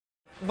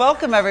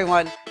Welcome,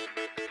 everyone.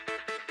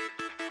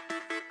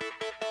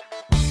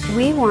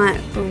 We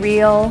want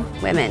real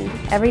women,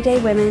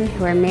 everyday women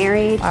who are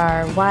married,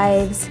 are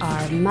wives,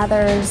 are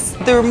mothers.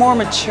 They're more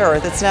mature.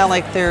 It's not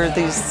like they're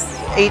these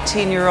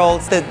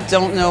 18-year-olds that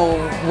don't know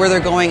where they're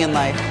going in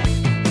life.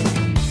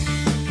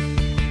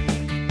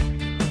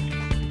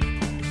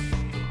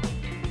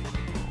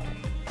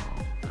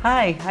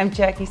 Hi, I'm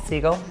Jackie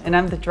Siegel, and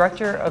I'm the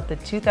director of the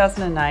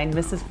 2009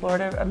 Mrs.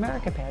 Florida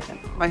America pageant.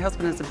 My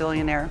husband is a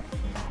billionaire,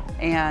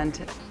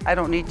 and I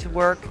don't need to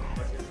work,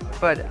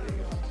 but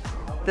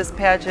this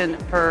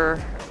pageant for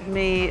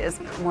me is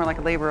more like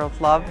a labor of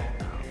love,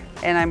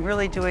 and I'm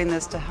really doing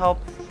this to help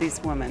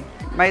these women.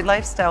 My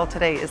lifestyle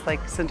today is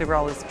like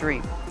Cinderella's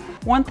dream.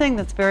 One thing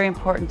that's very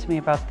important to me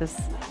about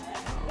this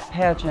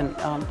pageant,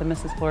 the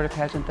Mrs. Florida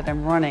pageant that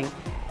I'm running,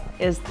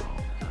 is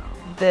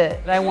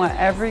that I want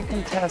every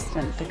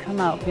contestant to come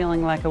out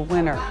feeling like a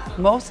winner.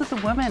 Most of the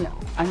women,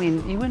 I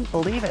mean, you wouldn't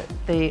believe it.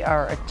 They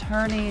are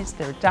attorneys,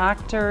 they're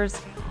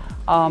doctors.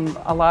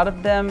 A lot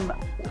of them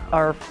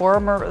are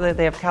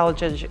they have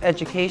college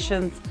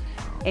educations,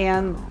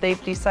 and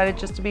they've decided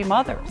just to be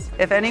mothers.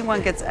 If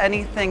anyone gets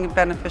anything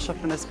beneficial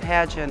from this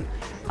pageant,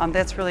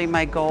 that's really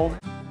my goal.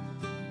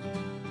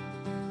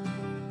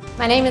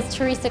 My name is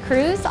Teresa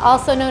Cruz,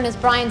 also known as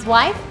Brian's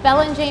wife,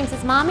 Bella and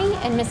James's mommy,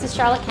 and Mrs.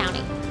 Charlotte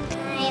County.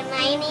 Hi,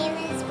 my name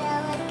is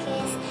Bella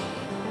Cruz,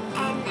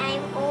 and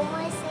I'm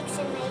almost 6,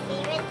 and my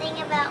favorite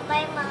thing about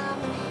my mom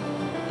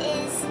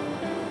is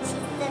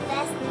she's the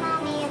best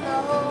mommy in the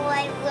whole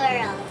wide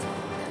world.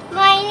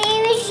 My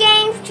name is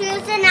James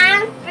Cruz, and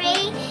I'm 3,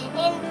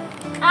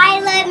 and I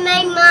love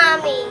my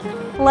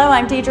mommy. Hello,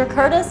 I'm Deidre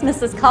Curtis,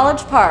 Mrs.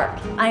 College Park.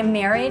 I'm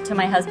married to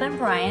my husband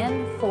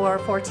Brian for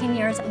 14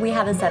 years. We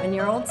have a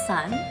 7-year-old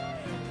son.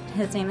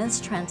 His name is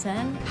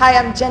Trenton. Hi,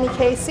 I'm Jenny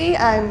Casey.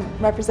 I'm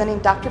representing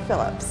Dr.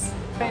 Phillips.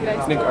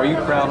 Nick, are you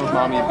proud of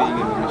Mommy being in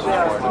the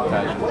Mrs.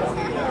 Florida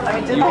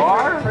pageant? You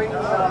are?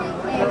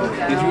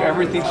 Did you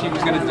ever think she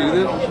was going to do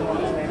this?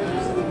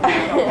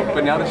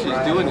 But now that she's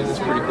doing it, it's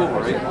pretty cool,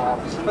 right?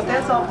 But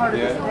that's all part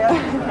of this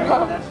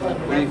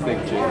pageant. What do you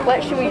think, Jay?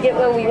 What should we get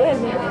when we win?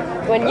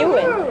 When you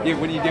win? Yeah,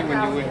 what do you get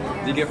when you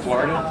win? Do you get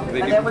Florida? Do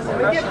they get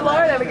Florida? We get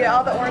Florida, we get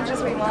all the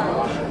oranges we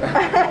want.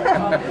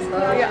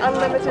 We get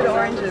unlimited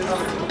oranges.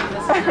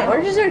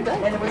 Oranges are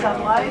good. And it was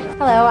on live.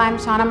 Hello, I'm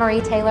Shauna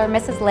Marie Taylor,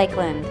 Mrs.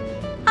 Lakeland.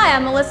 Hi,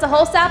 I'm Melissa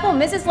Holstapple,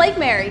 Mrs. Lake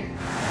Mary.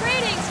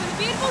 Greetings from the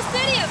beautiful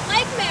city of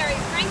Lake Mary,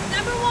 ranked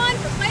 #1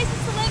 for places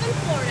to live in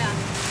Florida.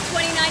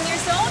 29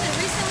 years old and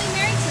recently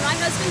married to my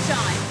husband,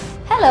 John.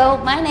 Hello,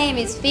 my name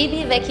is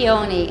Phoebe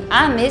Vecchione.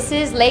 I'm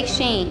Mrs. Lake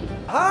Sheen.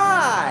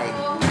 Hi!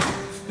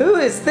 Who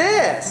is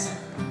this?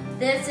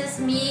 This is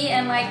me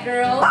and my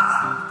girls.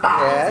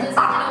 Yeah. This is a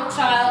little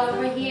child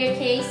over here,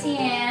 Casey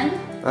Ann.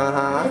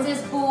 This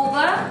is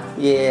Booba.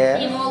 Yeah.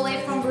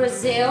 Imole from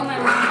Brazil. My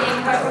mom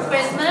gave her for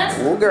Christmas.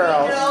 Ooh,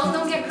 girls. Girls,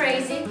 don't get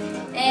crazy.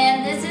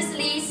 And this is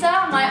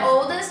Lisa, my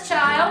oldest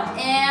child.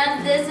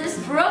 And this is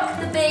Brooke,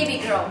 the baby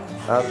girl.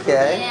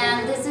 Okay.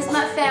 And this is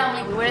my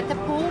family. We were at the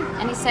pool,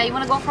 and he said, "You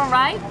want to go for a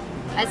ride?"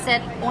 I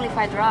said, "Only if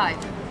I drive."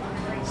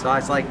 So I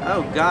was like,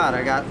 oh God,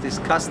 I got this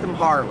custom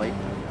Harley,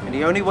 and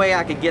the only way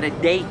I could get a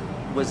date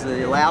was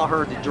to allow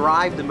her to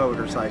drive the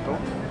motorcycle.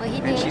 Well, he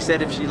And did. she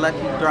said if she let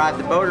me drive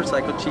the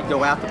motorcycle, she'd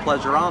go out to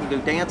Pleasure Island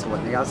and go dancing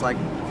with me. I was like,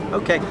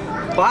 okay.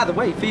 By the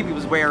way, Phoebe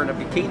was wearing a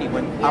bikini,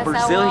 Yes, a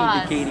Brazilian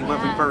I was. bikini when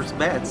we Yeah. first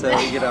met, so,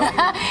 you know.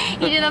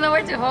 He didn't know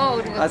where to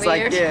hold. It was I was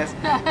like, weird. yes.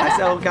 I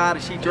said, oh God,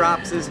 if she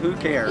drops this, who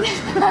cares?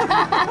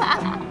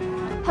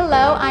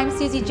 Hello, I'm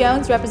Susie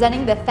Jones,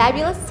 representing the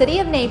fabulous city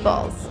of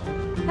Naples.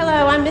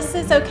 Hello, I'm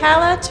Mrs.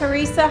 Ocala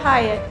Teresa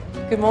Hyatt.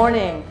 Good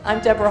morning. I'm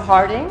Deborah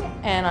Harding,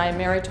 and I'm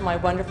married to my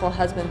wonderful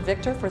husband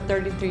Victor for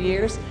 33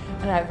 years,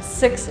 and I have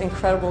 6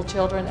 incredible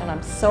children, and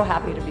I'm so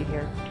happy to be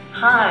here.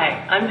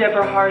 Hi, I'm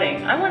Deborah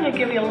Harding. I want to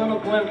give you a little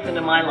glimpse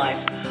into my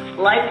life.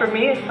 Life for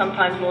me is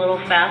sometimes a little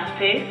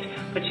fast-paced,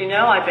 but you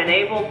know, I've been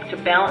able to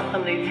balance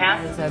some of these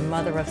hats. As a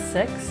mother of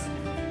 6,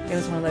 it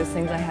was one of those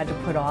things I had to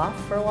put off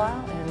for a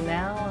while, and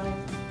now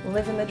I'm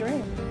living the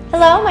dream.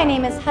 Hello, my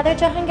name is Heather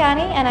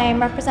Johangani, and I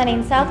am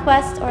representing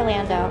Southwest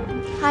Orlando.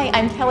 Hi,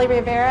 I'm Kelly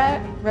Rivera,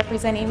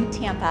 representing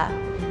Tampa.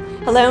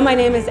 Hello, my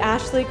name is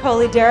Ashley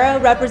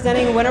Colidero,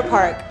 representing Winter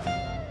Park.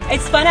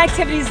 It's fun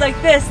activities like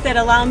this that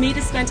allow me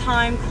to spend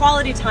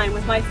quality time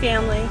with my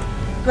family,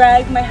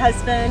 Greg, my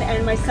husband,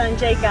 and my son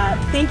Jacob.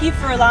 Thank you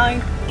for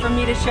allowing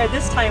me to share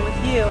this time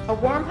with you. A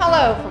warm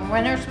hello from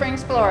Winter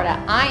Springs,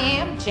 Florida. I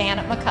am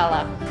Janet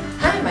McCullough.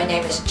 Hi, my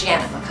name is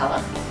Janet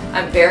McCullough.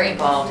 I'm very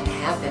involved and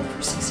have been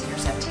for 16 or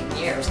 17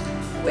 years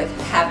with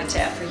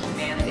Habitat for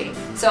Humanity.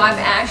 So I'm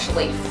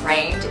actually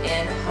framed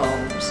in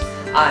homes.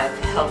 I've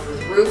helped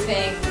with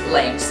roofing,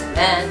 laying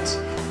cement,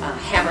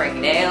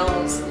 hammering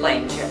nails,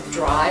 laying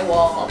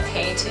drywall,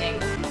 painting.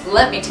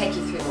 Let me take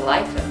you through the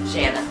life of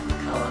Janet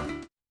McCullough.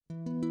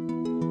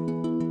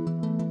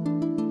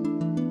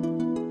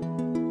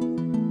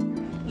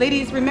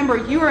 Ladies, remember,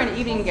 you are in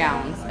evening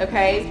gowns,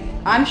 okay?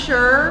 I'm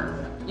sure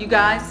you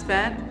guys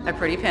spent a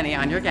pretty penny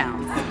on your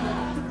gowns.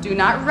 Do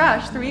not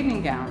rush through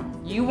evening gown.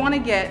 You want to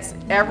get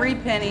every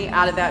penny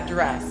out of that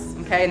dress,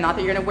 okay? Not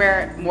that you're going to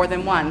wear it more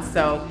than once,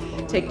 so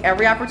take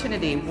every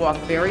opportunity. Walk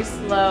very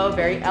slow,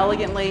 very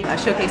elegantly.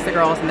 Showcase the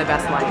girls in the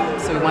best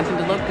light. So we want them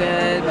to look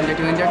good when they're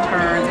doing their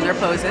turns and their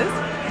poses.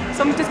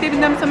 So I'm just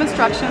giving them some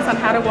instructions on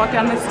how to walk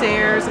down the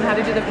stairs and how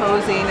to do the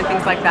posing and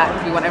things like that,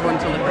 because we want everyone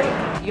to look great.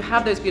 You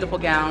have those beautiful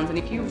gowns, and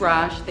if you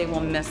rush, they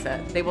will miss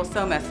it. They will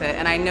so miss it.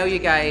 And I know you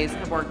guys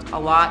have worked a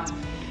lot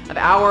of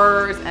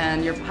hours,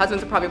 and your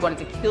husbands are probably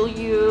wanting to kill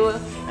you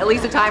at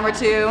least a time or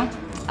two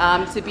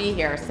to be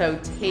here. So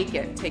take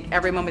it. Take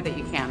every moment that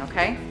you can,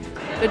 okay?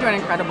 They're doing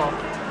incredible.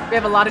 We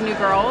have a lot of new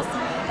girls,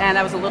 and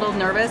I was a little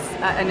nervous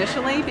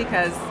initially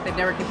because they've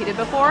never competed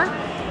before,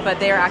 but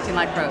they are acting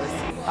like pros.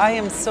 I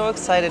am so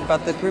excited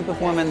about the group of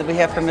women that we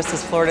have for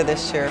Mrs. Florida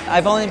this year.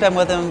 I've only been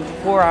with them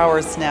 4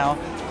 hours now,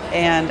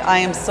 and I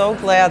am so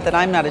glad that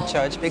I'm not a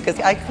judge because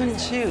I couldn't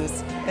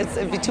choose.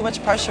 It'd be too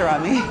much pressure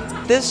on me.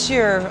 This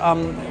year,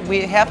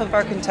 half of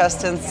our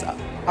contestants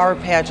are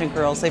pageant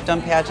girls. They've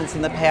done pageants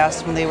in the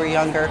past when they were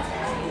younger,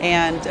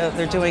 and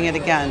they're doing it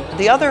again.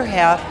 The other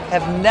half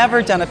have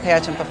never done a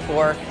pageant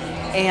before,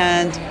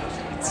 and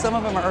some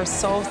of them are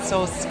so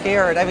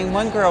scared. I mean,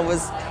 one girl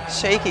was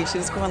shaking. She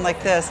was going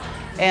like this.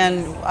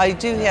 And I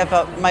do have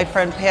my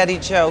friend Patty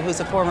Jo, who's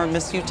a former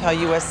Miss Utah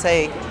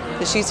USA,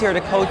 that she's here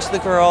to coach the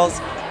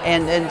girls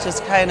and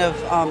just kind of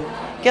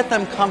get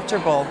them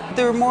comfortable.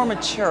 They're more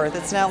mature.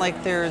 It's not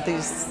like they're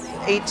these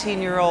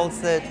 18-year-olds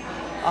that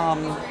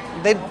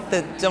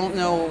that don't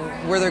know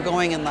where they're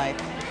going in life.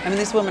 I mean,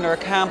 these women are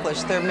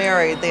accomplished. They're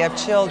married. They have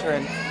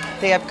children.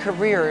 They have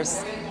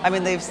careers. I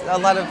mean, a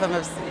lot of them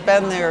have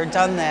been there,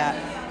 done that,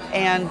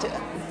 and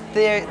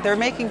they're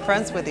making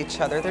friends with each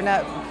other.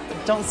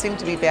 Don't seem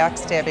to be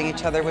backstabbing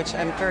each other, which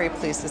I'm very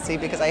pleased to see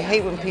because I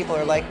hate when people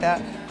are like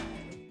that.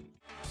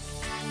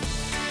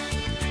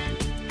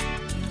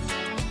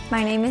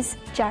 My name is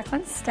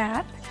Jacqueline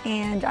Stapp,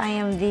 and I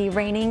am the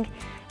reigning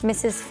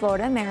Mrs.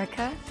 Florida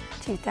America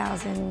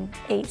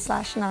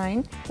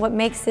 2008/9. What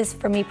makes this,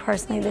 for me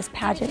personally, this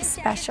pageant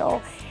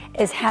special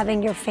is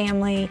having your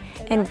family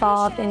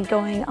involved and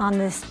going on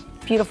this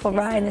beautiful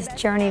ride and this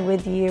journey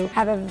with you.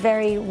 I have a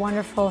very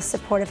wonderful,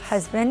 supportive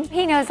husband.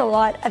 He knows a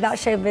lot about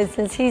show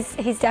business.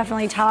 He's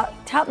definitely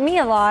taught me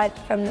a lot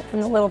from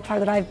the little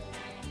part that I've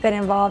been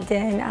involved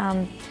in.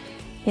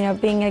 You know,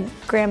 being a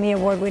Grammy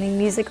Award-winning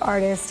music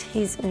artist,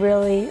 he's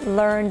really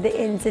learned the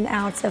ins and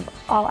outs of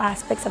all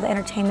aspects of the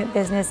entertainment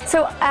business.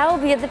 So I'll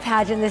be at the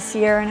pageant this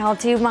year, and I'll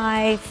do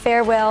my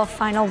farewell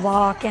final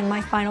walk and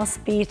my final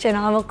speech, and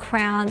I will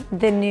crown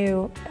the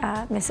new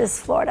Mrs.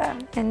 Florida.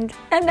 And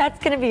that's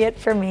gonna be it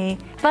for me.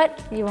 But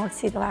you won't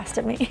see the last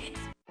of me.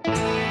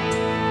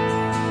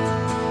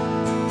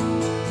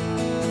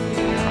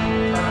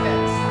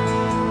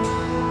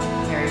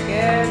 Very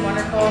good,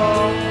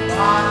 wonderful.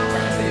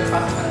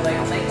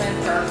 Lakeland,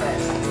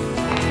 perfect.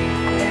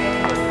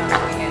 Okay, we're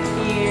coming in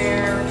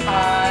here,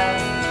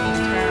 pause,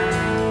 turn,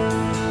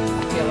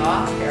 peel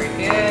off, very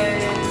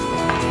good.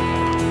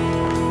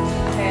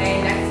 Okay,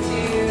 next to.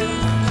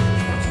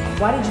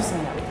 Why did you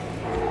sign up?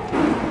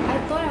 I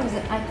thought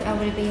I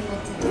would be able to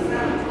do it.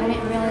 I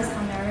didn't realize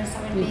how nervous I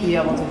would be. You'd be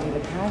able to do the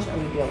pageant, or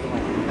you'd be able to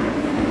win?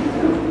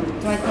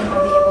 Do I think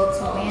I'll be able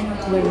to win?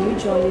 When you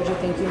joined, did you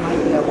think you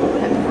might be able to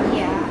win?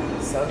 Yeah.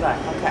 So good,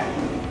 okay.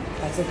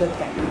 That's a good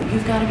thing.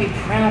 You've got to be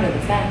proud of the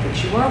fact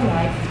that you are a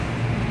wife,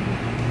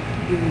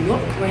 you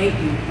look great,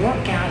 you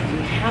work out, you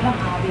have a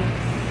hobby,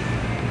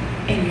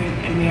 and your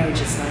marriage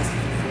has lasted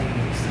for 4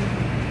 years.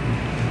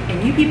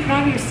 And you be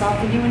proud of yourself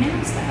when you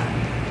announce that.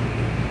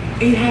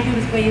 Are you happy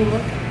with the way you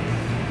look?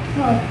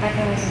 Well, I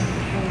always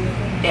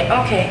am.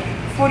 Okay,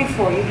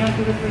 44, you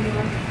happy with where you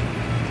look?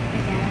 I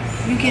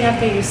guess. You get up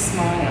there, you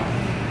smile.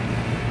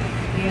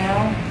 You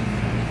know?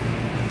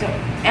 Don't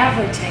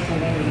ever take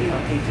away what you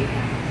don't think you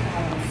have.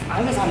 I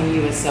was on a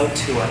USO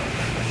tour.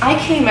 I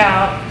came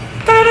out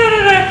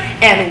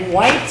and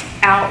wiped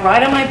out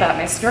right on my butt.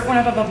 My skirt went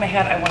up above my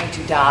head. I wanted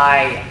to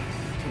die.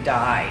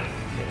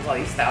 There's all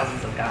these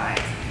thousands of guys.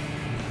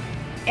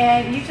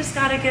 And you just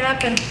got to get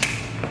up and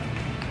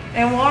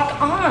walk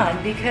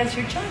on because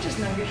your judges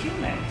know you're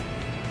human.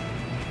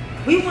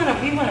 We want a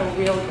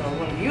real girl. We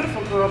want a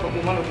beautiful girl, but we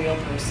want a real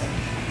person.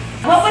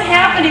 What would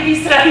happen if you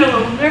said, I'm a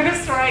little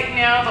nervous right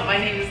now, but my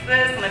name is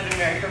this, and I've been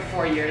married for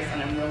 4 years,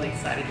 and I'm really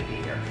excited to be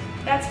here.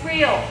 That's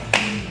real.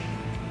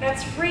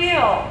 That's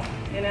real,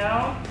 you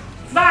know?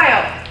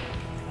 Smile.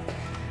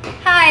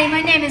 Hi,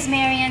 my name is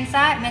Marianne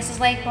Sott, Mrs.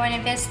 Lake Buena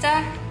Vista,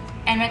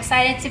 and I'm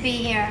excited to be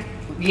here.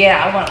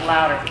 Yeah, I want it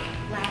louder.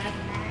 Louder than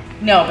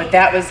that. No, but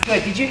that was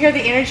good. Did you hear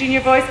the energy in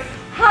your voice?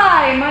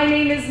 Hi, my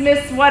name is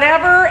Miss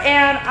Whatever,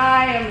 and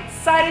I am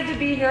excited to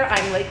be here.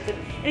 I'm Lake,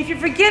 and if you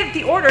forget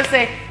the order,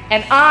 say,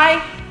 and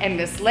I am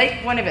Miss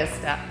Lake Buena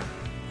Vista.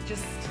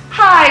 Just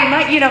hi,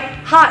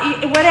 hi,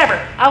 whatever.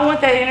 I want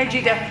that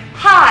energy to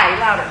hi,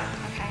 louder.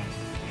 Okay.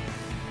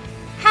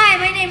 Hi,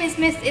 my name is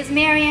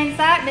Marianne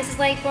Sott, Mrs.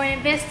 Lake Buena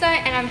Vista,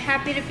 and I'm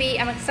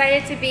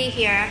excited to be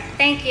here.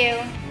 Thank you.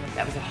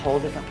 That was a whole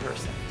different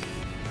person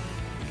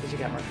because you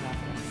got more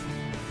confidence.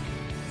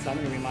 So I'm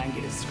going to remind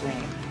you to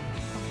scream.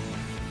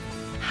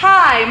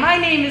 Hi, my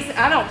name is,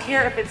 I don't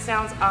care if it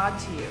sounds odd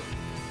to you.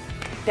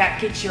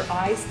 That gets your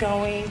eyes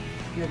going,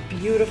 you're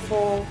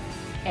beautiful,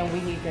 and we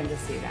need them to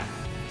see that.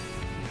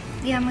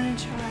 Yeah, I'm gonna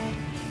try.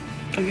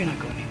 Oh, you're not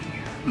going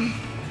anywhere.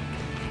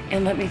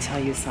 And let me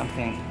tell you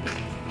something.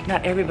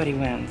 Not everybody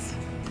wins.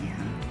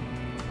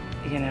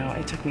 Yeah. You know,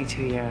 it took me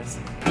 2 years.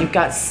 You've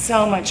got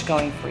so much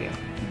going for you.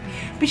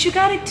 But you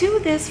gotta do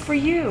this for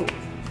you.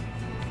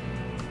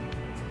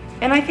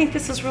 And I think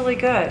this is really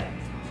good.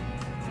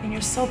 And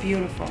you're so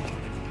beautiful.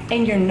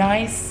 And you're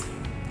nice.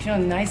 Do you know how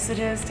nice it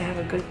is to have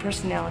a good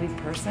personality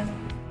person?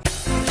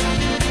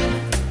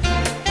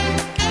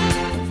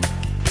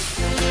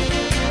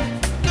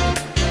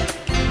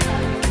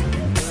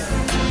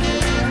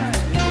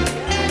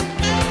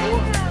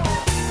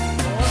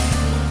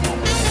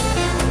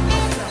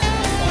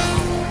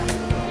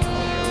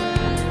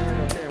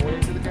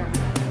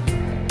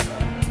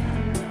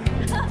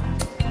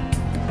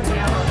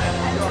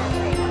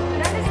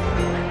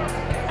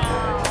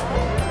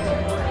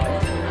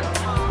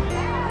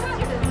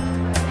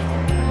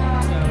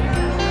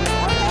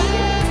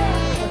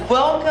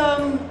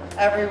 Welcome,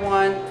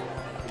 everyone.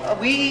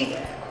 We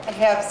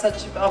have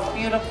such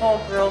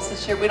beautiful girls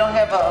this year. We don't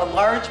have a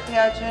large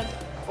pageant,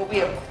 but we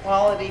have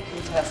quality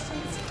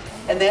contestants,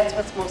 and that's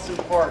what's most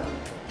important.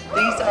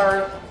 These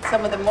are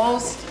some of the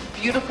most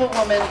beautiful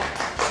women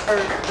for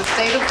the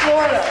state of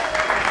Florida.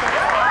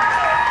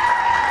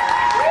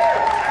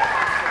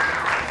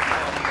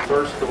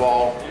 First of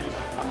all,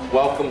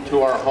 welcome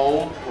to our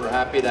home. We're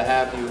happy to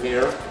have you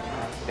here.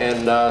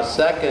 And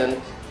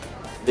second,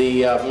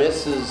 the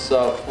Mrs.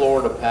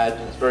 Florida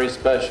pageant is very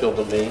special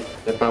to me.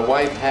 If my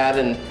wife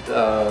hadn't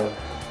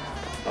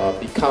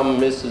become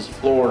Mrs.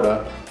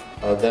 Florida,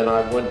 then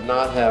I would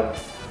not have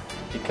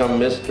become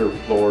Mr.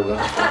 Florida.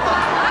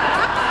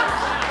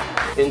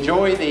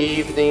 Enjoy the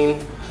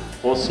evening.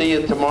 We'll see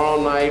you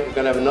tomorrow night. We're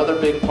going to have another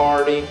big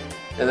party.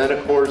 And then,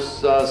 of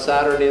course,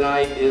 Saturday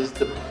night is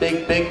the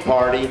big, big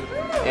party.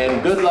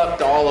 And good luck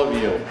to all of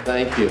you.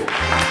 Thank you.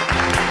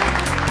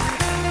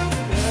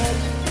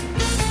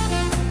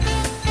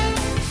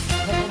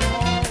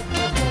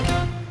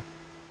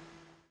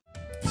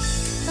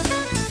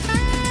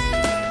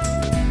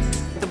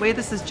 The way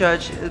this is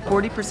judged,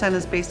 40%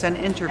 is based on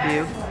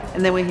interview,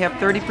 and then we have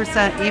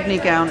 30%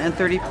 evening gown and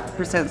 30%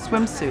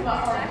 swimsuit.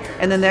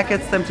 And then that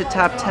gets them to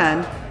top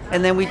 10,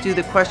 and then we do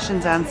the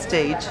questions on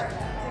stage,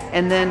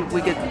 and then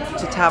we get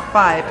to top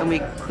 5, and we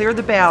clear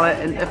the ballot,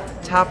 and if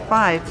top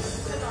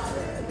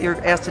 5,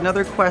 you're asked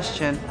another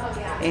question,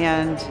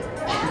 and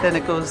then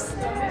it goes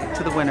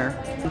to the winner.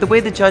 The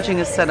way the judging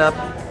is set up,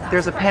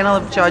 there's a panel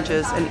of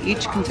judges, and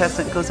each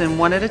contestant goes in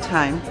one at a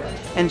time,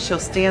 and she'll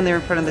stand there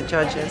in front of the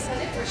judges.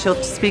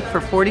 She'll speak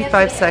for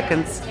 45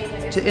 seconds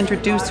to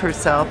introduce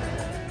herself,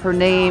 her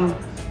name,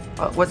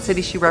 what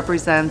city she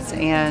represents,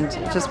 and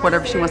just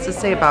whatever she wants to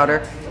say about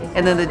her.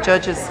 And then the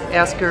judges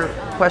ask her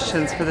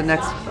questions for the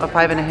next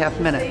 5.5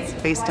 minutes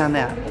based on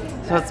that.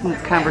 So it's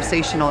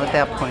conversational at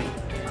that point.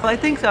 Well, I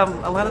think a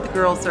lot of the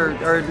girls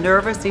are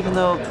nervous, even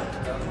though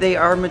they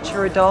are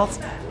mature adults,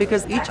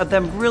 because each of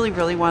them really,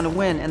 really want to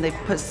win, and they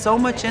put so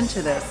much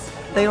into this.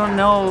 They don't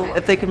know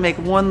if they can make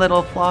one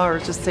little flaw or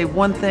just say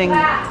one thing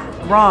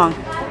wrong,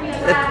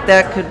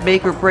 that could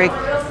make or break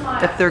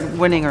if they're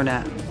winning or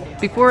not.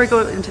 Before I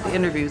go into the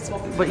interviews,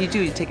 what you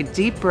do, you take a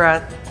deep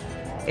breath,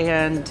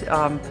 and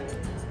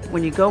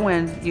when you go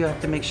in, you have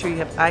to make sure you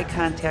have eye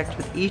contact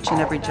with each and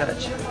every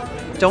judge.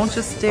 Don't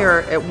just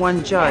stare at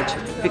one judge,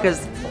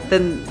 because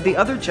then the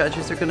other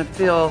judges are going to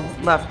feel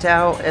left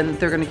out and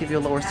they're going to give you a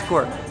lower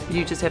score.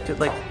 You just have to,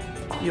 like,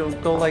 you know,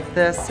 go like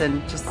this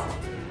and just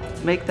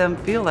make them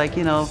feel like,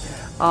 you know,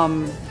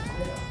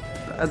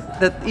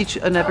 that each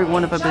and every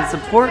one of them is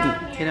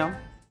important, you know.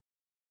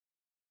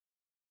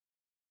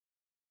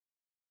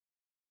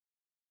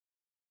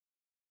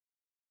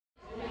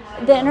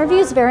 The interview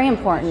is very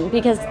important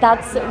because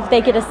they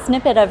get a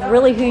snippet of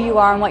really who you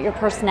are and what your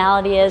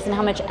personality is and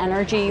how much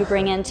energy you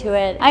bring into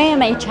it. I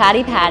am a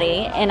chatty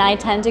patty and I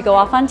tend to go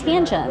off on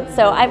tangents,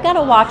 so I've got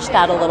to watch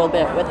that a little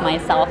bit with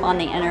myself on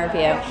the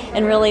interview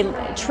and really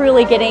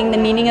truly getting the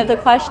meaning of the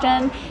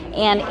question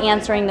and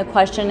answering the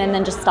question and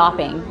then just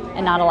stopping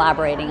and not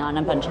elaborating on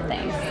a bunch of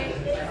things.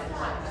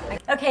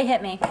 Okay,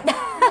 hit me.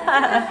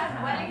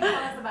 Why don't you tell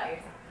us about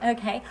yourself?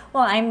 Okay,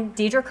 well, I'm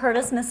Deidre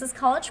Curtis, Mrs.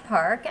 College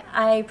Park.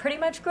 I pretty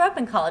much grew up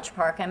in College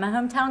Park. I'm a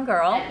hometown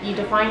girl. You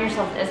define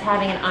yourself as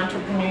having an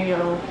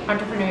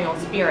entrepreneurial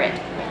spirit.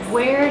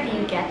 Where do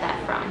you get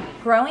that from?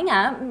 Growing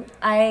up,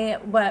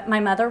 my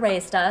mother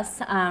raised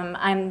us.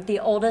 I'm the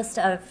oldest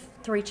of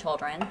 3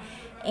 children,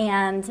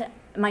 and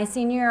my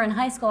senior year in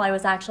high school, I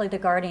was actually the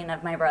guardian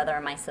of my brother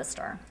and my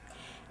sister.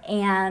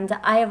 And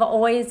I have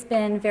always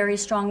been very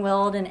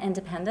strong-willed and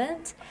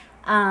independent.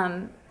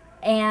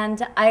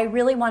 And I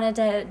really wanted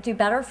to do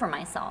better for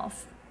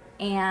myself.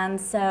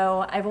 And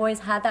so I've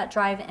always had that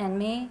drive in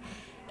me.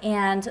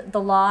 And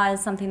the law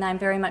is something that I'm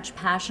very much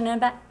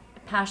passionate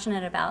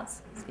passionate about.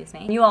 Excuse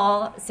me. You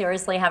all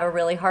seriously have a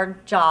really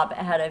hard job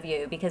ahead of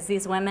you because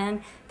these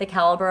women, the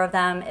caliber of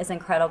them is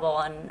incredible,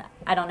 and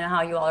I don't know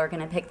how you all are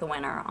going to pick the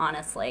winner,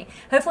 honestly.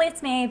 Hopefully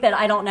it's me, but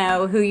I don't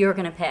know who you're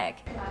going to pick.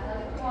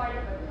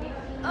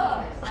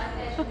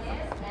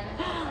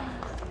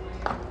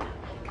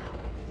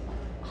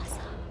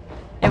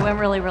 It went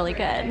really, really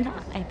good,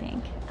 I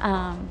think.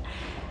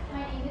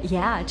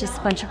 Yeah, just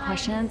a bunch of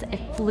questions. It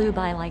flew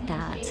by like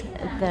that,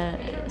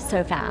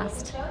 so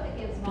fast.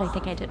 But I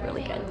think I did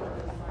really good.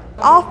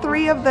 All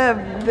three of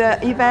the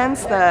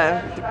events,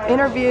 the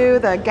interview,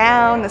 the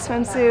gown, the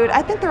swimsuit,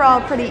 I think they're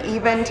all pretty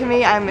even to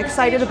me. I'm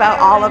excited about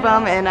all of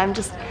them, and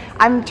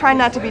I'm trying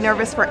not to be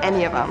nervous for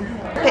any of them.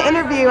 The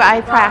interview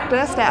I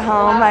practiced at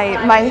home.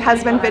 My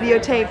husband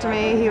videotaped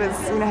me. He was,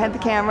 had the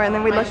camera, and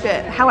then we looked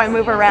at how I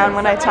move around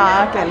when I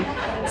talk, and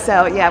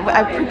so yeah,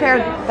 I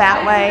prepared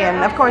that way,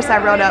 and of course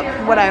I wrote up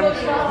what I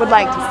would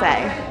like to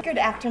say. Good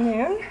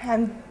afternoon.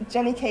 I'm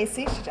Jenny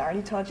Casey. She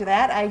already told you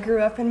that. I grew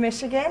up in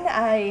Michigan.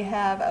 I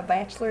have a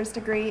bachelor's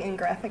degree in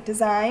graphic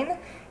design,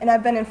 and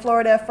I've been in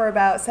Florida for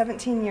about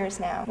 17 years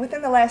now.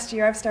 Within the last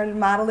year, I've started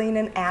modeling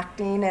and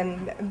acting,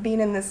 and being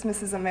in this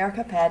Mrs.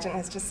 America pageant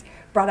has just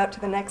brought up to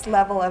the next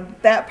level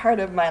of that part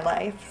of my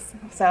life.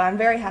 So I'm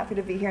very happy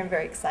to be here and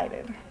very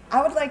excited.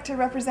 I would like to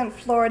represent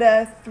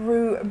Florida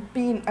through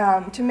being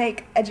to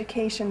make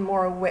education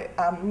more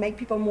make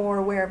people more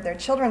aware of their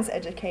children's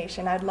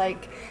education. I'd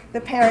like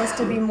the parents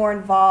to be more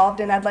involved,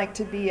 and I'd like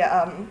to be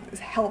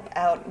help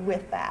out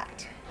with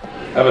that. I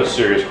have a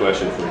serious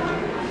question for you.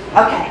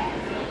 Okay.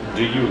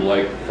 Do you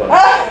like fun?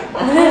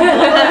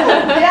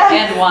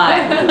 And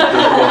why?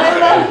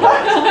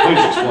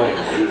 Please explain.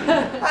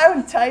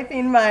 I'm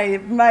typing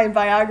my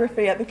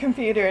biography at the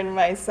computer, and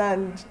my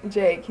son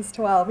Jake, he's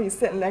 12, he's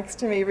sitting next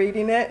to me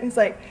reading it. He's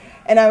like,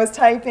 and I was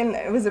typing,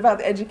 it was about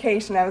the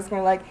education. I was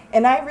going like,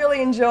 and I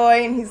really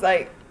enjoy, and he's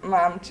like,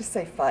 Mom, just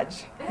say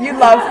fudge. You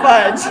love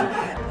fudge.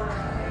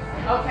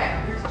 Okay.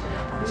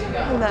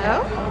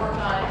 Hello.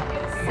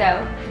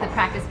 So, the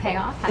practice pay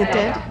off? It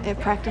did.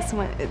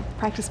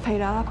 Practice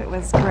paid off. It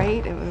was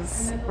great. It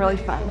was really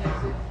fun.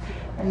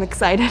 I'm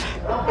excited.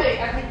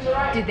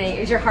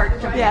 Is your heart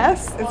jumping?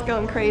 Yes, it's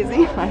going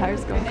crazy. My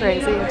heart's going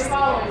crazy. I just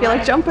feel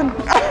like jumping.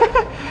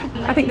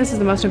 I think this is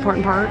the most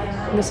important part.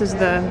 This is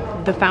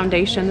the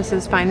foundation. This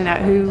is finding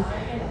out who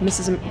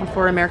Mrs.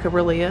 Florida America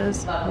really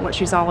is, what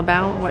she's all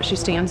about, what she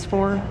stands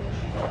for,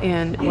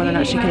 and whether or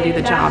not she can do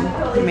the job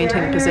and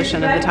maintain the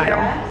position of the title.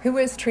 Who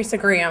is Teresa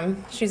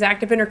Graham? She's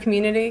active in her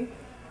community.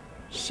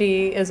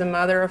 She is a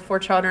mother of 4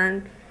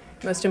 children.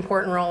 Most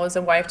important role is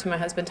a wife to my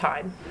husband,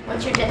 Todd.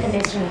 What's your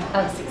definition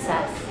of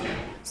success?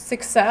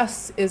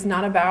 Success is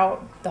not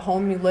about the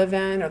home you live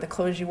in or the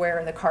clothes you wear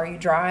or the car you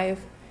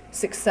drive.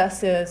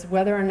 Success is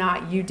whether or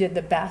not you did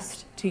the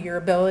best to your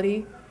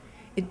ability.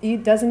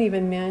 It doesn't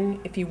even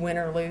mean if you win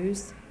or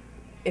lose.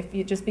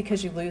 Just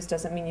because you lose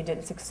doesn't mean you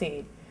didn't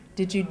succeed.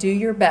 Did you do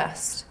your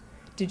best?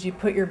 Did you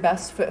put your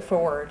best foot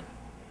forward?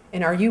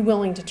 And are you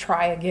willing to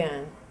try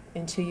again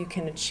until you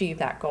can achieve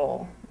that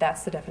goal?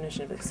 That's the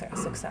definition of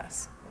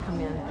success.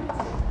 Amen.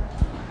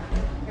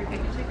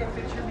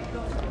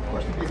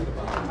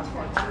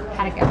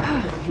 How'd it go?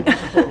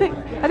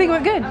 I think it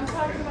went good.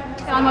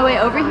 On my way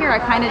over here, I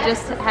kind of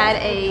just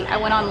I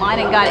went online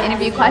and got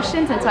interview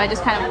questions, and so I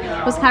just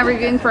was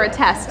reviewing for a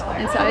test.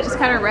 And so I just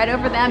kind of read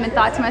over them and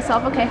thought to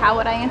myself, okay, how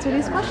would I answer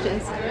these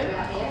questions?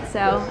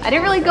 So I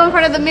didn't really go in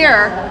front of the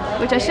mirror,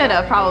 which I should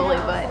have probably,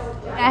 but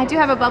I do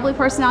have a bubbly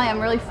personality.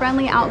 I'm really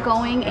friendly,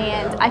 outgoing,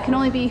 and I can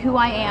only be who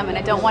I am, and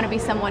I don't want to be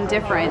someone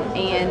different.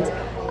 And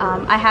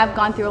I have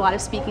gone through a lot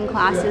of speaking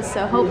classes,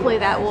 so hopefully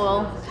that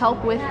will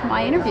help with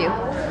my interview.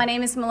 My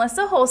name is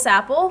Melissa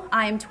Holsapple.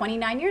 I am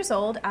 29 years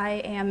old. I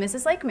am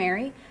Mrs. Lake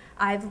Mary.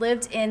 I've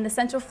lived in the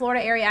Central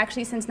Florida area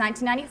actually since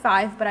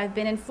 1995, but I've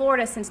been in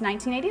Florida since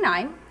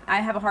 1989.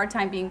 I have a hard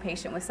time being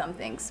patient with some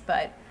things,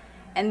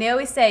 and they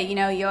always say,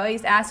 you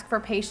always ask for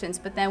patience,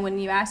 but then when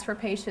you ask for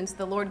patience,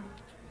 the Lord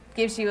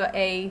gives you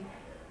a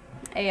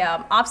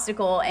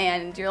obstacle,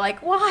 and you're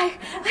like, why?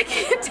 I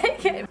can't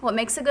take it. What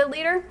makes a good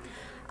leader?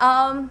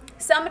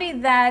 Somebody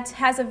that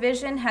has a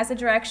vision, has a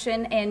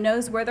direction, and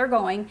knows where they're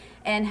going,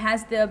 and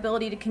has the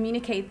ability to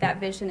communicate that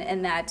vision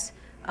and that,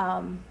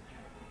 and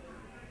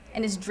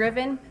is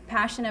driven,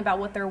 passionate about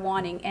what they're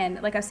wanting,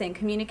 and like I was saying,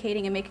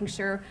 communicating and making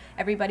sure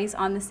everybody's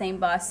on the same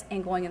bus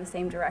and going in the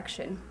same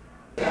direction.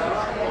 It's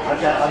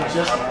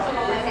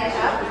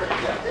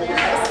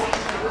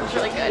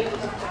really good.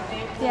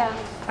 Yeah.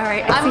 All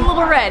right. I'm a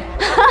little red.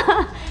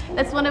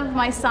 That's one of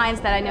my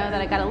signs that I know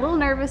that I got a little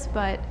nervous,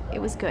 but it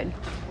was good.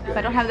 If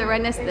I don't have the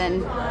redness,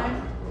 then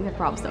we have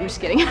problems. I'm just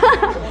kidding.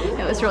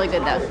 It was really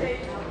good, though.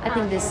 I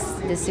think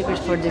the secret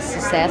for the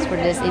success for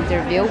this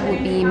interview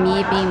would be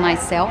me being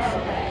myself.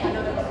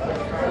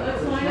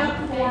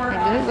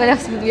 What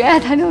else would you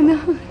add? I don't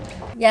know.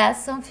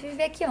 Yes, I'm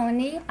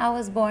Vecchione. I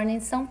was born in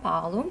São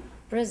Paulo,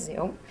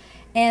 Brazil.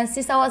 And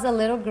since I was a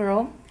little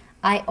girl,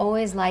 I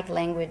always liked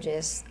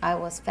languages. I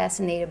was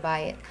fascinated by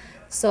it.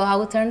 So I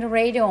would turn the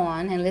radio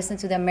on and listen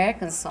to the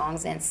American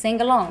songs and sing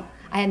along.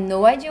 I had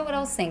no idea what I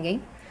was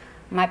singing.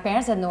 My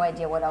parents had no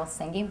idea what I was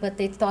singing, but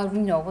they thought,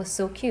 it was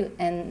so cute,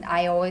 and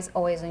I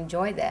always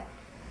enjoyed that.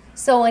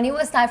 So when it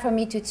was time for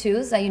me to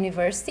choose a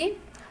university,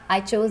 I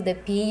chose the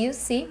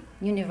PUC,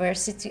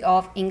 University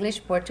of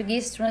English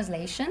Portuguese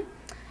Translation,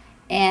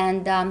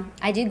 and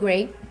I did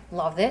great,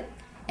 loved it.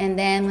 And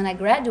then when I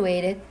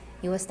graduated,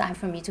 it was time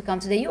for me to come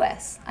to the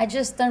US. I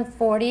just turned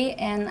 40,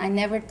 and I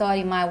never thought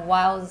in my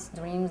wildest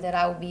dreams that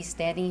I would be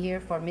standing here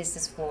for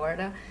Mrs.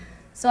 Florida.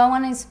 So I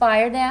want to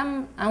inspire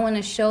them. I want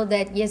to show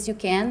that, yes, you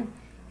can.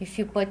 If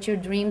you put your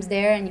dreams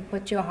there and you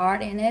put your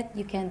heart in it,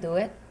 you can do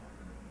it.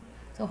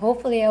 So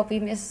hopefully I'll be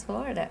Mrs.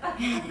 Florida.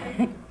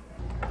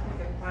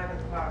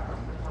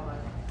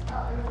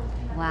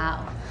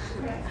 Wow.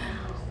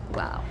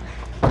 Wow.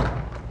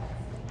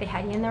 They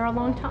had you in there a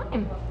long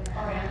time.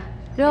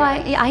 Girl,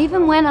 I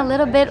even went a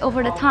little bit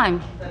over the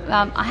time.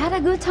 I had a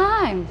good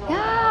time.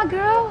 Yeah,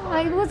 girl,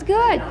 it was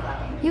good.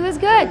 It was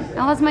good.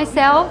 I was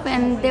myself,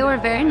 and they were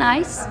very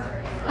nice.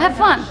 I had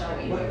fun.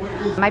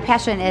 My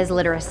passion is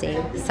literacy,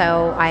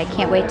 so I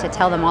can't wait to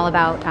tell them all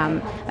about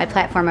my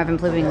platform of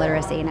improving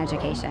literacy and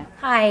education.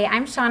 Hi,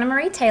 I'm Shauna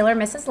Marie Taylor,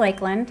 Mrs.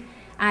 Lakeland.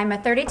 I'm a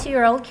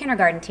 32-year-old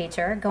kindergarten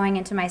teacher going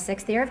into my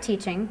 6th year of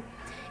teaching,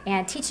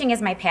 and teaching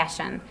is my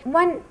passion.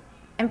 One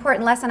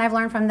important lesson I've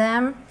learned from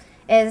them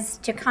is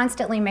to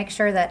constantly make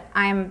sure that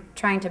I'm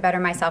trying to better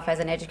myself as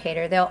an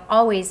educator. They'll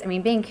always,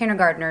 being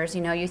kindergartners,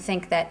 you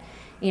think that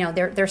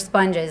they're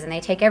sponges and they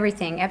take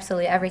everything,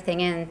 absolutely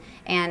everything in,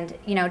 and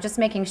just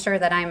making sure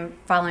that I'm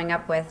following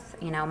up with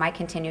my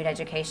continued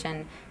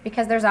education,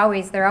 because they're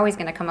always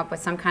going to come up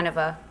with some kind of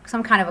a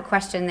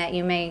question that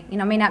you may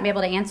not be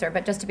able to answer,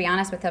 but just to be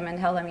honest with them and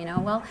tell them,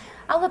 well,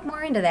 I'll look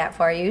more into that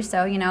for you. So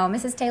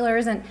Mrs. Taylor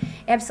doesn't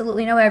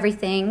absolutely know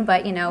everything,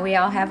 but we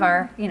all have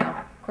our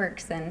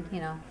quirks, and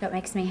that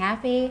makes me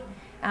happy.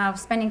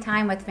 Spending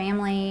time with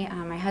family,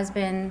 my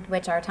husband,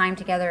 which our time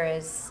together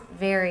is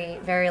very,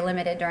 very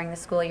limited during the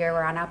school year.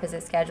 We're on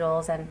opposite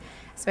schedules, and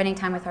spending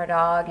time with our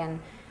dog, and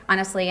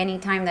honestly, any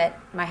time that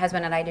my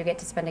husband and I do get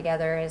to spend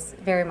together is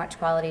very much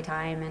quality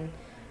time, and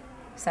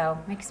so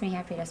it makes me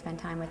happy to spend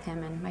time with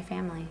him and my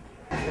family.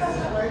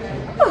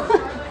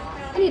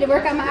 I need to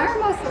work on my arm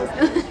muscles.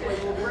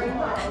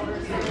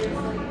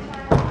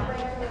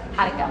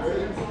 How'd it go?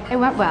 It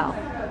went well.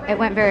 It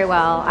went very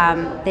well.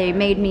 They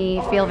made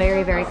me feel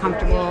very, very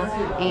comfortable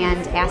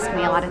and asked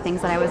me a lot of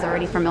things that I was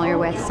already familiar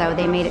with, so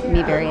they made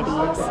me very at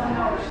ease.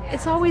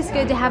 It's always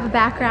good to have a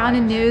background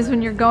in news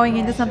when you're going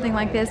into something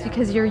like this,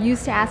 because you're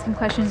used to asking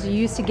questions, you're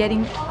used to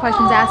getting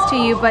questions asked to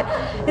you, but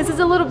this is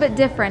a little bit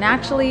different.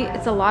 Actually,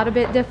 it's a lot of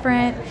bit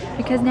different,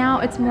 because now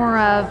it's more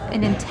of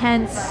an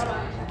intense,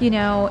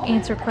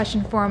 answer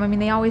question form.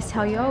 They always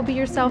tell you, oh, be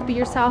yourself,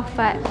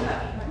 but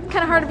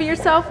kind of hard to be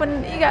yourself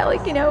when you got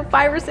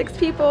 5 or 6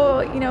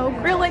 people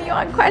grilling you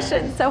on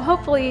questions. So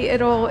hopefully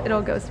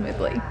it'll go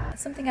smoothly.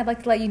 Something I'd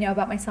like to let you know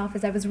about myself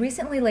is I was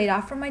recently laid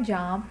off from my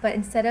job, but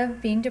instead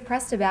of being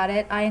depressed about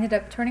it, I ended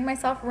up turning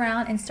myself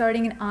around and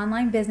starting an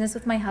online business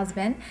with my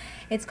husband.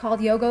 It's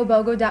called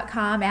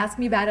yogobogo.com. Ask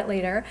me about it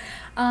later.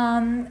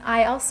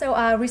 I also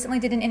recently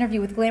did an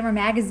interview with Glamour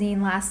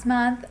Magazine last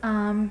month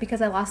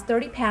because I lost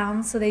 30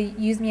 pounds, so they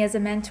used me as a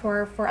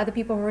mentor for other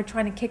people who are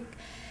trying to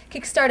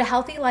kickstart a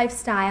healthy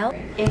lifestyle.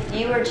 If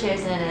you were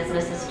chosen as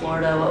Mrs.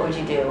 Florida, what would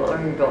you do? What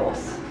are your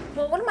goals?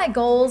 Well, one of my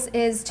goals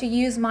is to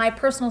use my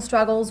personal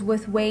struggles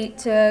with weight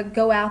to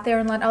go out there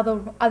and let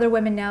other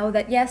women know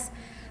that, yes,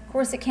 of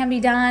course it can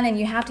be done, and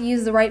you have to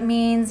use the right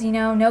means,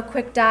 no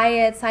quick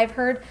diets. I've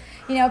heard,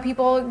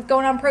 people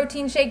going on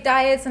protein shake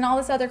diets and all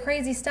this other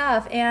crazy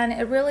stuff, and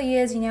it really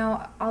is,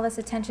 all this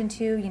attention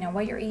to,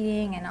 what you're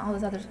eating and all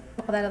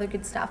that other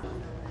good stuff.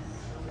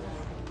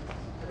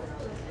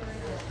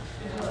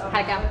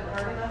 How'd it go?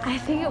 I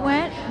think it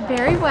went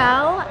very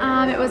well.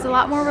 It was a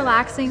lot more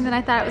relaxing than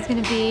I thought it was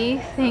going to be,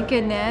 thank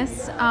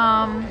goodness.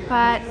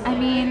 But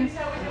you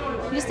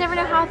just never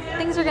know how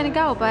things are going to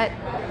go, but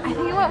I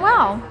think it went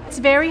well. It's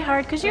very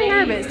hard because you're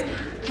nervous.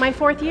 My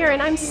 4th year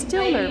and I'm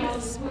still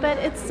nervous, but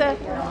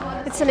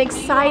it's an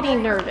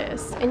exciting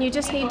nervous, and you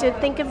just need to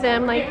think of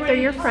them like they're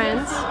your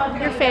friends,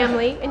 your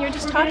family, and you're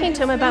just talking to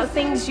them about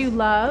things you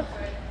love.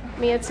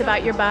 It's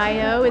about your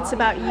bio, it's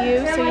about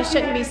you, so you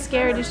shouldn't be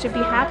scared, you should be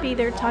happy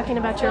they're talking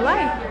about your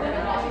life.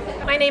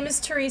 My name is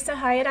Teresa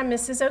Hyatt, I'm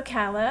Mrs.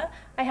 Ocala.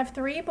 I have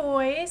 3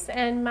 boys,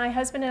 and my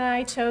husband and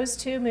I chose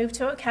to move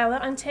to Ocala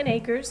on 10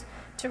 acres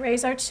to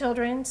raise our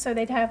children so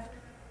they'd have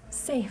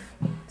safe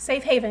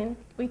haven,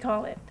 we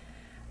call it.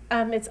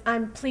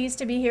 I'm pleased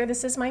to be here,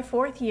 this is my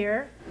 4th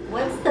year.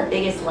 What's the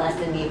biggest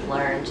lesson you've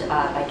learned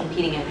by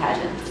competing in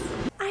pageants?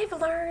 I've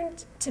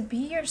learned to be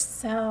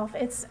yourself.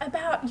 It's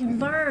about you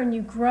learn,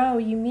 you grow,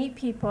 you meet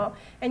people,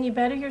 and you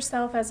better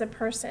yourself as a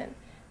person.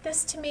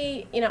 This to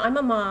me, I'm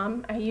a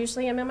mom. I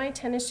usually am in my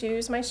tennis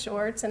shoes, my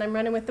shorts, and I'm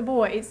running with the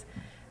boys.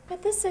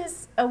 But this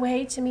is a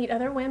way to meet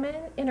other women,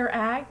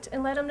 interact,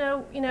 and let them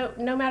know,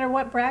 no matter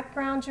what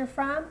background you're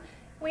from,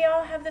 we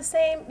all have the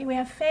same, we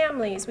have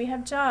families, we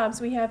have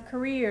jobs, we have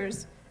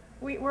careers.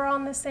 We're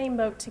on the same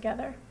boat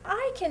together.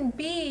 I can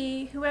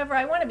be whoever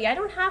I want to be. I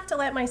don't have to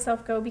let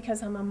myself go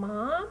because I'm a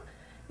mom.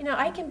 You know,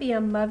 I can be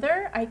a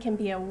mother, I can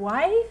be a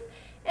wife,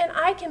 and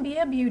I can be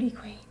a beauty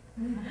queen.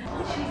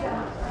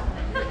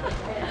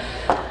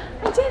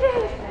 I did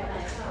it!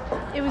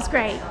 It was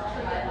great.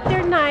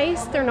 They're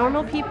nice, they're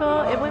normal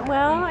people, it went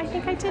well. I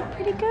think I did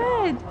pretty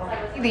good.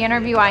 The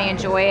interview, I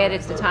enjoy it.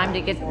 It's the time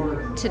to get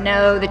to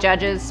know the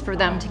judges, for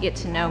them to get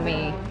to know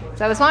me.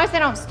 So as long as they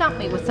don't stump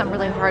me with some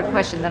really hard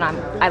question, then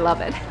I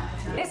love it.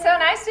 It's so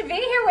nice to be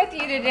here with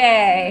you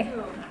today.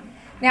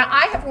 Now,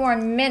 I have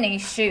worn many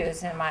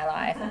shoes in my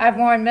life. I've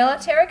worn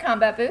military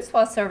combat boots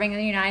while serving in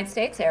the United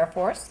States Air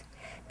Force,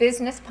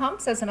 business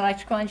pumps as an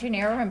electrical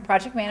engineer and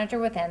project manager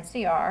with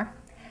NCR,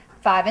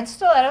 5-inch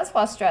stilettos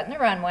while strutting the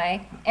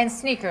runway, and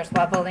sneakers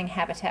while building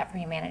Habitat for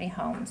Humanity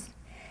homes.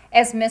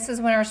 As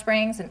Mrs. Winter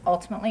Springs and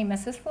ultimately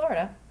Mrs.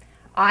 Florida,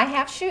 I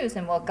have shoes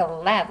and will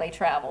gladly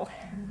travel.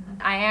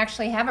 I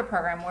actually have a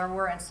program where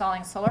we're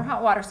installing solar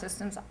hot water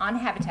systems on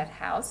Habitat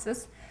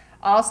houses.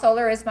 All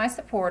Solar is my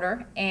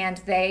supporter, and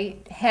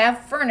they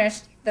have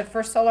furnished the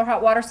first solar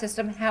hot water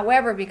system.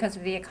 However, because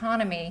of the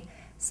economy,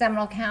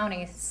 Seminole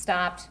County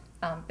stopped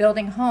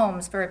building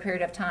homes for a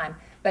period of time.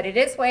 But it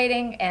is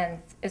waiting,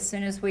 and as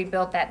soon as we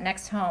build that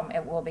next home,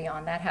 it will be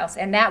on that house.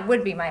 And that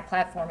would be my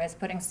platform, is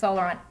putting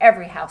solar on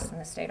every house in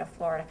the state of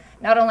Florida.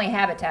 Not only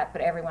Habitat,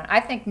 but everyone. I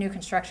think new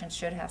construction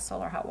should have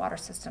solar hot water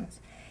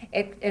systems.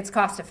 It's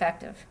cost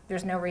effective.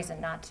 There's no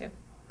reason not to.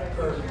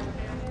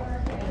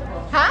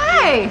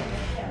 Hi!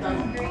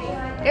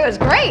 It was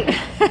great.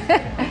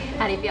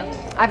 How do you feel?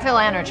 I feel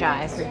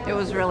energized. It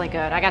was really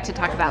good. I got to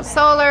talk about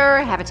solar,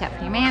 Habitat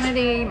for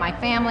Humanity, my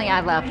family.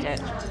 I loved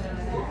it.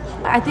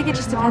 I think it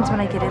just depends when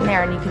I get in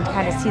there and you can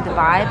kind of see the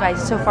vibe.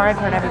 So far I've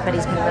heard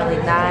everybody's been really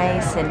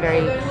nice and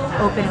very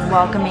open and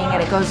welcoming,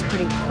 and it goes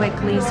pretty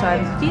quickly, so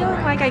I'm feeling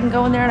like I can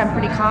go in there and I'm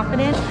pretty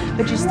confident,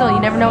 but you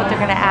never know what they're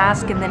going to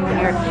ask, and then when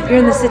you're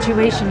in the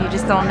situation, you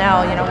just don't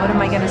know, what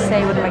am I going to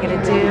say, what am I going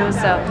to do,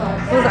 so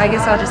I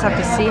guess I'll just have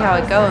to see how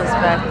it goes,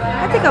 but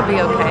I think I'll be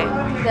okay.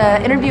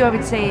 The interview, I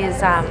would say, is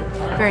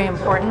very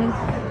important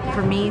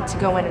for me to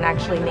go in and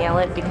actually nail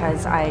it,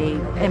 because I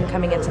am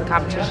coming into the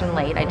competition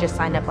late. I just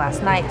signed up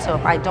last night, so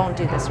if I don't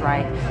do this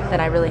right,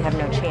 then I really have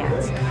no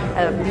chance.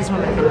 These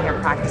women have been here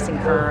practicing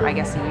for, I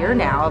guess, a year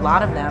now. A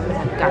lot of them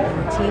have gotten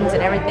routines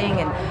and everything,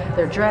 and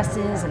their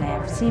dresses, and they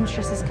have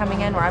seamstresses coming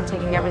in where I'm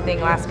taking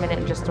everything last minute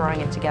and just throwing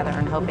it together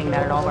and hoping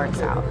that it all works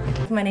out.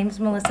 My name is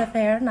Melissa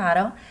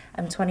Ferronato.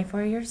 I'm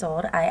 24 years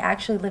old. I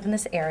actually live in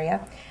this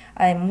area.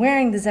 I'm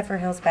wearing the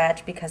Zephyrhills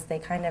badge because they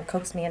kind of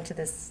coaxed me into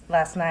this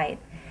last night,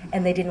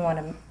 and they didn't want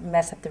to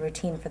mess up the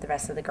routine for the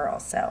rest of the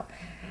girls. So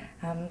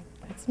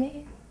that's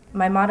me.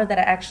 My motto that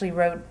I actually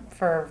wrote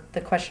for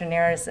the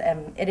questionnaire is,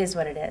 it is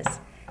what it is.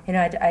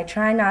 I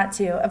try not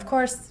to. Of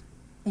course,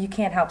 you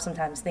can't help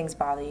sometimes. Things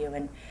bother you,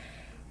 and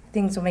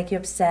things will make you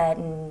upset,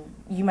 and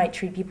you might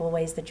treat people in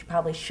ways that you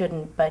probably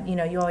shouldn't, but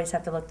you always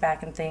have to look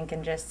back and think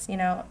and just,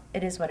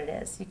 it is what it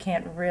is. You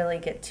can't really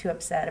get too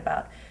upset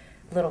about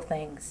little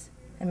things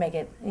and make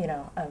it,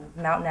 a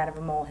mountain out of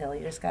a molehill.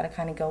 You just got to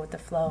kind of go with the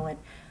flow, and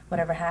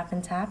whatever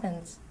happens,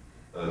 happens.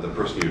 The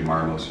person you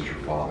admire most is your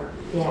father.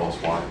 Yeah. Tell us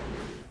why.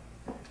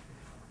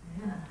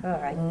 Oh,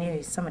 I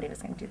knew somebody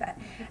was going to do that.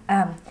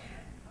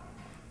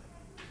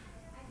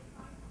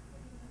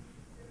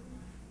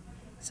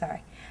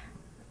 Sorry.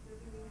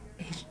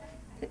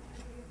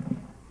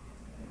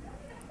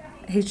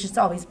 He's just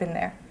always been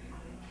there,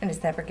 and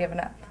has never given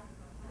up.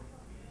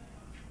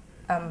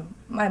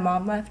 My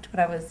mom left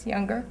when I was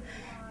younger,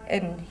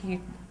 and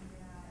he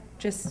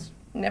just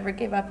never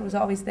gave up. He was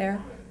always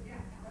there.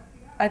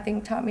 I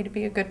think taught me to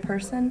be a good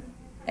person,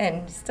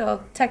 and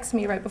still texts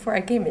me right before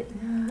I came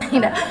in.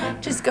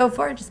 Just go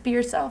for it, just be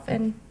yourself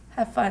and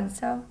have fun.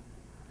 So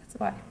that's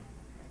why.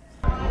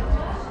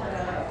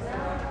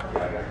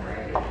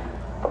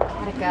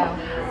 How'd it go?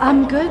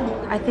 I'm good.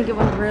 I think it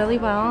went really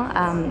well.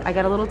 I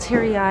got a little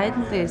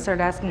teary-eyed. They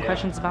started asking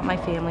questions about my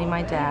family,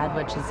 my dad,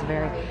 which is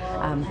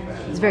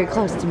it's very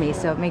close to me,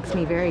 so it makes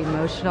me very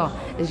emotional,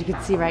 as you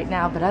can see right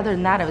now. But other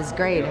than that, it was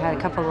great. I had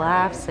a couple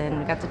laughs and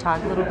we got to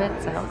talk a little bit,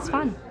 so it was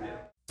fun.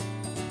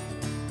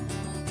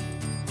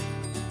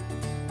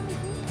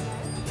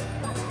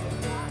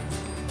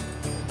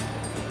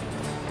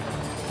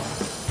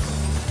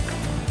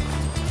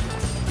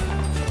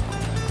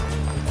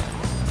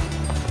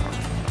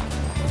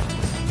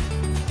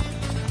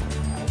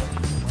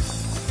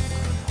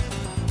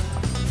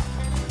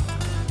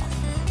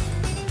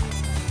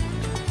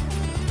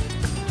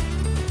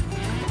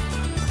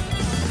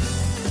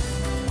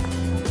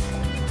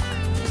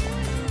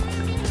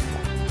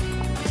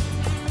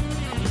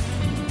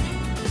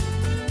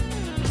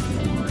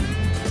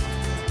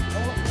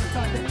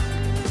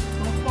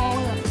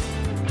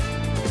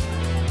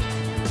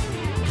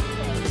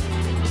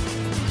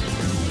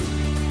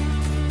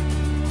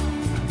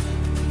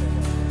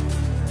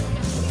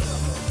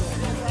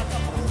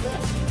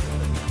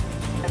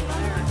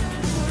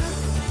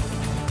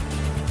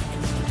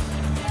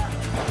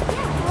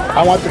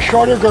 I want the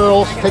shorter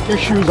girls, take your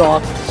shoes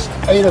off,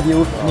 8 of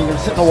you, and you're going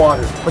to sit in the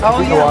water. Put your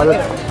feet in the water.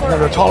 And then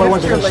the taller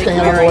ones are going to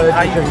stand on the ledge.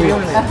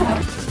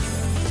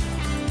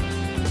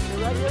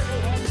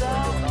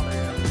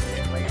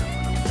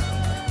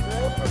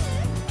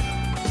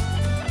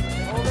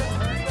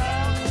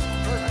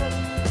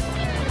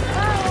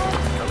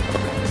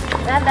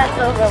 And That's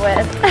over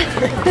with.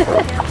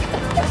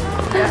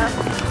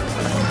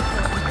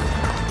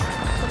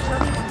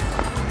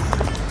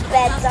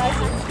 That's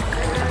awesome.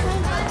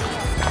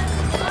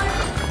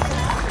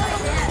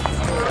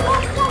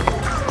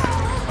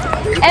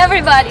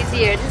 Everybody's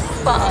here. This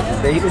is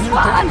fun. This is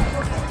fun.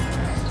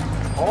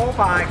 Oh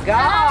my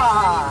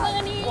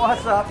God!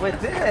 What's up with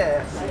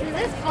this?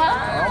 This is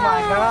fun. Oh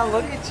my God!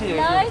 Look at you.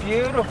 Nice.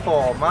 You're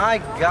beautiful. My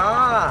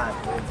God.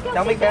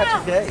 Tell me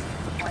about your day.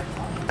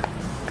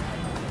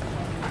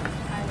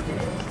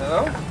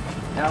 So,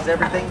 how's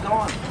everything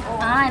going?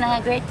 Fine. I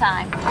had a great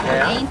time.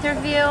 Yeah?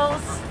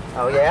 Interviews.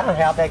 Oh yeah?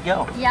 How'd that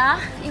go? Yeah,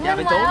 it You went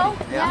haven't told well.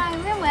 me. Yeah,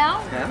 it went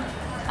well. Yeah?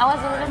 I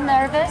was a little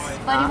nervous,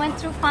 but it went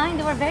through fine.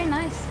 They were very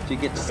nice. Did you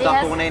get They stuck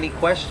asked- on any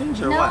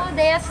questions or no, what?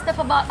 they asked stuff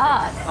about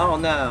us. Oh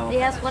no.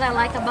 They asked what I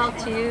like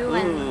about you,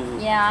 and Ooh,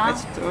 yeah.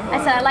 that's- I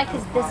said I like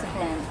his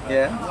discipline.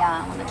 Yeah?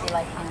 Yeah, I want to be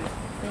like him.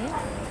 See?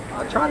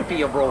 I try to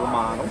be a role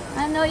model.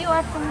 I know you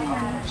are for me.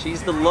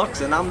 She's the looks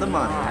and I'm the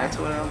money. That's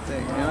what I'm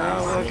thinking. You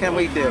know, what can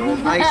we do?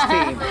 Nice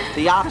team.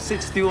 The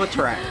opposites do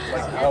attract.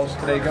 How's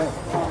today going?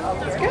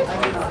 It's good.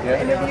 Yeah.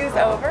 The interview's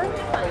over.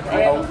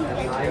 And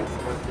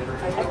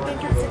I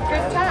think it's a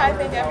good time. I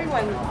think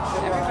everyone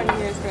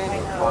here is going to,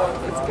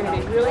 it's going to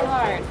be really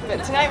hard.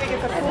 But tonight we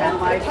get the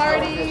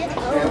party,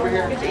 we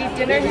get to eat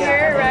dinner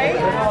here, right?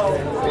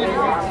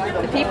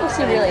 The people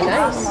seem really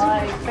nice.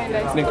 Very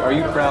nice. Nick, are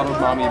you proud of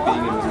Mommy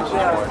being in the Mrs.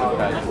 Martin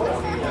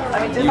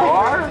pageant? You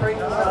are?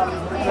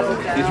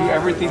 Did you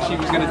ever think she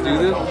was going to do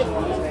this?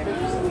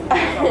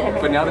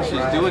 But now that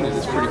she's doing it,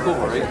 it's pretty cool,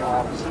 right?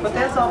 But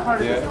that's all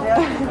part of Yeah. it.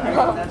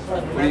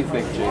 What do you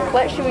think, Jake?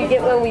 What should we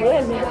get when we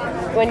win?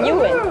 When you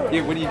win?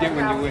 Yeah, what do you get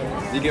when you win?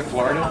 Do you get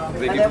Florida? Do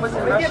they We give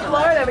get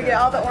Florida, we get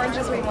all the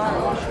oranges we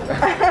want.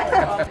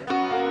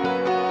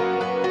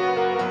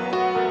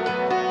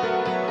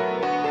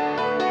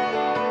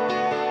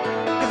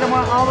 Because I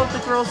want all of the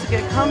girls to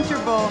get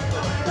comfortable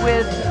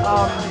with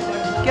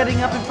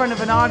getting up in front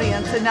of an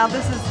audience. And now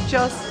this is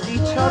just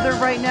each other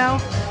right now,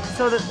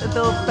 so that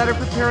they'll better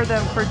prepare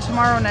them for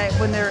tomorrow night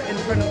when they're in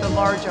front of the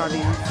large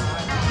audience.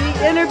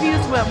 The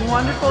interviews went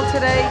wonderful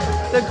today.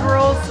 The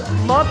girls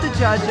loved the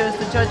judges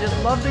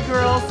loved the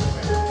girls,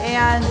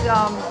 and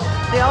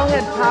they all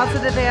had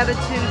positive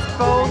attitudes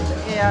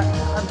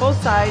on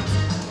both sides.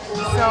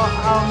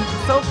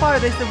 So far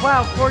they said,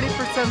 wow,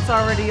 40%'s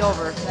already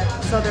over.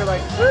 So they're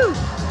like, whew.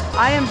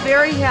 I am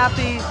very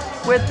happy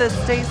with the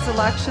state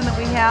selection that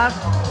we have.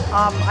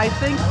 I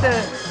think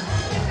that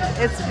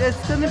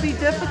it's going to be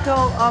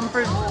difficult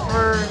for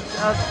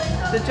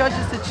the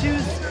judges to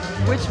choose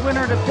which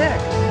winner to pick.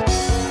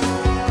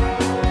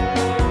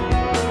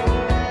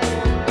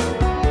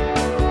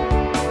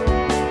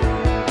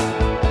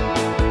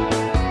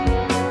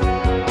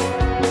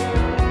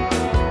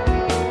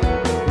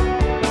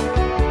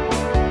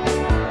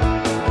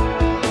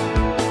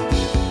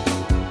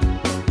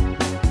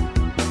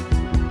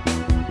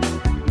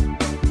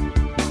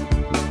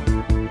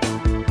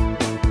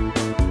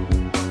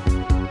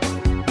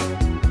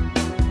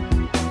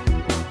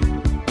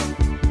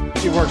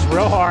 She works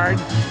real hard,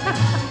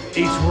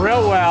 eats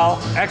real well,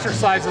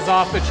 exercises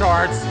off the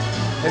charts,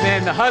 and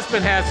then the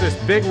husband has this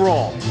big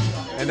role.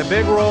 And the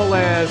big role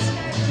is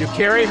you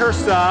carry her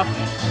stuff,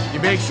 you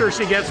make sure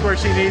she gets where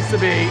she needs to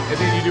be, and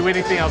then you do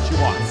anything else she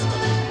wants.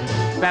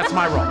 That's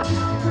my role.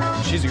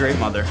 She's a great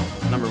mother,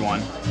 number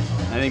one.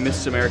 I think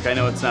Mrs. America, I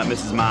know it's not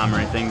Mrs. Mom or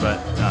anything, but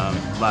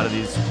a lot of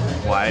these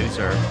wives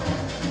are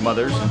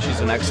mothers, and she's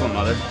an excellent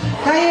mother.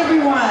 Hi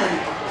everyone,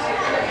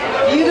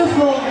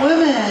 beautiful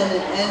women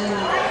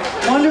and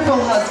wonderful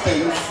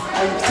husbands,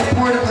 and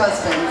supportive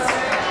husbands.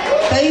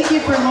 Thank you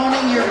for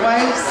loaning your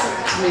wives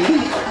to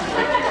me.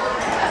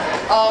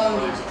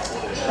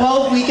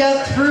 Well, we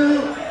got through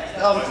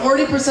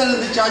 40% of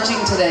the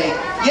judging today.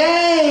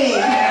 Yay!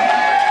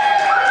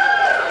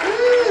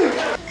 Woo!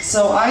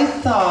 So I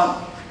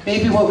thought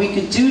maybe what we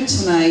could do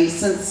tonight,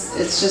 since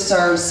it's just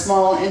our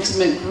small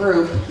intimate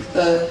group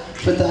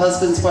with the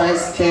husbands,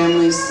 wives,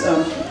 families,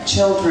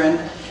 children,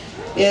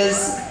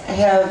 is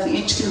have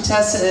each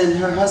contestant and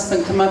her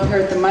husband come up here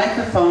at the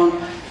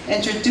microphone,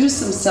 introduce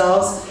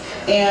themselves,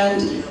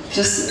 and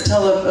just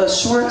tell a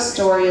short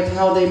story of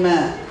how they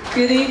met.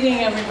 Good evening,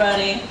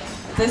 everybody.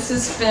 This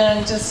has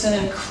been just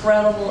an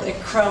incredible,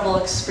 incredible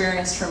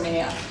experience for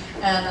me.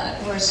 And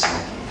where's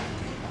Jackie?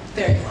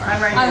 There you are.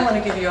 I'm right I here. want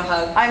to give you a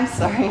hug. I'm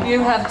sorry. You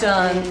have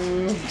done,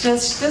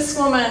 this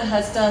woman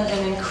has done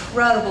an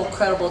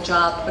incredible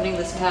job putting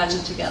this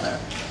pageant together.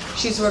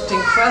 She's worked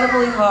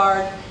incredibly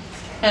hard,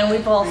 and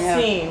we've all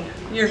seen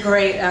your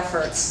great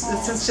efforts.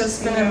 This has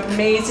just been an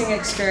amazing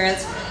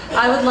experience.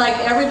 I would like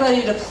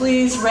everybody to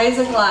please raise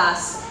a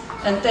glass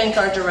and thank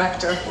our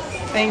director.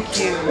 Thank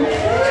you.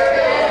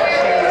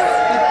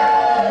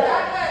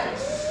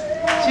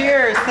 Cheers.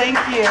 Cheers. Thank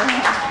you.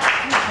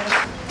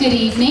 Good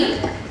evening.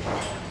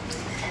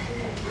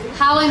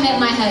 How I met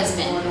my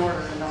husband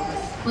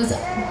was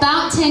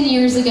about 10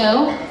 years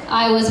ago.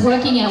 I was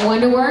working at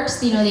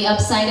WonderWorks, you know, the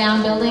upside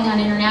down building on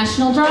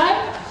International Drive.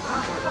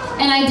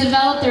 And I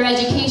developed their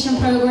education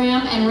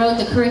program and wrote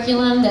the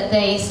curriculum that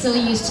they still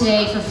use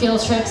today for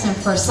field trips and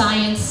for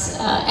science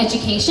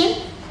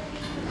education.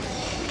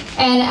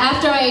 And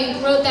after I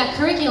wrote that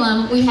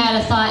curriculum, we had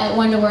a thought at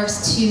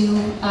WonderWorks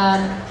to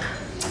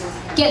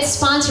get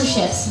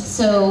sponsorships.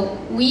 So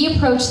we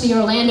approached the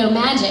Orlando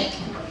Magic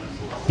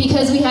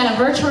because we had a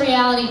virtual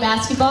reality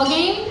basketball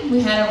game, we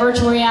had a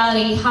virtual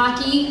reality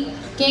hockey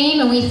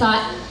game, and we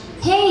thought,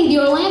 hey, the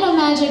Orlando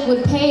Magic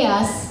would pay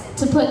us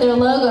to put their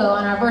logo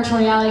on our virtual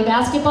reality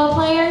basketball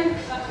player.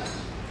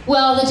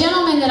 Well, the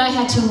gentleman that I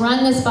had to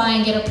run this by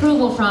and get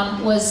approval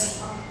from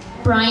was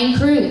Brian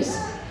Cruz.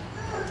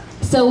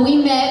 So we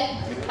met,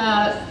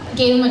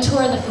 gave him a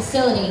tour of the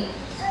facility.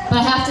 But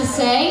I have to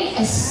say,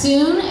 as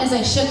soon as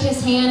I shook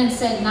his hand and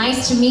said,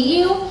 nice to meet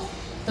you,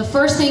 the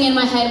first thing in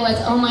my head was,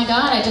 oh my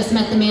God, I just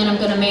met the man I'm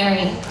gonna marry.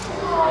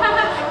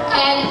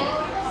 And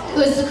it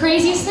was the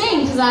craziest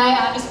thing, because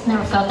I just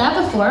never felt that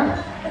before.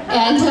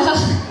 And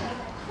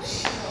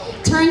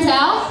turns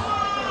out,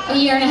 a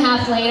year and a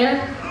half later,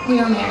 we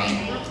were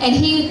married. And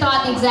he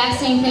thought the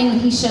exact same thing when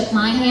he shook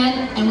my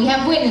hand, and we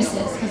have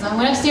witnesses, because I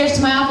went upstairs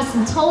to my office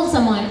and told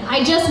someone,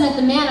 I just met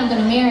the man I'm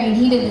gonna marry, and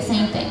he did the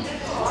same thing.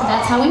 So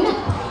that's how we met.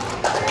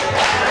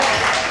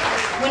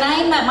 When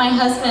I met my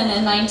husband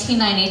in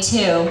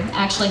 1992,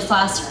 actually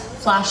flash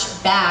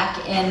back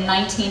in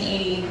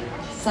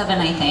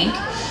 1987, I think,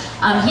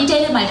 he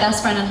dated my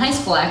best friend in high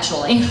school,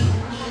 actually.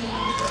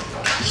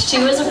 She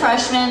was a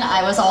freshman,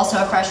 I was also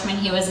a freshman,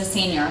 he was a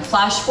senior.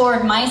 Flash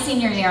forward, my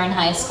senior year in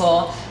high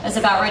school, I was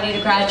about ready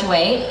to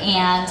graduate,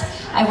 and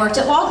I worked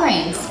at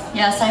Walgreens.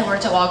 Yes, I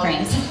worked at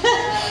Walgreens.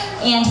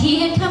 And he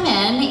had come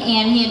in,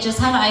 and he had just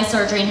had eye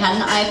surgery and had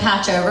an eye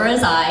patch over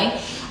his eye.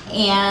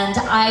 And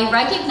I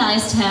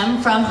recognized him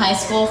from high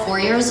school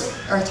 3 years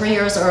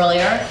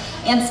earlier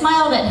and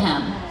smiled at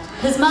him.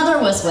 His mother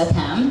was with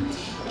him,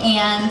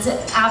 and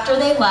after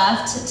they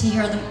left, to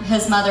hear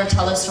his mother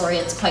tell a story,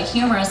 it's quite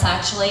humorous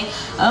actually.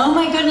 Oh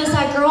my goodness,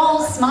 that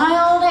girl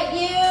smiled at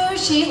you,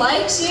 she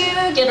likes you,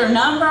 get her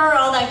number,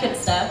 all that good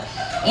stuff.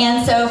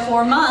 And so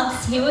for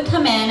months, he would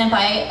come in and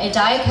buy a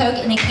Diet Coke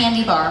and a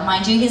candy bar.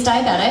 Mind you, he's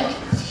diabetic.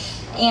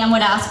 And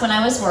would ask when I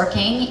was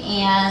working,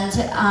 and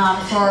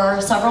for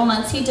several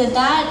months he did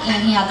that,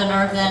 and he had the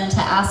nerve then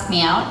to ask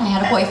me out. I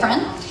had a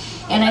boyfriend,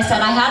 and I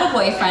said I had a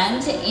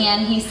boyfriend,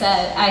 and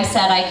I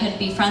said I could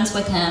be friends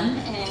with him,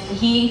 and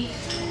he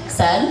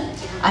said,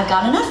 I've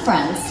got enough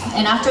friends.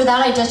 And after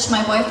that I ditched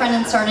my boyfriend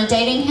and started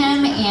dating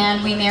him,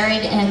 and we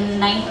married in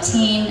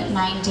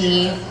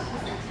 1995?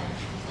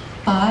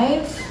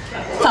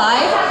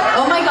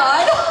 Oh my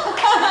God.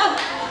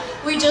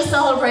 We just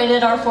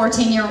celebrated our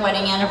 14-year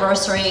wedding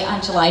anniversary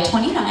on July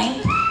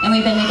 29th, and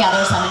we've been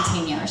together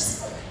 17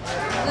 years.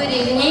 Good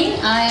evening,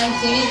 I am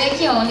Phoebe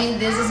Vecchione.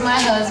 This is my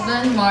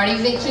husband, Marty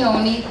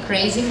Vecchione,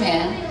 crazy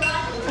man.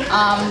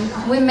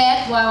 We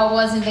met while I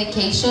was on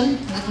vacation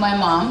with my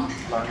mom.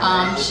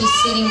 She's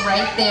sitting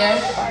right there,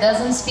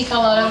 doesn't speak a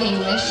lot of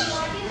English.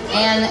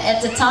 And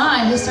at the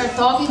time, he started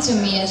talking to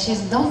me, and she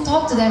said, don't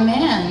talk to that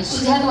man.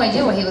 She had no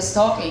idea what he was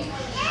talking.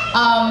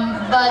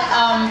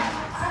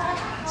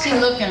 She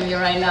looked at me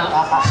right now.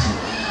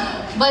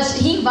 But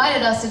he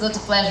invited us to go to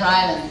Pleasure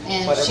Island,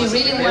 and she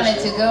really wanted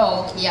to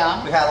go.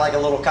 Yeah. We had like a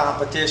little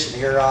competition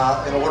here.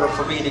 In order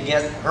for me to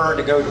get her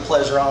to go to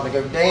Pleasure Island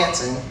to go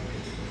dancing,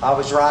 I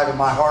was driving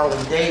my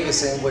Harley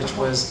Davidson, which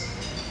was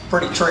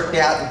pretty tricked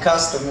out and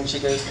custom, and she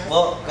goes,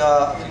 look,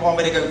 if you want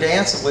me to go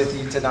dancing with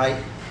you tonight,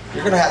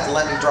 you're going to have to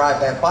let me drive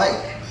that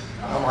bike.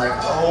 I'm like,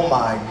 oh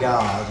my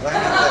God, let me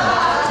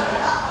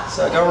think.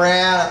 So I go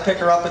around, I pick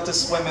her up at the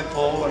swimming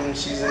pool, and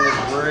she's in this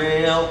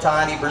real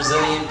tiny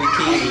Brazilian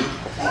bikini.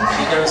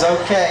 She goes,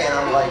 okay, and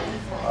I'm like,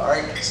 all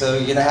right, so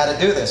you know how to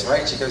do this,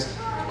 right? She goes,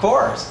 of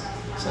course.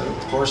 So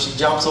of course she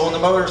jumps on the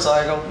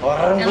motorcycle. And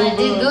I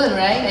did good,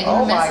 right? I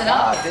didn't mess it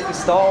up. I didn't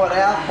stall it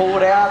out, pull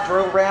it out,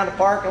 drove around the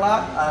parking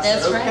lot.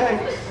 That's said, okay.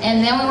 Right.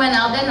 And then we went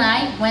out that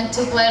night, went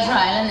to Pleasure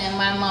Island, and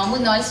my mom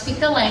would not speak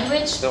the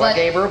language. So I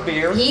gave her a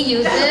beer. He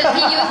used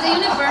the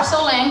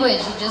universal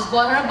language. He just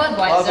bought her a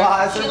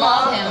Budweiser. She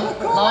loved him,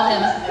 loved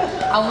him.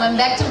 I went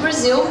back to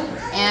Brazil,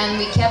 and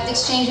we kept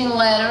exchanging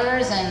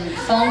letters and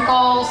phone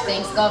calls.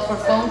 Thanks God for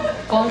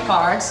phone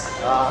cards.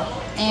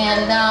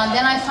 And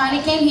then I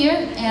finally came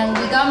here, and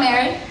we got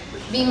married.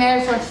 Been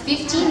married for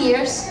 15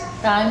 years.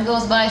 Time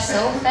goes by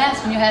so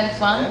fast when you're having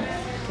fun.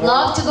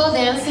 Love to go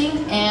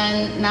dancing,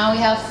 and now we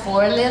have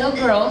 4 little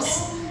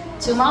girls,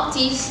 2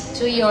 Maltese,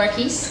 2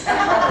 Yorkies.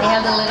 They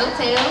have the little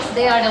tails.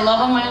 They are the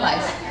love of my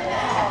life.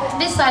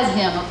 Besides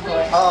him, of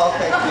course. Oh,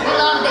 thank you. We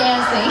love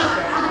dancing.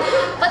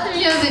 Put the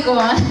music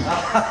on.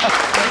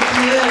 Thank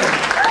you.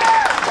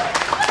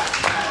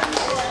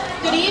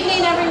 Good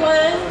evening,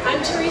 everyone.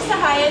 I'm Teresa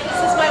Hyatt. This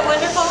is my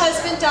wonderful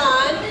husband,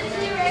 Don.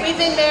 We've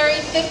been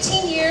married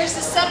 15 years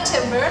this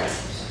September.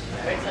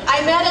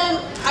 I met him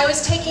I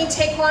was taking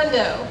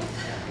Taekwondo.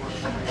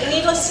 And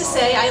needless to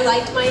say, I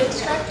liked my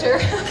instructor.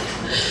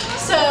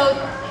 So,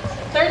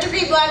 3rd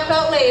degree black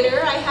belt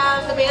later, I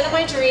have the man of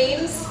my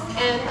dreams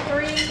and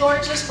 3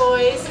 gorgeous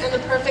boys and the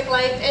perfect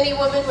life any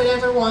woman would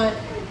ever want.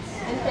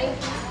 And thank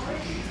you.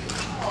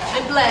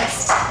 I'm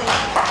blessed. Thank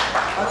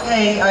you.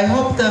 Okay, I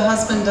hope the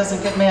husband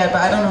doesn't get mad,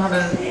 but I don't know how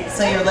to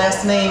say your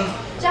last name.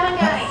 John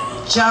Gotti.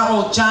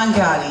 John Gotti. John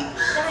Gotti.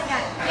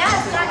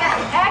 Yes, John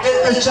Gotti.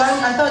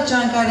 Actually, I thought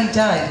John Gotti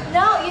died.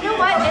 No, you know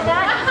what? And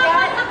that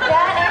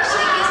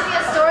actually gives me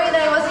a story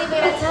that I wasn't even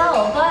going to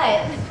tell.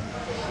 But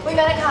we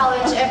met at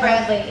college at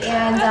Bradley,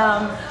 and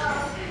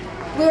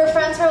we were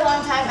friends for a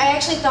long time. I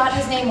actually thought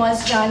his name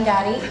was John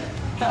Gotti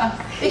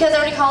because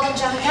everybody called him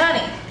John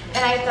Gotti.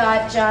 And I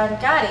thought John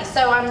Gotti.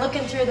 So I'm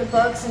looking through the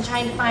books and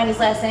trying to find his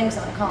last name because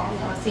I want to call him.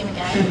 I want to see him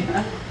again.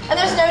 And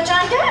there's no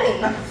John Gotti.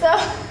 So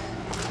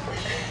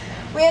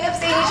we ended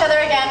up seeing each other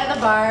again at the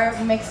bar,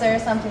 mixer,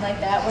 something like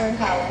that. We're in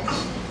college.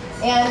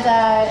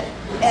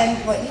 And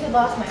what, you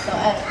lost my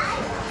thought.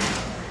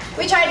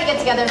 We tried to get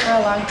together for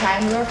a long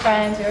time. We were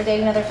friends, we were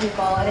dating other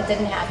people, and it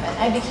didn't happen.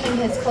 I became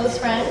his close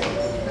friend,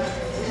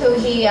 who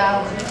he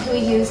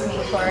used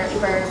me for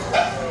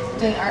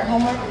doing art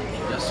homework.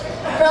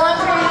 For a long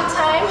period of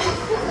time.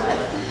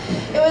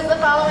 It was the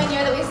following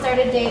year that we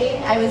started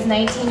dating. I was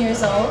 19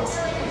 years old.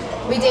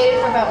 We dated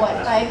for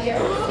about, 5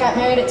 years? Got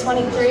married at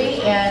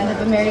 23 and have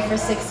been married for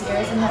 6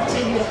 years and have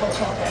 2 beautiful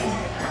children.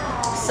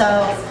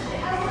 So,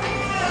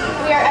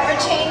 we are ever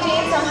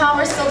changing. Somehow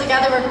we're still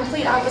together. We're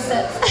complete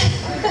opposites.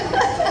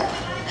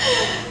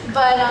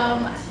 But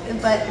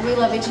we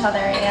love each other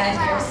and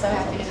we're so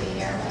happy to be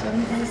here. Do you have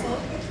anything to say?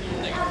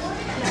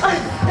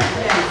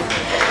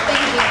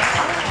 Thank you.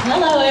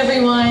 Hello,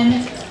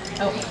 everyone.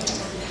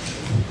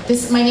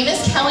 My name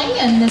is Kelly,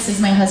 and this is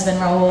my husband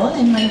Raul,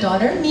 and my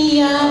daughter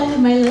Mia,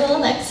 and my little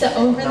Alexa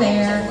over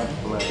there,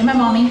 and my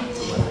mommy.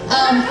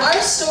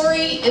 Our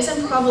story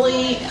isn't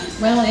probably,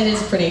 well, it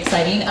is pretty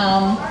exciting.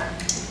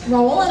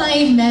 Raul and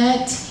I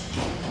met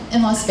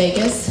in Las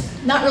Vegas.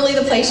 Not really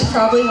the place you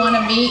probably want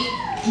to meet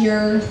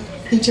your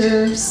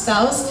future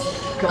spouse.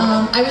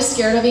 I was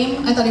scared of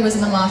him. I thought he was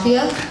in the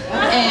mafia,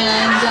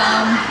 and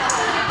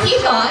he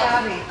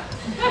thought,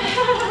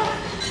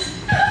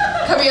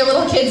 cover your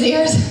little kids'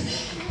 ears.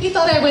 He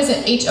thought I was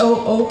an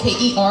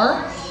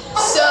H-O-O-K-E-R.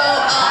 So,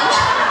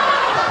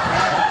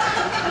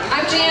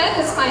 I'm Janet,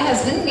 this is my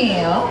husband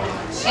Neil,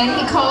 and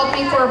he called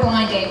me for a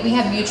blind date. We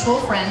have mutual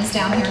friends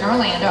down here in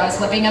Orlando. I was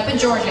living up in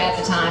Georgia at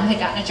the time, had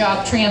gotten a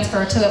job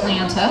transfer to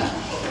Atlanta.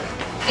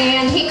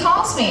 And he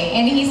calls me,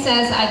 and he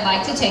says, I'd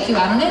like to take you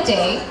out on a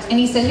date. And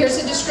he said, here's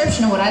a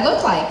description of what I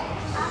look like.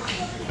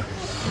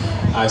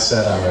 I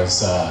said I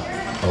was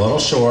a little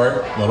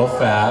short, a little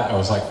fat. I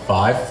was like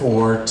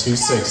 5'4",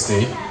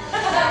 260,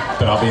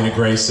 but I'll be in a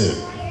gray suit.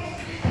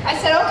 I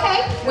said,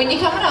 okay, when you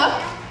coming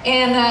up?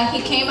 And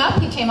he came up,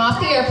 he came off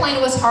the airplane.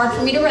 It was hard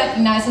for me to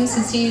recognize him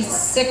since he's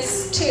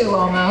 6'2"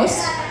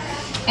 almost.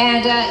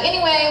 And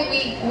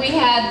anyway, we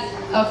had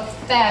a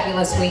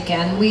fabulous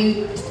weekend.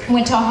 We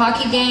went to a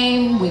hockey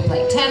game, we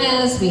played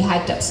tennis, we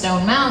hiked up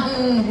Stone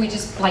Mountain, we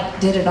just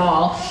did it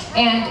all.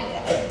 And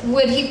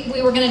what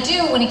we were gonna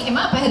do when he came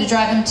up, I had to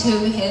drive him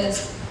to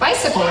his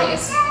bicycle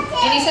race.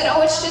 And he said,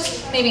 oh, it's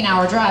just maybe an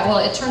hour drive. Well,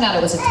 it turned out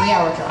it was a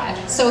 3-hour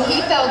drive. So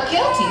he felt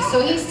guilty.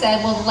 So he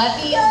said, well, let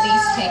me at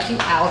least take you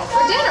out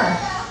for dinner.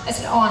 I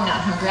said, oh, I'm not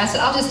hungry. I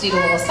said, I'll just eat a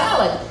little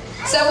salad.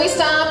 So we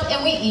stopped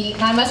and we eat,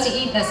 and I must have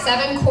eaten a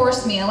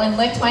 7-course meal and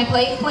licked my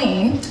plate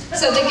clean.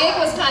 So the gig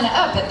was kind of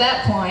up at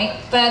that point.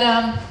 But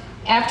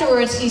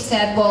afterwards he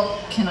said, well,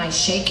 can I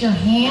shake your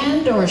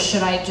hand or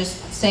should I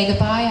just say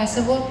goodbye? I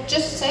said, well,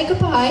 just say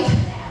goodbye.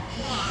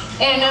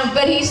 And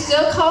but he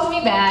still called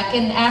me back,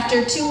 and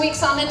after 2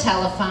 weeks on the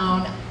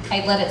telephone,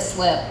 I let it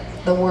slip,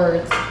 the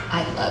words,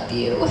 I love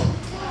you.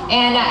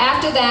 And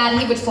after that,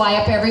 he would fly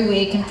up every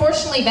week. And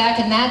fortunately, back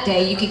in that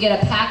day, you could get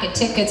a pack of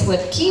tickets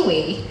with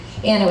Kiwi,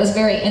 and it was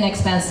very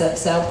inexpensive.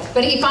 So,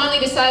 but he finally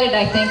decided,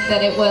 I think,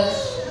 that it was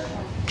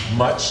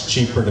much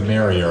cheaper to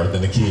marry her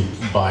than to keep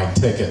buying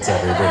tickets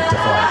every week to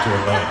fly to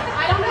Atlanta.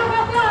 I don't know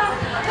about that.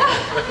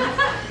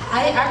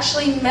 I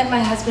actually met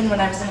my husband when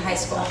I was in high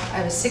school.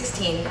 I was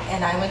 16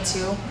 and I went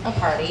to a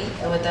party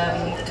with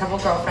a couple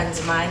girlfriends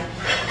of mine.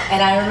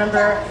 And I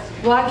remember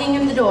walking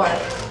in the door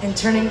and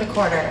turning the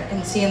corner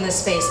and seeing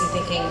this face and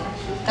thinking,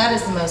 that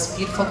is the most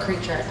beautiful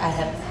creature I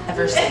have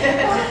ever seen.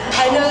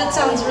 I know that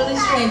sounds really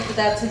strange, but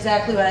that's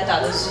exactly what I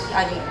thought.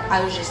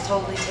 I was just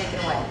totally taken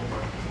away.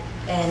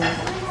 And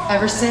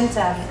ever since,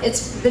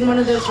 it's been one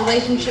of those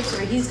relationships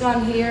where he's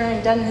gone here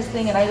and done his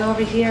thing and I go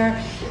over here,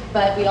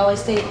 but we always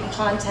stayed in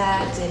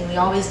contact and we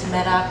always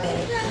met up.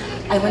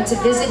 And I went to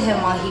visit him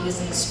while he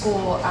was in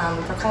school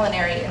for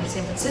culinary in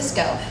San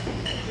Francisco.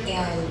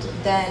 And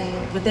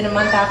then within a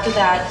month after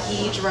that,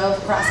 he drove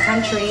cross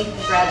country,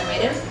 he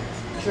graduated,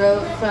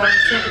 drove from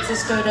San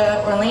Francisco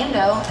to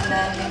Orlando, and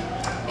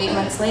then 8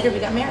 months later we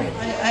got married.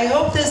 I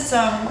hope this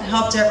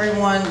helped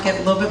everyone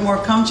get a little bit more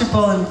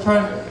comfortable in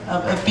front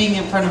of being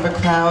in front of a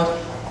crowd.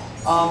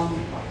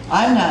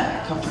 I'm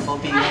not comfortable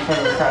being in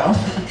front of a crowd.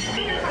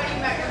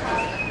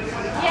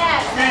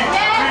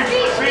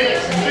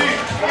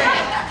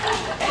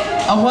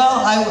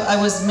 Well, I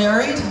was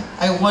married.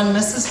 I won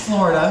Mrs.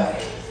 Florida.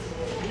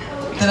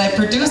 Then I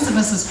produced the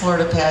Mrs.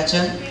 Florida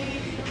pageant.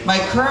 My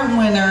current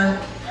winner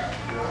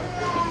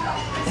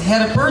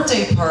had a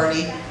birthday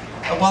party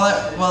while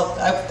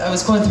I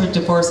was going through a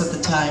divorce at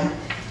the time.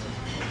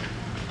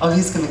 Oh,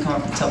 he's going to come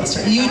up and tell the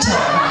story. You tell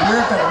him.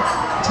 You're a better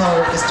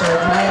teller of the story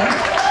than I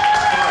am.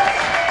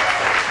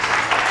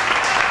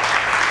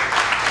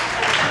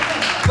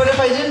 But if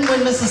I didn't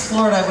win Mrs.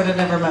 Florida, I would have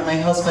never met my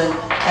husband,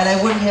 and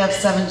I wouldn't have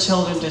 7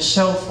 children to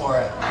show for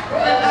it.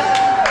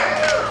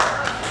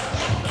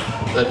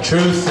 The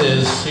truth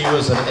is, she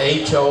was an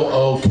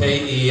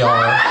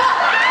H-O-O-K-E-R.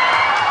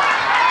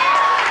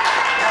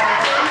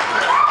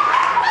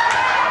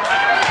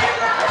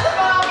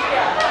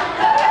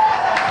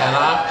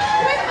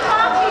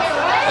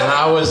 And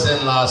I was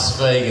in Las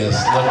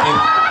Vegas looking.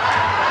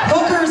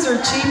 Hookers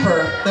are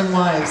cheaper than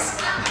wives.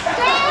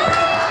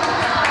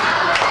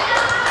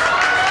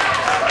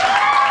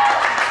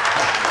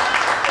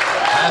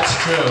 That's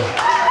true.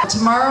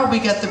 Tomorrow we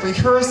get the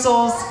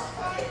rehearsals.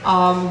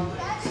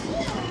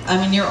 I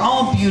mean, you're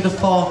all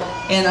beautiful,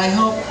 and I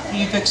hope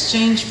you've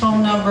exchanged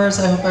phone numbers.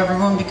 I hope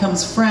everyone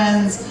becomes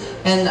friends,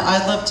 and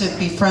I'd love to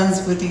be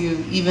friends with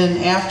you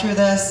even after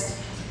this,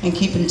 and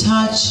keep in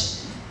touch,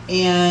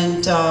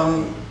 and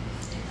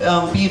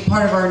be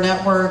part of our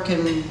network,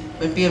 and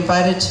be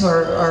invited to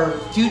our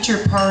future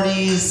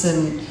parties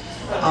and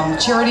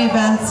charity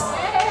events,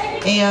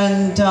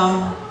 and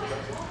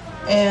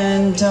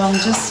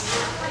just,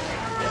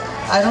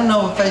 I don't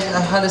know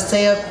how to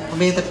say it,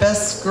 may the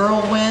best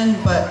girl win,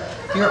 but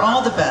you're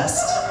all the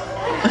best.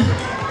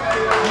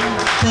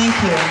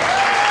 Thank you.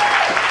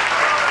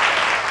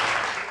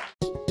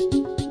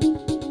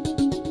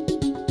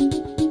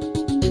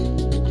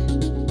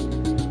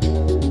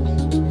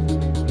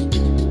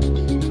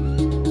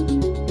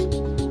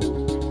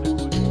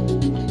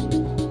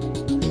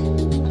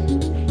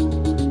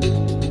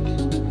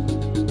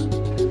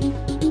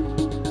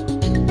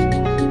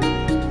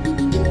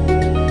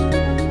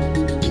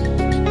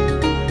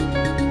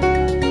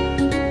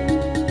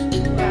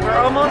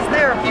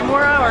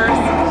 4 hours.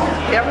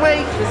 Can't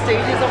wait. The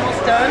stage is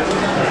almost done.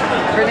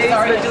 Renee's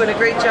been doing a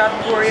great job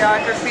of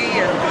choreography,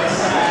 and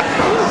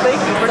thank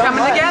you. We're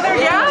coming together.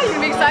 Yeah, you're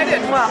gonna be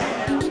excited. Well.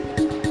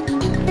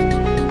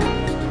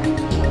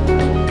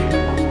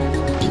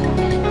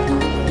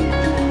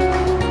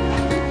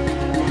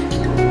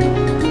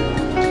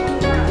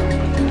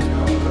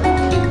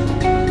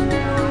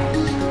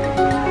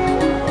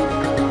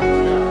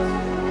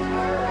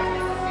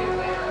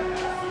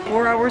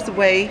 4 hours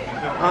away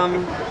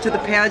to the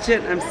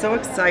pageant. I'm so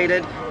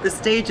excited. The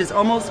stage is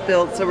almost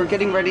built, so we're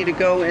getting ready to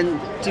go and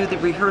do the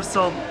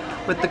rehearsal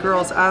with the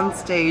girls on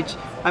stage.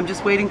 I'm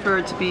just waiting for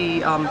it to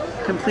be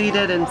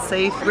completed and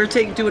safe. We're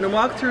doing a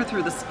walkthrough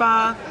through the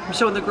spa. I'm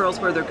showing the girls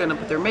where they're going to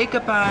put their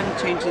makeup on,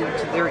 changing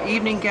to their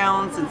evening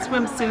gowns and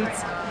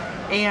swimsuits,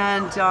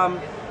 and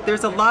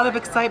there's a lot of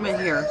excitement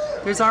here.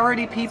 There's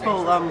already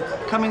people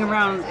coming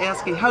around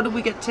asking, how do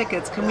we get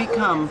tickets? Can we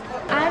come?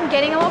 I'm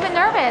getting a little bit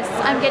nervous.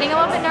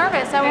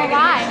 I won't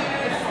lie.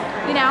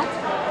 You know?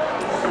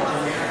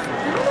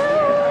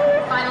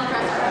 Final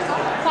dress rehearsal?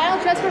 Final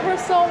dress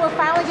rehearsal. We're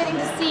finally getting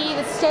to see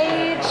the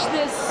stage.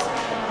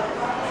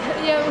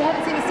 We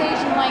haven't seen the stage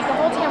in like the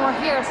whole time we're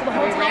here. So the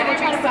whole time we're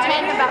trying to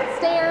pretend about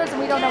stairs and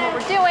we don't know what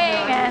we're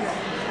doing. And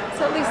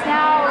so at least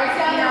now,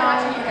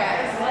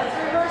 Let's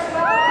rehearse.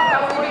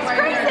 it's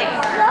crazy.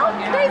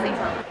 It's crazy.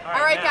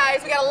 All right,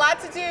 guys, we got a lot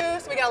to do,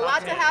 so we got a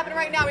lot to happen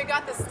right now. We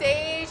got the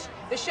stage.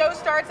 The show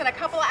starts in a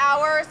couple of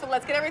hours, so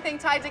let's get everything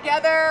tied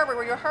together. We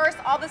rehearse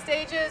all the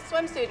stages,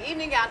 swimsuit,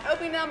 evening gown,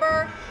 opening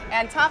number,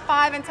 and top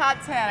 5 and top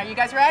 10. Are you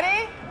guys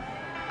ready?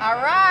 All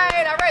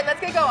right, let's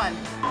get going.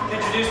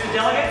 Introduce the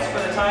delegates for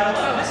the title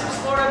of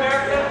Mrs. Florida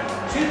America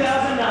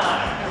 2009.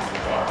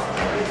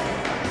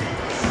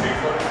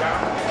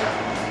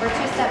 We're 2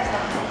 steps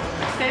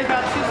behind. Stay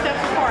about 2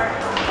 steps apart.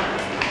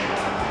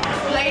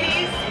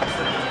 Ladies,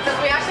 since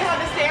we actually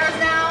have the stairs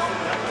now,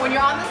 when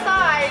you're on the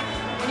side,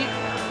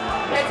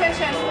 pay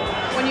attention,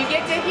 when you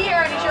get to here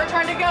and it's your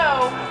turn to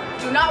go,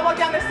 do not walk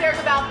down the stairs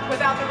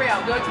without the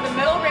rail. Go to the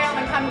middle rail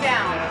and come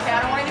down. Okay,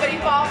 I don't want anybody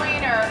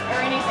falling or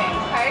anything,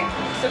 okay?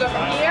 So go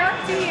from here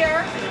to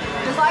here,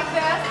 just like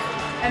this,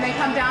 and then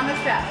come down the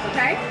steps,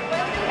 okay?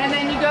 And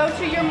then you go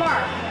to your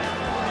mark.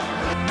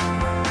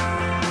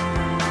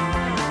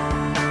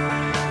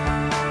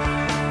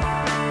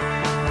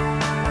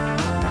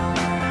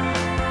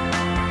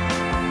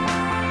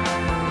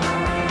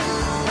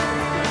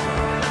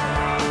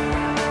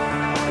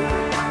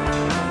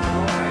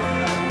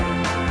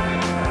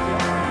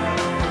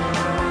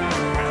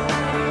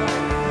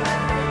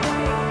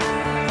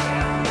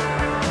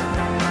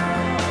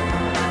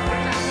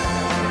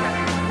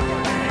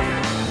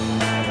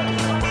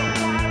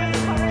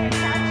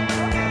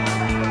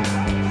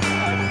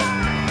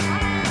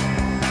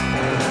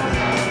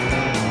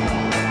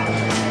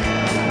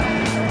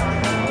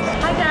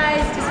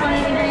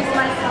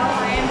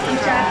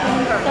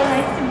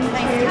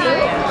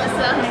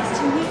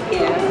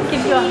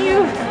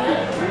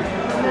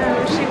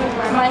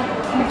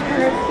 It's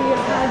good to see you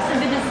guys. So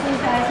good to see you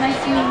guys. Nice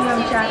seeing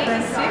you,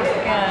 Jacqueline. See you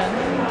again.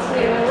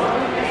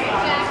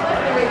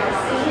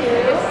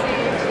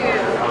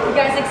 You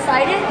guys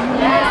excited?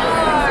 Yes.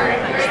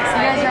 You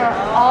guys are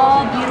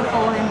all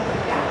beautiful and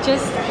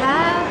just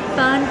have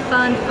fun,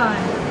 fun, fun.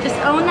 Just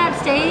own that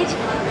stage,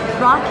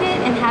 rock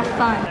it, and have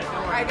fun.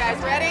 All right, guys,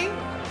 ready?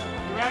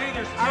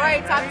 All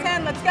right, top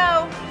 10, let's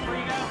go.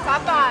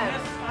 Top 5.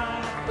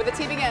 Where the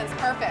T begins,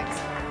 perfect.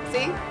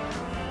 See?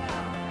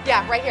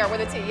 Yeah, right here, where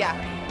the T, yeah.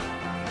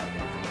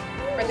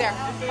 Right there.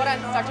 Hold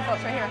on, Dr.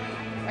 Phillips, right here.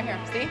 Right here,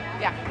 see?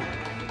 Yeah,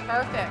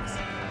 perfect.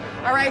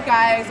 All right,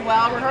 guys,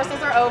 well,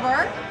 rehearsals are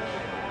over.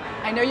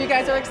 I know you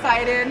guys are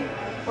excited.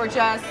 We're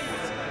just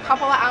a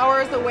couple of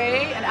hours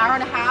away, an hour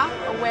and a half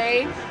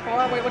away for,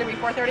 what would it be,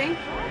 4:30?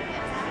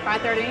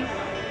 5:30?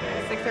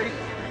 6:30?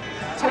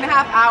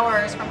 2.5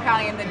 hours from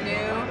crowning the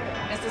new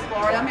Mrs.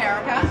 Florida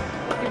America.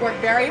 We worked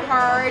very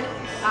hard.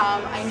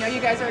 I know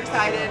you guys are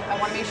excited. I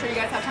want to make sure you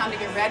guys have time to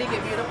get ready,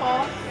 get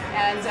beautiful,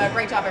 and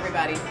great job,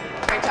 everybody.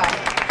 Great job.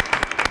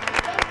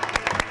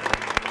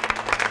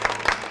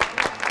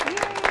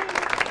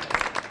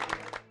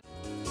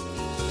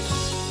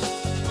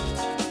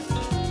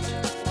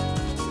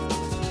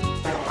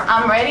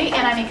 I'm ready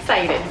and I'm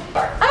excited.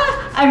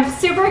 I'm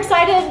super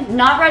excited,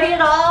 not ready at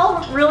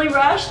all, really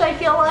rushed I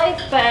feel like,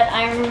 but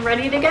I'm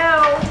ready to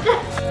go.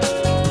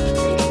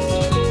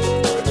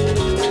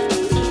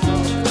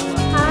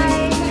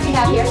 Hi, what do we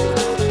have here?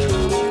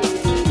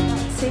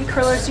 See,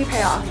 curlers do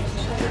pay off.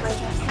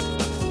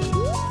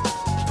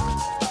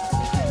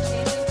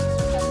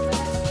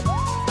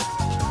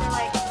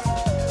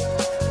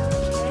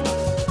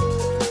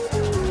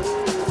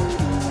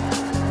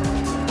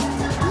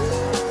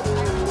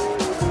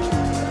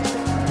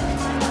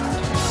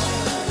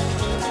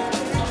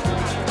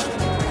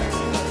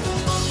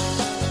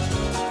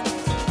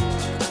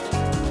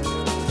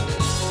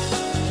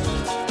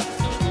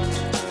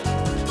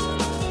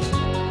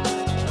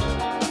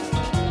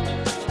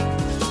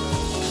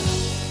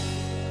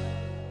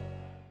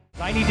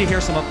 I need to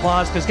hear some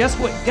applause because guess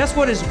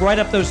what is right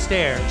up those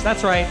stairs?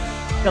 That's right,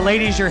 the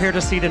ladies you're here to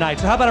see tonight.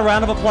 So how about a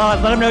round of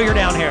applause? Let them know you're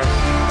down here.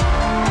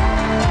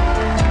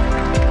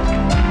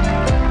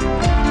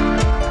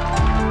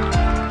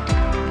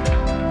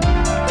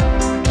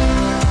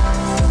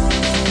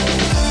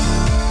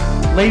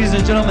 Ladies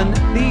and gentlemen,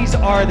 these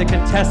are the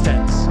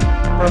contestants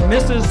for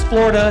Mrs.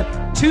 Florida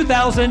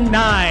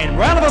 2009.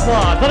 Round of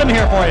applause, let them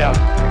hear for you.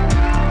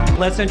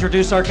 Let's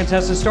introduce our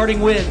contestants, starting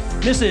with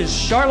Mrs.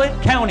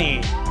 Charlotte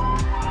County.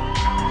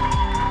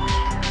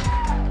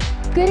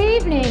 Good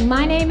evening,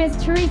 my name is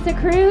Teresa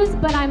Cruz,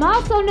 but I'm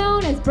also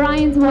known as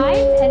Brian's wife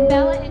and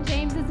Bella and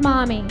James's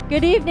mommy.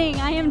 Good evening,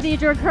 I am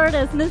Deidre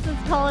Curtis, and this is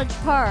College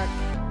Park.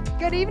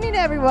 Good evening,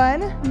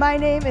 everyone. My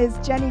name is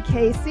Jenny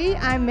Casey.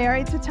 I'm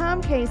married to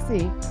Tom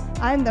Casey.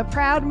 I'm the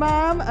proud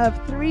mom of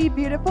 3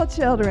 beautiful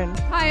children.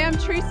 Hi, I'm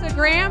Teresa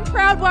Graham,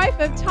 proud wife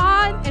of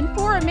Todd and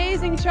 4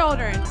 amazing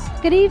children.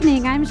 Good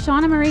evening, I'm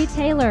Shauna Marie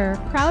Taylor,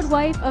 proud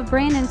wife of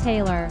Brandon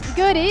Taylor.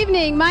 Good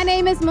evening, my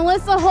name is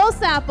Melissa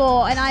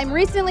Holsapple, and I'm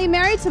recently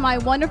married to my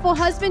wonderful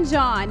husband,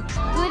 John.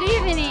 Good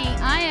evening,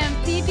 I am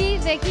Phoebe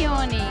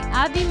Vecchioni.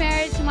 I've been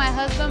married to my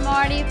husband,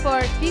 Marty,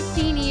 for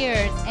 15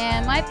 years,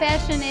 and my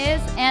passion is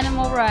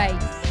animal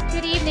rights.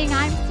 Good evening,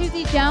 I'm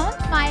Susie Jones.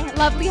 My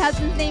lovely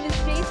husband's name is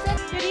Jason.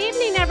 Good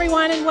evening,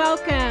 everyone, and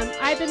welcome.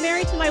 I've been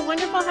married to my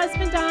wonderful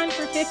husband, Don,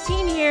 for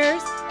 15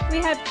 years. We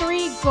have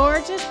 3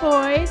 gorgeous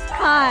boys.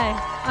 Hi,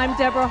 I'm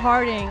Deborah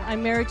Harding.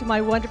 I'm married to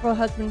my wonderful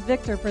husband,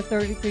 Victor, for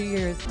 33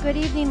 years. Good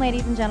evening,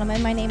 ladies and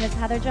gentlemen. My name is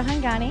Heather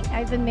Jahangani.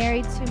 I've been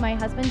married to my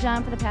husband,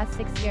 John, for the past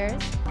 6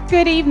 years.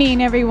 Good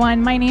evening,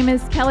 everyone. My name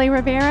is Kelly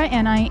Rivera,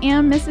 and I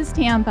am Mrs.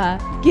 Tampa.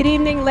 Good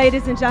evening,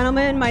 ladies and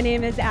gentlemen. My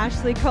name is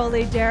Ashley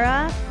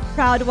Coley-Dara,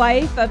 proud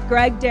wife of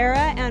Greg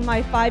Dara and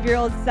my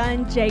 5-year-old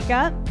son,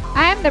 Jacob.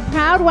 I am the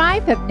proud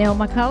wife of Neil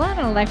McCullough,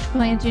 an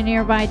electrical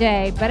engineer by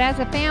day, but as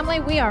a family,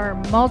 we are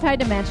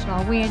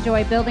multidimensional. We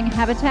enjoy building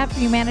Habitat for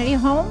Humanity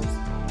homes,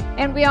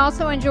 and we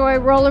also enjoy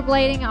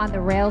rollerblading on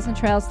the rails and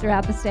trails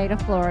throughout the state of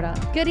Florida.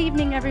 Good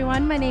evening,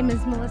 everyone. My name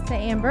is Melissa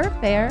Amber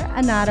Fair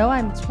Anato.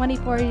 I'm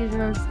 24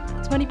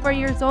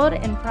 years old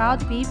and proud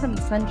to be from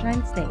the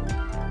Sunshine State.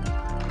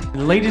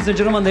 Ladies and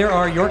gentlemen, there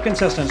are your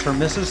contestants for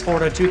Mrs.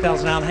 Florida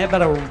 2009. How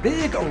about a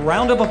big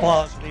round of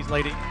applause for these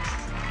ladies?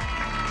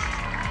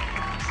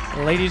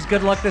 Ladies,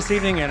 good luck this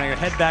evening, and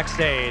head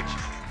backstage.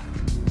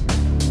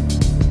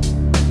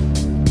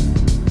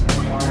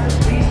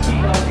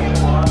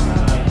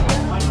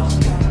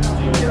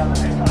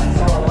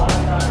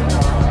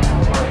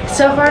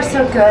 So far,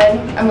 so good.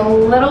 I'm a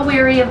little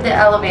weary of the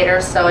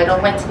elevator, so I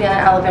don't like to be on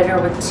an elevator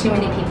with too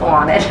many people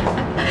on it,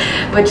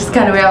 which is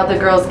kind of where all the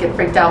girls get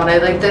freaked out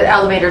when the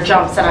elevator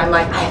jumps, and I'm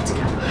like, I have to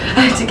go.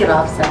 I have to get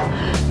off, so.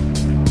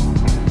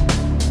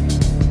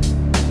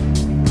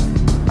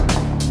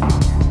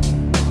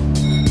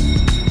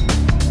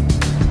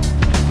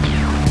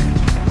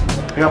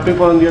 We have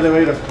people in the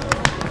elevator.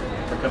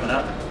 We're coming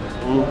up?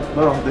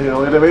 No, the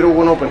elevator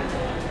won't open.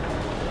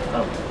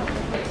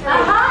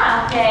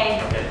 Aha! Okay.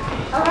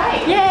 All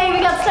right. Yay, we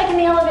got stuck in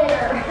the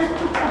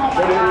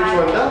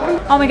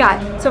Oh my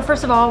God. So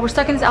first of all, we're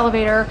stuck in this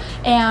elevator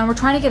and we're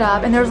trying to get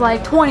up and there's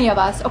like 20 of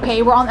us.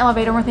 Okay, we're on the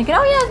elevator and we're thinking,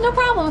 oh yeah, no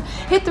problem.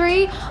 Hit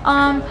 3,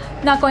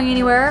 not going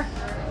anywhere,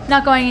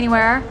 not going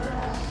anywhere.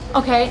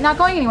 Okay, not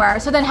going anywhere.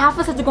 So then half of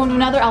us have to go into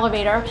another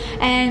elevator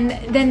and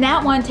then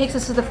that one takes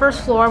us to the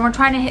first floor and we're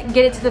trying to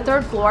get it to the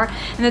 3rd floor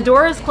and the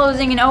door is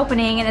closing and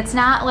opening and it's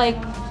not like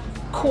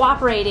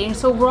cooperating.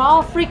 So we're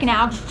all freaking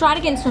out, trying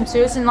to get in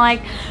swimsuits and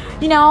like,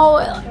 you know,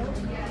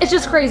 it's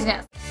just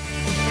craziness.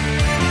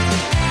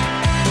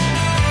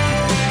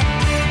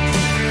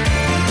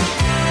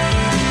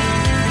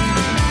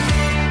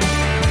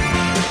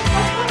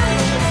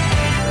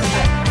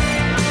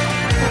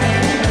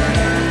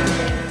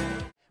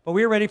 But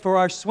we're ready for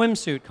our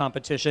swimsuit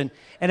competition.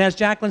 And as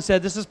Jacqueline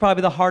said, this is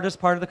probably the hardest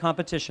part of the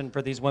competition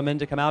for these women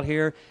to come out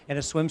here in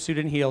a swimsuit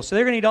and heels. So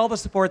they're going to need all the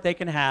support they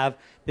can have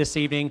this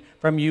evening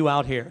from you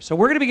out here. So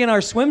we're going to begin our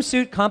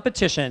swimsuit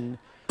competition.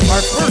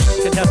 Our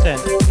first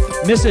contestant,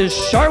 Mrs.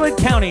 Charlotte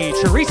County,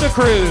 Teresa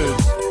Cruz.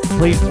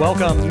 Please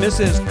welcome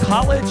Mrs.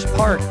 College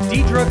Park,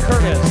 Deidre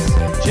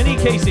Curtis. Jenny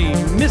Casey,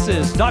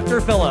 Mrs. Dr.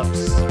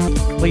 Phillips.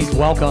 Please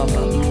welcome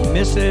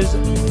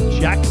Mrs.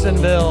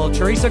 Jacksonville,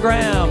 Teresa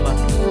Graham.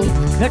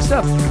 Next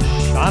up,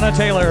 Shauna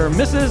Taylor,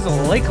 Mrs.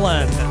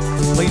 Lakeland.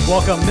 Please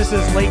welcome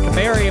Mrs. Lake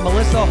Mary,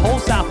 Melissa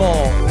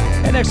Holsapple.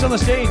 And next on the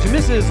stage,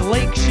 Mrs.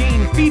 Lake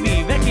Sheen,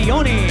 Phoebe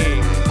Vecchioni.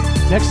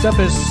 Next up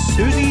is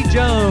Susie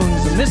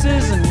Jones,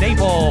 Mrs.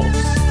 Naples.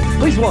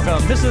 Please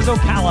welcome Mrs.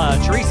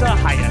 Ocala, Teresa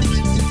Hyatt.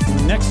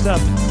 Next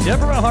up,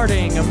 Deborah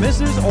Harding,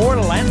 Mrs.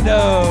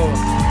 Orlando.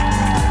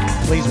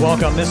 Please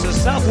welcome Mrs.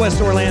 Southwest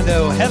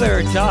Orlando,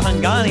 Heather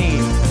Jahangani.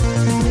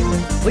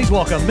 Please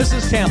welcome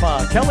Mrs.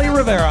 Tampa, Kelly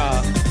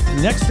Rivera.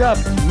 Next up,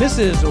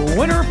 Mrs.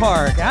 Winter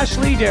Park,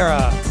 Ashley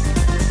Dara.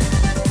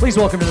 Please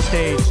welcome to the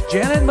stage,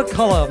 Janet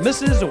McCullough,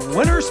 Mrs.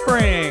 Winter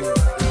Spring.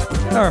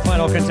 And our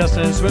final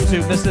contestant in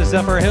swimsuit, Mrs.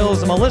 Zephyr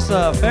Hills,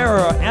 Melissa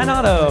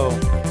Ferro-Anato.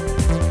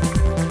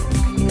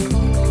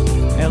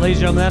 And ladies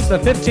and gentlemen, that's the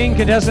 15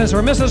 contestants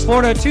for Mrs.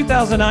 Florida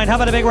 2009. How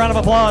about a big round of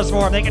applause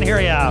for them? They can hear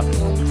you.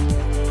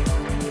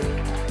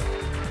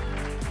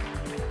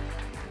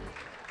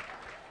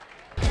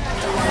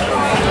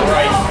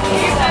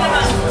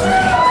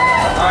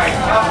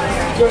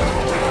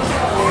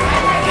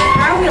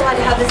 How are we allowed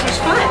to have this much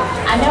fun?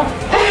 I know.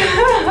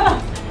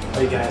 How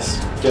are you guys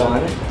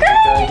feeling?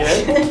 Feeling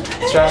good?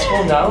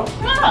 Stressful? No?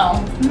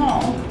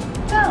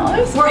 No,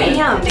 it's 4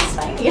 a.m.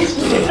 exciting. You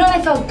know,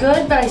 I felt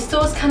good, but I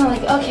still was kind of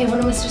like, okay, what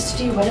am I supposed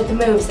to do? What are the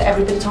moves that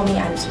everybody told me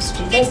I'm supposed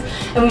to do this?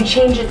 And we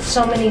change it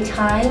so many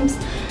times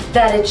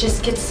that it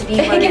just gets to be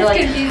where you're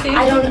like, confusing.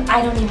 I don't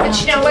even know. But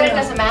you know what? It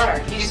doesn't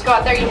matter. You just go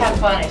out there, you have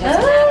fun. It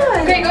doesn't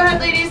matter. Okay, go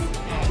ahead, ladies.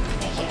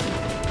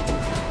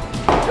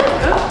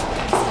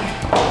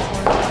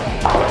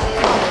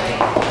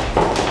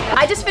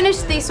 I just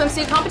finished the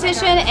swimsuit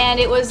competition and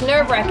it was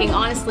nerve-wracking,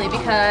 honestly,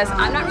 because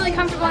I'm not really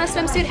comfortable in a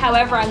swimsuit.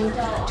 However, I'm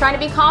trying to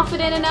be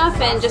confident enough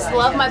and just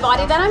love my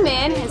body that I'm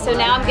in. And so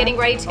now I'm getting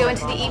ready to go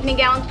into the evening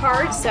gown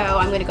part. So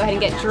I'm going to go ahead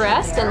and get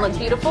dressed and look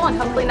beautiful and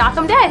hopefully knock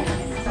them dead.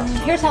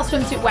 Here's how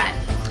swimsuit went.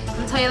 I'm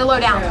gonna tell you the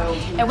lowdown.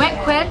 It went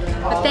quick,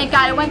 but thank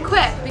God it went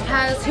quick,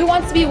 because who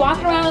wants to be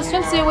walking around in a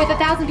swimsuit with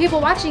 1,000 people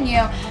watching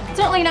you?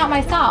 Certainly not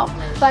myself,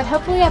 but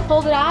hopefully I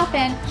pulled it off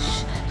and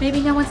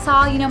maybe no one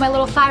saw, you know, my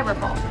little thigh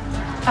ripple.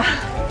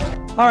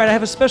 All right, I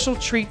have a special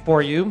treat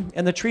for you,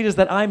 and the treat is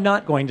that I'm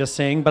not going to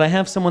sing, but I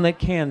have someone that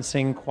can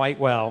sing quite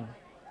well.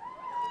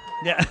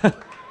 Yeah,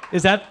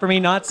 is that for me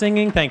not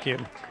singing? Thank you.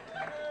 I'm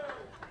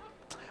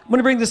going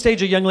to bring to the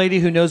stage a young lady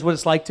who knows what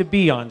it's like to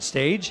be on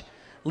stage.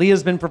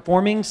 Leah's been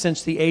performing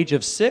since the age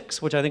of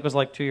 6, which I think was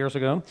like 2 years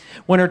ago,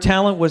 when her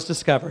talent was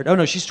discovered. Oh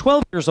no, she's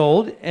 12 years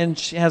old, and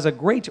she has a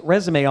great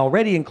resume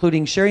already,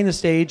 including sharing the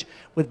stage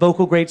with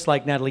vocal greats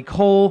like Natalie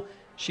Cole.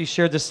 She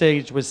shared the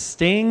stage with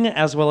Sting,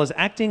 as well as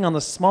acting on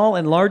the small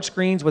and large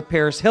screens with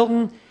Paris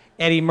Hilton,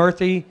 Eddie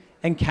Murphy,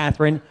 and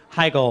Katherine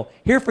Heigl.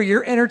 Here for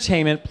your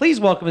entertainment, please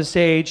welcome to the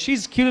stage,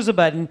 she's cute as a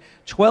button,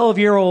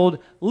 12-year-old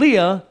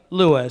Leah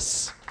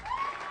Lewis.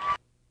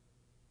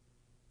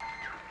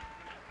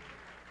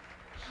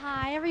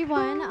 Hi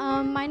everyone,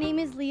 my name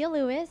is Leah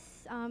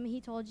Lewis. He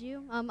told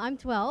you. I'm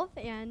 12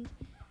 and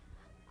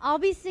I'll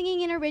be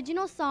singing an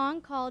original song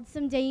called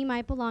Someday You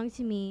Might Belong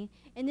to Me.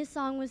 And this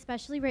song was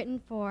specially written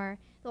for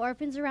the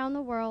orphans around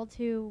the world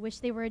who wish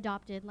they were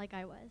adopted like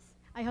I was.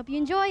 I hope you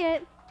enjoy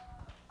it.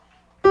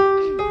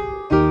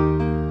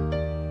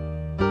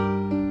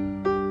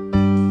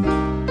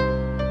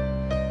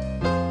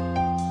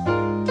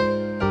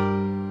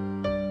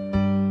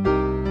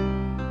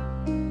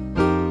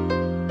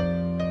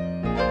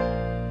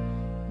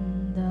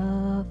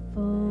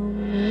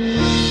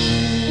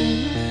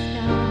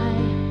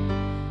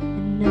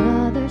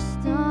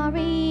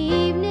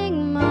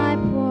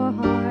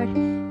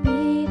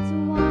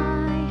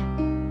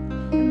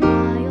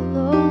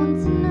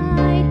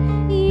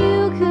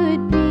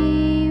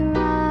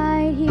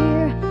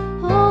 Here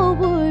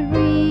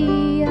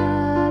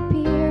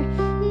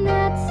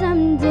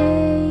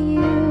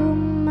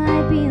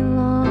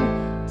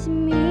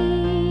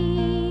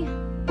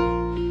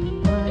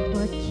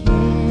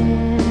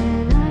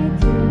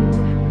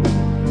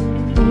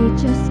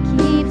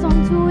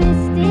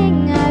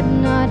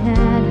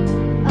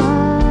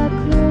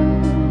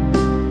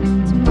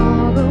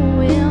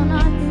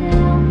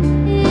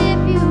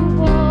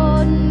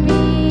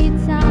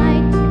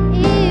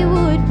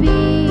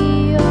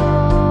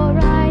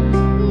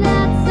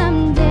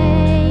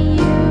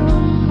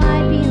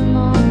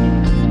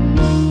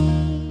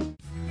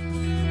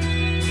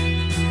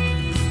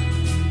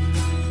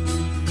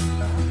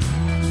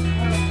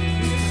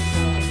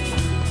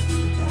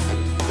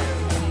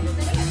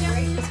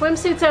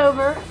swimsuit's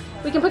over.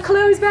 We can put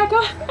clothes back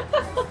on.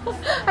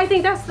 I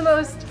think that's the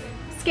most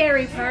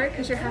scary part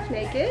because you're half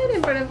naked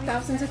in front of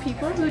thousands of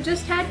people who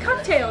just had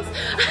cocktails.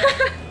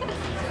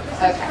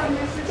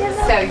 Okay.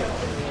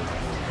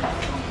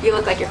 So you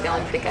look like you're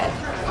feeling pretty good.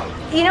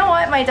 You know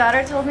what? My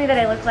daughter told me that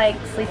I look like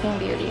Sleeping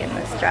Beauty in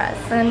this dress,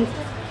 and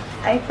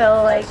I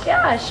feel like,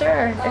 yeah,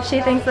 sure. If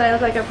she thinks that I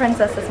look like a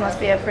princess, this must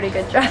be a pretty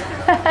good dress.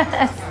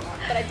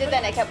 But I did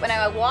that and when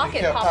I walk,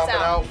 it pops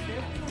out.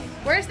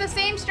 Where's the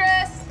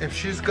seamstress? If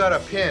she's got a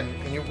pin,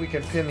 we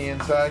can pin the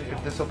inside,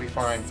 this will be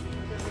fine.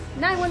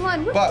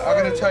 911. But I'm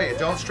going to tell you,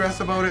 don't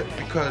stress about it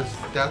because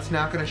that's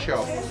not going to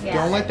show. Yeah.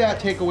 Don't let that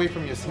take away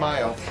from your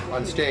smile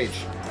on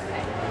stage.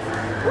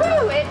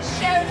 Woo, it's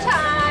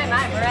showtime.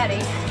 I'm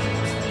ready.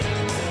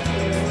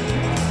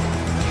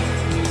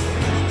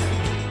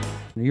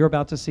 You're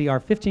about to see our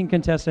 15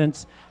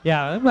 contestants.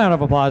 Yeah, a round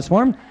of applause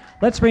for them.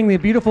 Let's bring the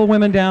beautiful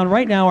women down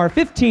right now, our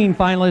 15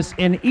 finalists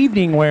in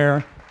evening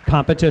wear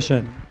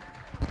competition.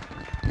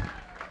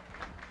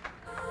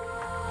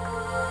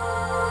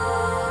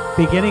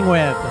 Beginning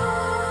with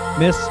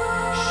Miss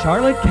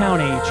Charlotte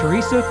County,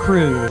 Teresa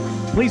Cruz.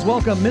 Please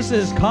welcome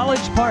Mrs.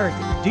 College Park,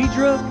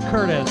 Deidre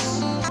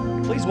Curtis.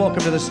 Please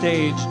welcome to the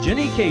stage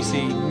Jenny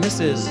Casey,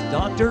 Mrs.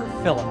 Dr.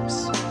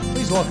 Phillips.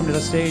 Please welcome to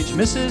the stage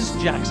Mrs.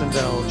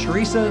 Jacksonville,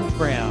 Teresa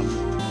Graham.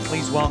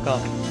 Please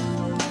welcome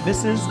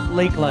Mrs.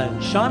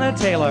 Lakeland, Shauna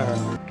Taylor.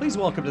 Please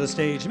welcome to the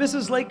stage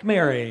Mrs. Lake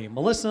Mary,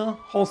 Melissa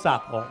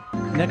Holsapple.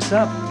 Next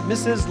up,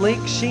 Mrs.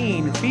 Lake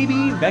Sheen,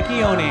 Phoebe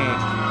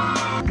Vecchione.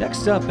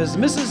 Next up is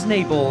Mrs.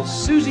 Naples,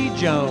 Susie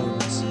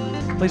Jones.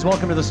 Please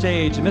welcome to the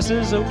stage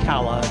Mrs.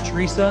 Ocala,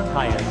 Teresa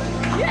Hyatt.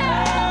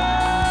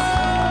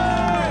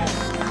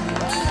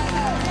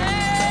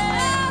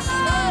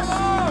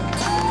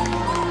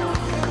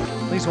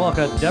 Please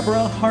welcome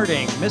Deborah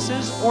Harding,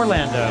 Mrs.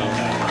 Orlando.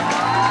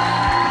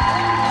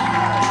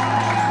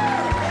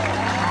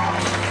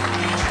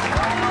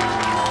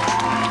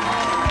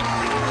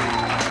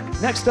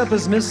 Next up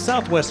is Miss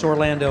Southwest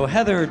Orlando,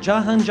 Heather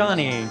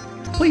Jahanjani.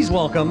 Please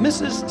welcome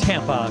Mrs.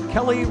 Tampa,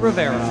 Kelly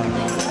Rivera.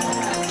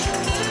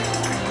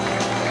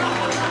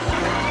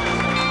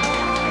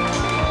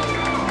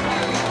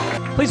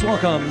 Please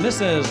welcome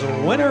Mrs.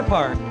 Winter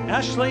Park,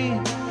 Ashley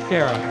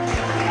Guerra.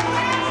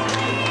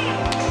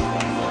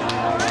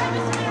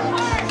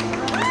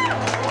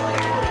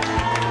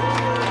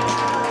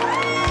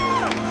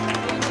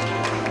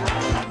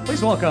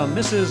 Please welcome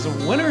Mrs.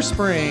 Winter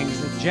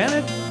Springs,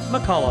 Janet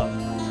McCullough.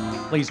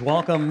 Please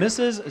welcome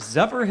Mrs.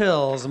 Zephyr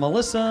Hills,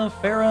 Melissa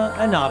Farah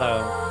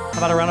Anato. How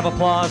about a round of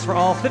applause for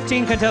all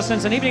 15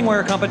 contestants in evening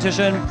wear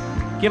competition?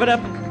 Give it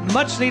up.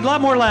 Much need, a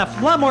lot more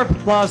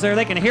applause there.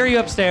 They can hear you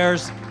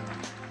upstairs.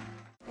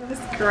 It was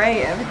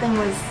great. Everything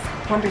was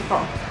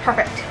wonderful.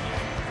 Perfect.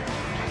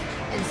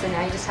 And so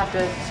now you just have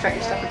to strut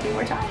your stuff a few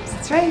more times.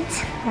 That's right.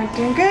 We're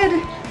doing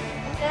good.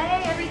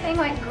 Today, everything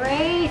went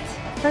great.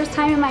 First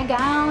time in my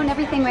gown,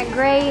 everything went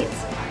great.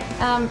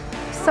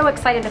 So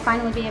excited to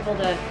finally be able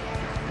to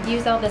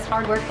use all this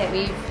hard work that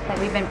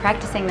we've been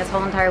practicing this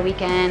whole entire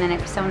weekend, and it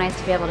was so nice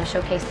to be able to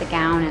showcase the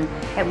gown, and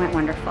it went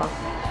wonderful.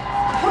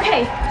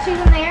 Okay, she's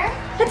in there.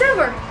 It's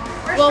over.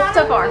 Well,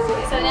 so far.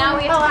 So now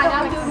we have to find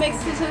out who makes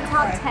it to the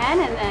top 10,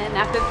 and then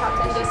after the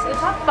top 10 goes to the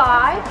top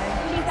 5.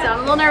 So I'm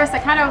a little nervous. I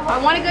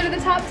want to go to the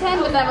top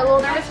 10, but then I'm a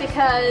little nervous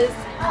because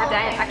I have to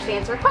actually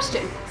answer a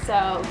question.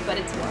 So, but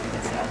it's worth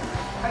it. So.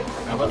 I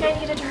think I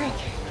need a drink.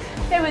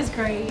 It was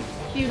great.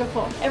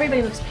 Beautiful.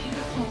 Everybody looks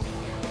beautiful.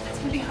 It's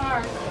gonna be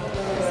hard.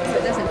 So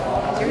it doesn't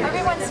fall.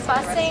 Everyone's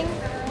fussing.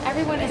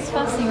 Everyone is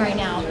fussing right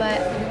now,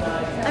 but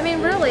I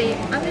mean, really,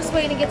 I'm just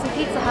waiting to get some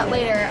Pizza Hut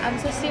later. I'm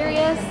so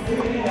serious.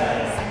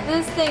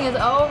 This thing is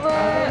over.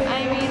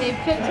 I mean, they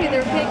picked who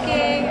they're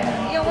picking.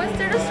 You know, what's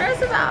there to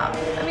stress about?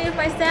 I mean, if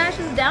my stash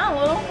is down a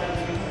little, I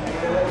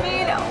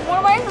mean, what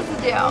am I supposed to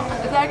do?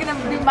 Is that gonna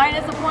be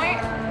minus a point?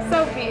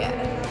 So be it.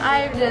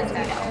 I'm just,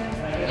 you know.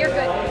 You're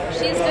good.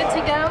 She's good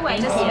to go. I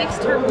just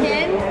fixed her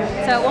pin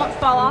so it won't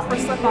fall off or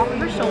slip off of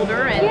her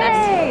shoulder, and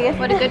that's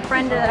what a good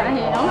friend to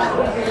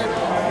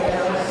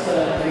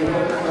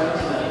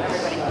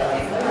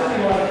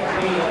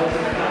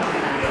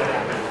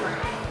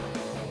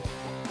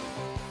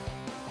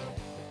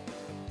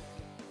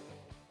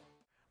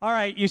All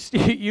right,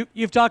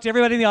 you've talked to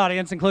everybody in the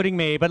audience, including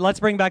me, but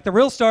let's bring back the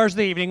real stars of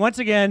the evening. Once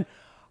again,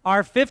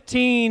 our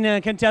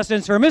 15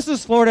 contestants for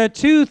Mrs. Florida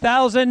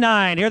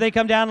 2009. Here they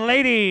come down,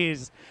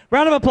 ladies.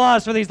 Round of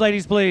applause for these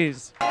ladies,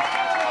 please. Here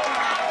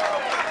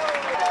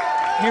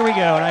we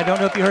go, and I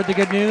don't know if you heard the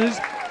good news,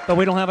 but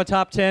we don't have a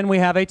top 10, we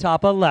have a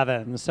top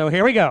 11. So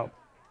here we go.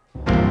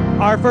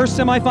 Our first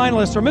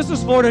semifinalist for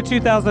Mrs. Florida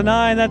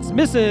 2009, that's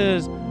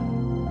Mrs.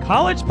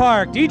 College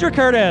Park, Deidre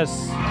Curtis.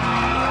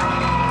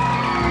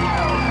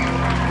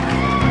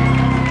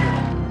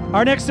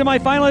 Our next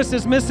semifinalist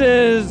is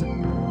Mrs.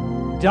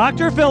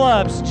 Dr.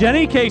 Phillips,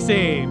 Jenny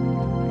Casey.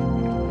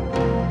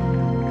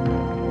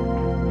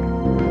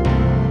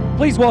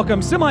 Please welcome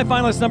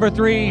semifinalist number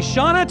 3,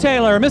 Shauna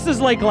Taylor, Mrs.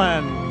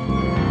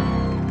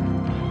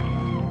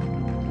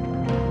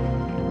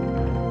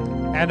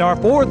 And our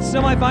fourth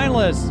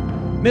semifinalist,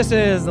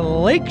 Mrs.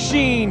 Lake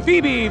Sheen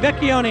Phoebe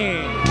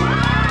Vecchione.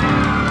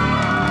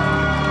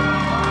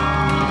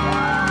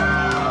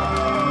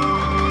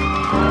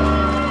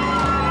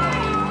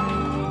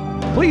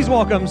 Please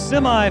welcome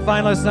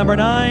semifinalist number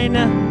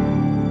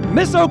 9,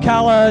 Miss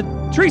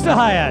Ocala, Teresa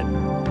Hyatt.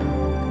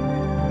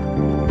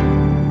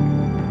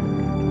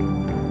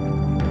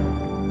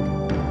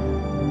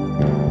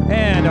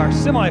 And our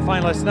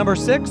semifinalist number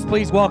 6,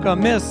 please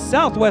welcome Miss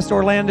Southwest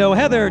Orlando,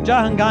 Heather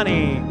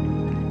Jahangani.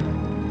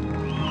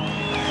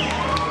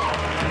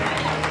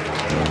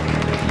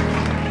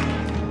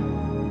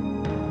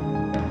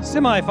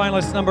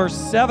 Semifinalist number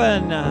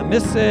 7,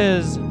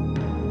 Mrs.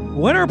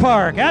 Winter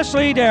Park,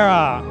 Ashley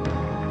Dara.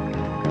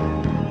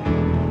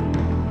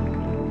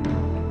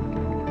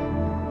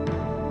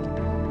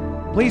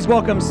 Please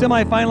welcome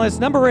semifinalist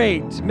number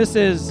 8,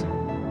 Mrs.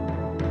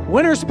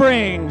 Winter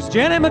Springs,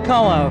 Janet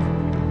McCullough.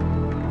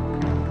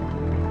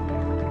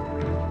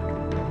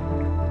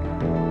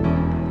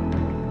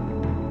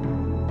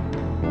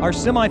 Our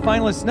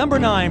semifinalist number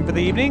 9 for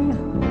the evening,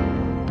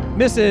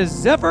 Mrs.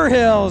 Zephyr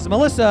Hills,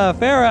 Melissa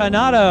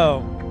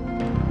Farah-Anato.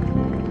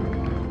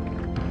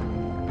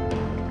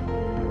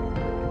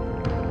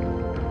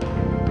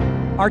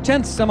 Our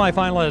 10th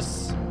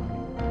semifinalist,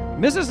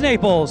 Mrs.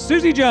 Naples,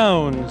 Susie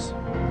Jones.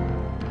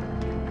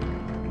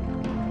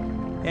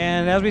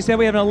 And as we said,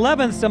 we have an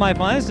 11th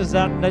semifinalist.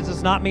 That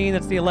does not mean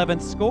it's the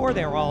 11th score.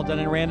 They were all done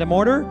in random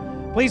order.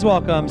 Please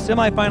welcome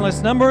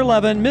semifinalist number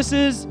 11,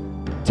 Mrs.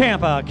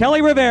 Tampa,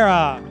 Kelly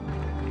Rivera.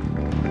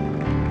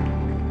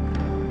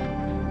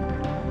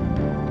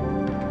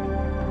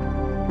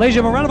 Ladies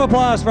and gentlemen, a round of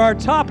applause for our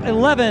top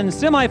 11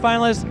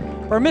 semifinalists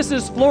for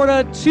Mrs.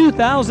 Florida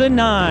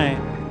 2009.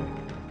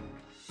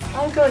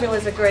 Oh, good. It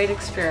was a great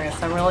experience.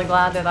 I'm really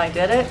glad that I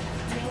did it.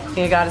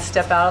 You got to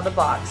step out of the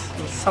box.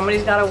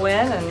 Somebody's got to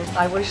win, and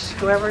I wish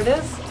whoever it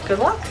is, good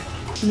luck.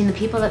 I mean, the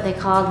people that they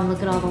called, and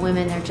look at all the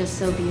women, they're just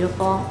so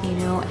beautiful, you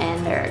know,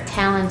 and they're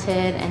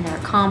talented and they're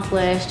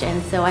accomplished.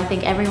 And so I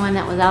think everyone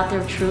that was out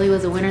there truly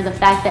was a winner. The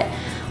fact that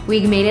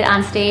we made it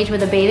on stage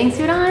with a bathing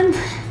suit on,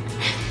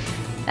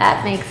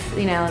 that makes,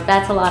 you know,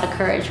 that's a lot of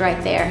courage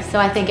right there. So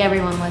I think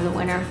everyone was a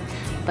winner.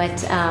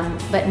 But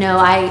no,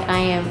 I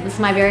am, this is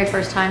my very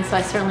first time, so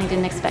I certainly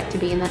didn't expect to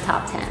be in the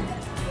top 10.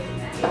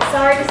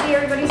 Sorry to see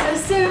everybody so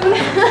soon.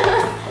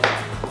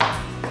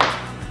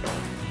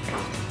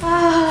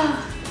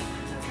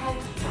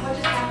 What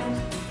just happened?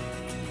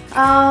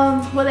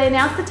 Well, they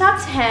announced the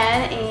top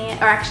 10,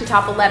 or actually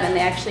top 11.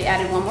 They actually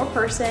added one more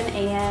person,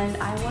 and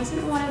I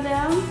wasn't one of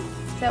them.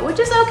 So, which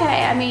is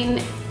okay. I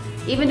mean,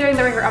 even during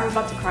the rehearsal, I'm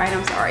about to cry and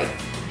I'm sorry.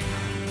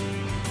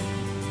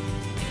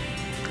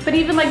 But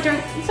even like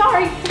during,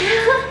 sorry.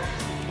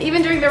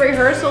 Even during the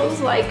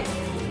rehearsals, like,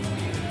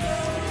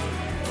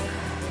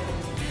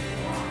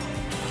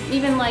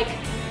 even like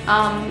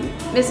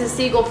Mrs.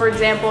 Siegel, for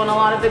example, and a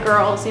lot of the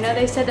girls, you know,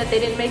 they said that they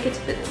didn't make it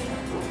to the,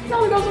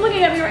 all the girls are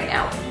looking at me right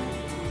now.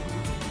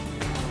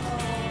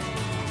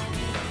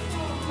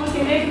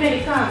 Okay, next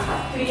minute, come,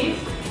 please.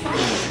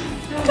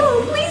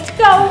 Go, please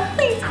go,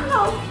 please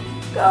go,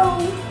 go.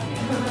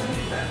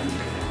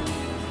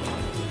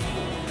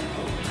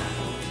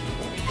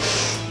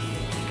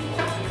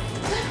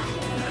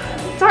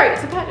 Sorry,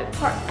 it's a pageant,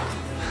 sorry.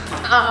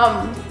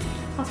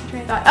 Lost my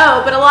train of thought.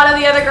 Oh, but a lot of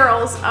the other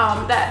girls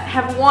that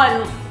have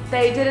won,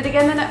 they did it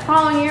again the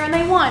following year and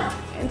they won.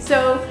 And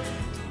so,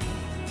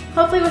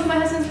 hopefully with my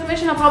husband's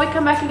permission, I'll probably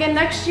come back again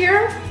next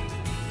year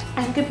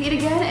and compete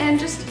again and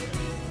just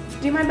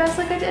do my best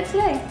like I did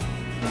today.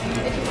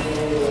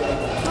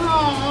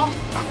 Aww.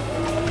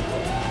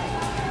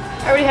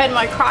 I already had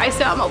my cry,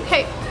 so I'm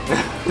okay.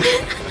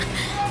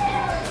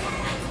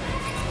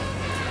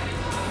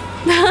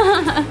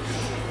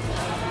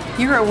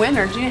 You're a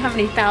winner. Do you know how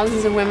many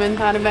thousands of women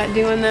thought about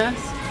doing this?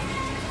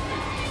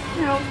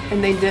 No.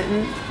 And they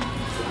didn't?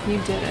 You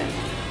did it.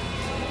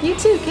 You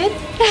too, kid.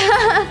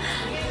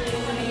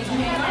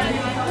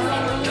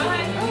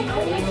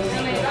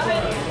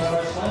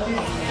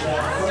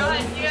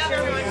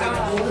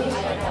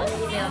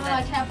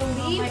 I can't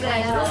believe this.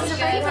 This is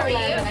great for you.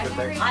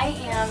 I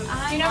am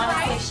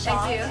honestly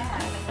shocked. I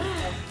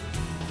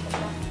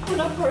do.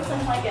 No person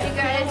like it. You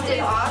guys did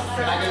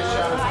awesome. I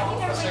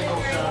did a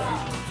single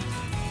shot.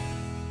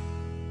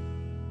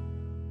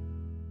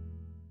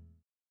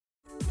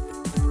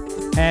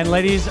 And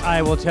ladies,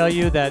 I will tell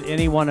you that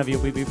any one of you,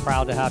 we'd be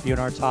proud to have you in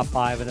our top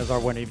 5. And as our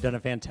winner, you've done a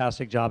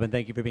fantastic job. And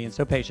thank you for being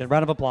so patient.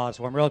 Round of applause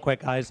for them real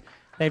quick, guys.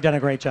 They've done a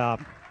great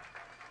job.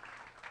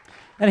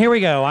 And here we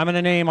go. I'm going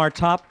to name our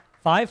top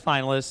 5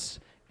 finalists.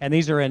 And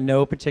these are in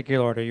no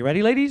particular order. You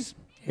ready, ladies?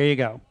 Here you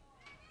go.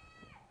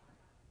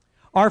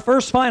 Our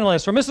first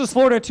finalist for Mrs.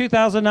 Florida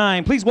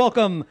 2009. Please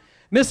welcome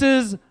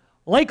Mrs.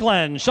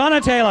 Lakeland,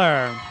 Shauna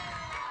Taylor.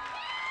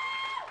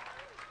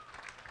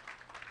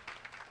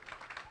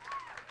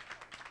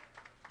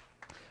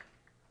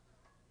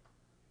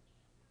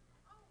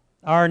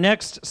 Our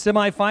next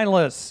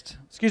finalist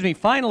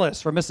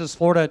for Mrs.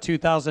 Florida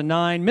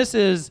 2009,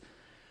 Mrs.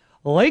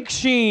 Lake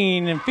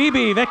Sheen and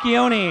Phoebe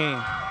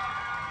Vecchione.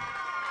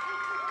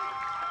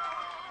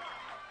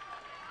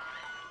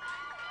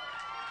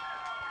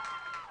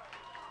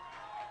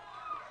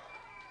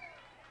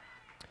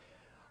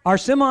 Our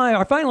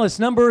finalist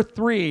number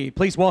 3,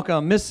 please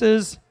welcome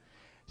Mrs.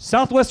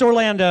 Southwest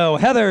Orlando,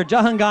 Heather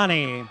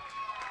Jahangani.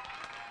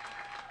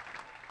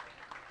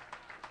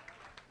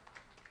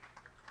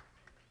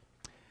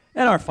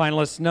 And our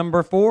finalist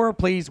number 4,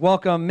 please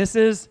welcome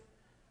Mrs.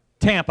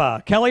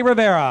 Tampa, Kelly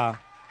Rivera.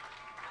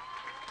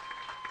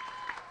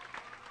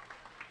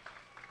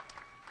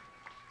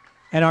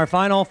 And our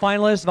final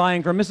finalist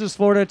vying for Mrs.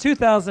 Florida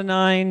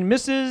 2009,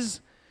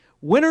 Mrs.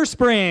 Winter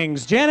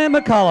Springs, Janet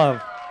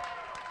McCullough.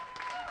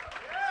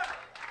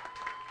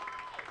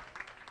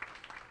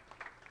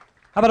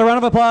 How about a round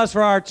of applause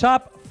for our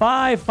top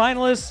 5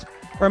 finalists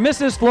for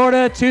Mrs.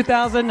 Florida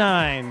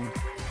 2009.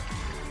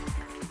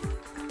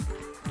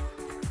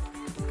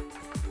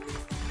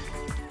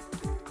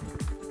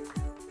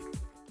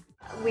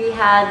 We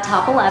had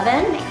top 11,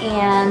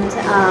 and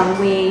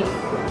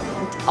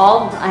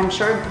I'm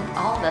sure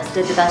all of us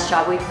did the best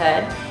job we could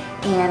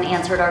and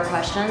answered our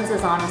questions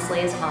as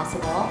honestly as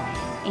possible.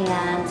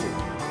 And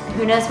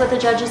who knows what the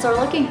judges are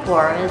looking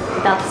for?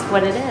 That's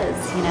what it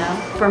is, you know.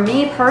 For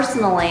me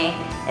personally,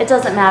 it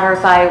doesn't matter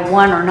if I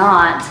won or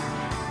not.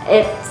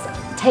 It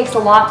takes a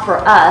lot for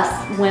us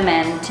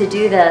women to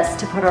do this,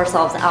 to put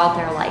ourselves out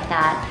there like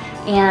that.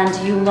 And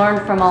you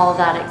learn from all of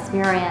that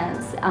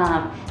experience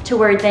to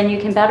where then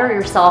you can better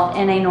yourself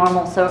in a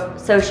normal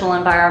social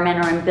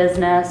environment or in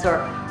business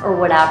or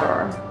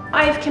whatever.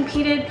 I've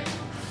competed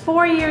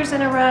 4 years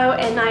in a row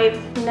and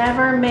I've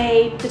never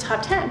made the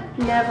top 10,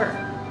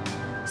 never.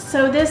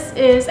 So this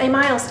is a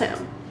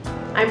milestone.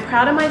 I'm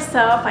proud of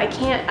myself. I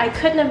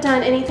couldn't have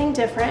done anything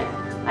different.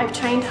 I've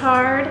trained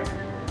hard.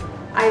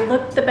 I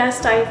looked the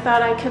best I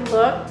thought I could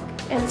look.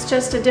 And it's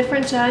just a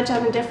different judge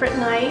on a different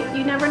night.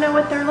 You never know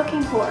what they're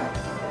looking for.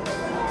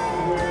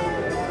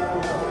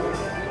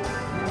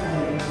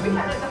 We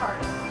had it the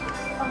hardest.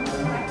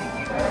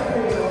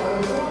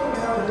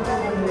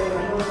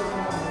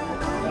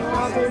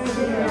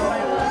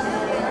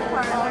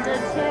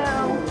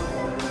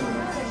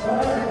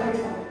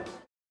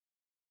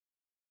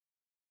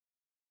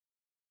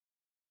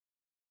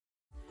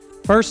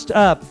 First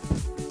up,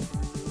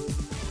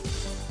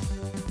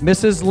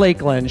 Mrs.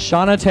 Lakeland,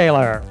 Shauna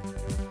Taylor.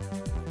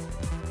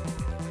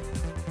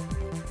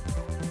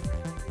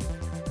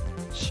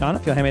 Shauna,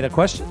 if you'll hand me the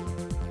question.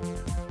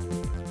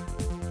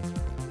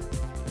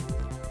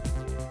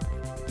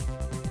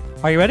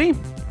 Are you ready?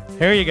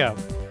 Here you go.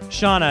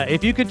 Shauna,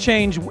 if you could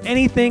change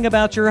anything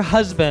about your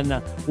husband,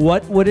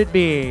 what would it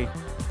be?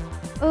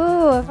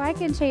 Oh, if I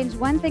can change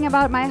one thing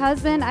about my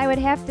husband, I would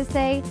have to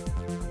say,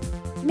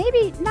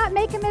 maybe not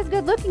make him as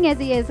good looking as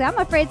he is. I'm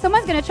afraid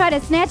someone's going to try to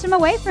snatch him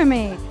away from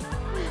me.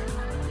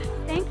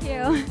 Thank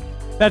you.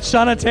 That's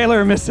Shauna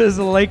Taylor, Mrs.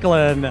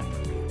 Lakeland.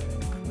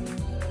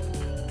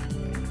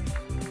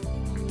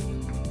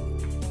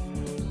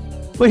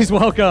 Please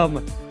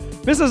welcome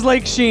Mrs.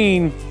 Lake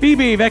Sheen,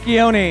 Phoebe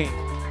Vecchione.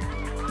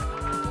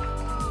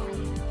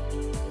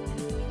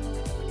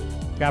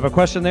 Got a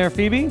question there,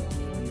 Phoebe?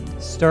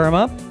 Stir them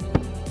up.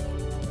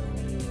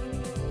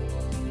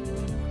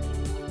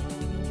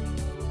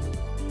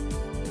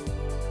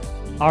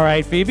 All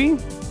right, Phoebe.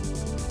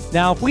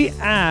 Now, if we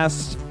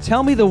asked,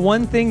 tell me the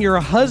one thing your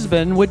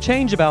husband would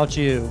change about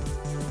you.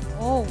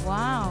 Oh,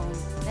 wow.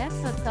 That's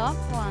a tough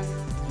one.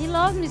 He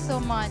loves me so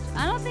much.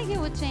 I don't think he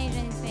would change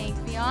anything,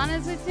 to be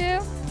honest with you.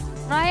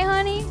 Right,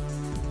 honey?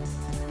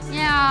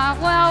 Yeah,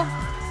 well,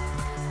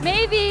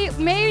 maybe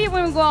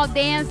when we go out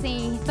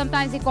dancing,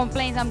 sometimes he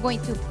complains I'm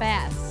going too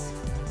fast.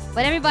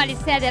 But everybody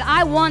said that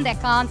I won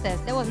that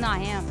contest. That was not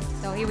him.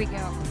 So here we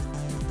go.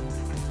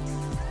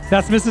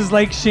 That's Mrs.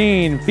 Lake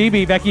Sheen,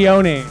 Phoebe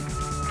Vecchione.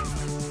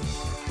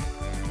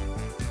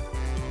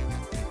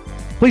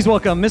 Please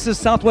welcome Mrs.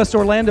 Southwest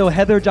Orlando,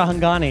 Heather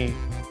Jahangani.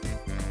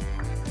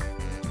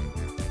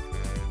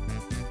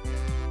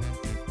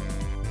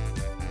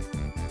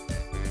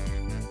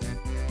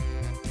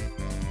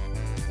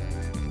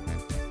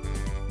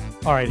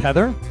 All right,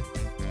 Heather,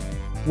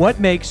 what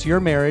makes your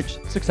marriage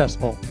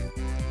successful?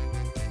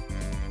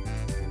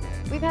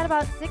 We've had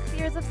about 6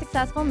 years of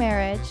successful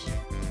marriage.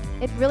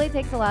 It really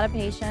takes a lot of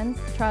patience,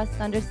 trust,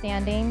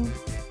 understanding.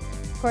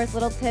 Of course,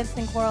 little tiffs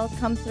and quarrels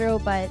come through,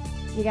 but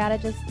you gotta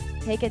just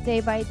take it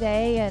day by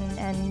day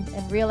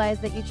and realize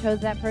that you chose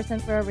that person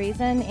for a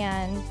reason,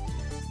 and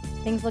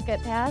things will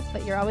get past,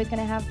 but you're always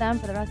gonna have them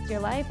for the rest of your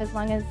life as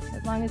long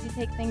as you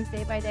take things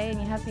day by day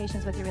and you have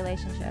patience with your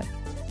relationship.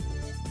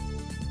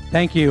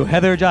 Thank you,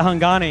 Heather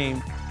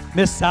Jahangani,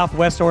 Miss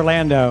Southwest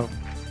Orlando.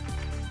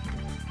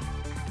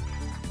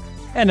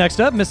 And next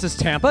up, Mrs.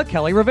 Tampa,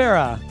 Kelly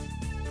Rivera.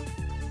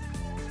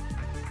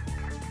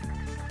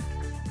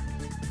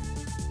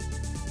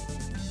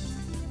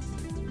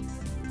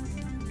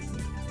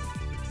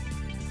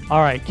 All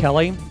right,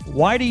 Kelly,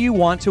 why do you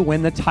want to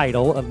win the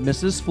title of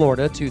Mrs.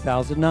 Florida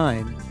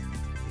 2009?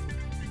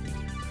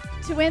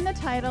 To win the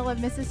title of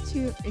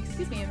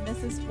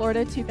Mrs.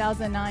 Florida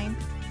 2009,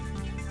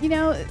 you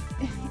know,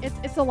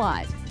 it's a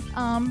lot.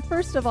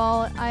 First of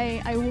all,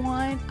 I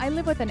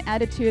live with an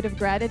attitude of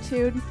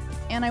gratitude,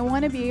 and I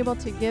want to be able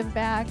to give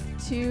back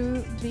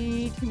to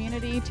the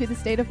community, to the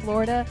state of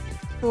Florida,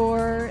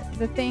 for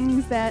the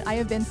things that I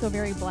have been so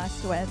very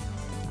blessed with.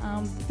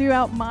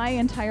 Throughout my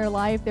entire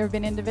life, there have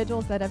been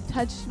individuals that have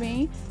touched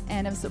me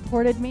and have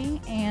supported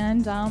me,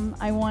 and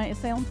it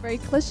sounds very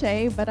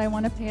cliche, but I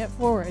want to pay it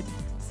forward.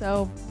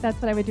 So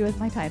that's what I would do as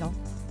my title.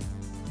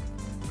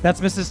 That's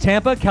Mrs.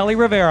 Tampa, Kelly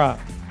Rivera.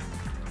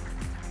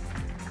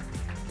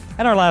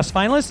 And our last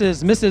finalist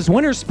is Mrs.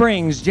 Winter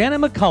Springs,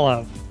 Janet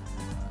McCullough.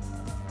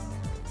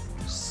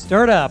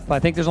 Stir it up. I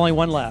think there's only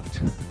one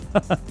left.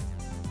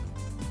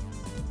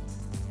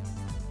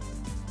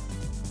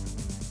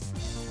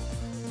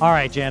 All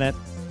right, Janet.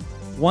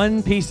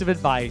 One piece of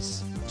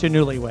advice to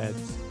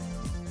newlyweds.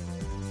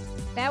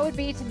 That would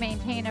be to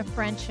maintain a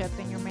friendship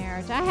in your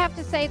marriage. I have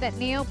to say that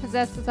Neil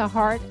possesses a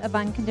heart of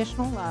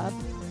unconditional love.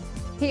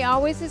 He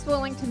always is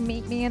willing to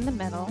meet me in the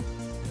middle.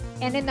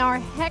 And in our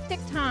hectic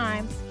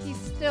times, he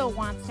still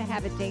wants to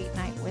have a date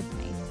night with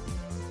me.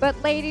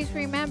 But ladies,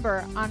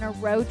 remember, on a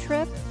road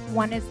trip,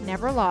 one is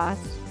never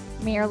lost,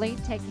 merely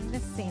taking the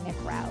scenic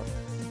route.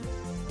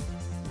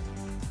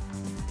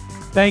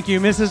 Thank you,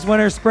 Mrs.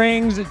 Winter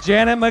Springs,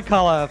 Janet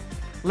McCullough.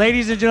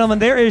 Ladies and gentlemen,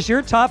 there is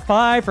your top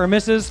 5 for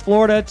Mrs.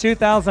 Florida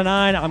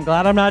 2009. I'm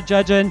glad I'm not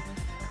judging.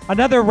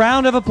 Another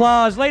round of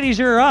applause. Ladies,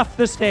 you're off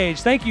the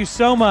stage. Thank you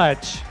so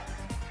much.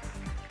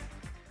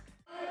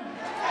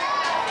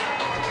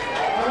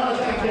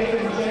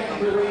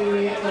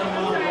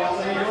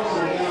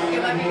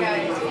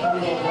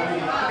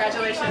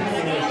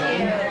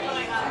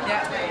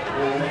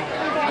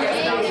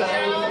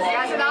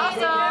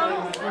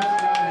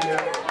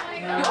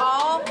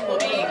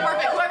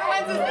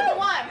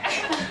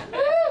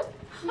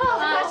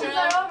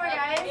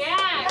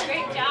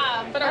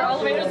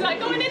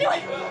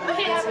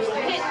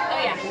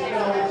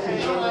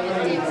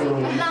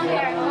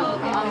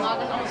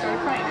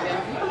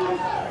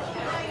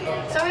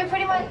 So we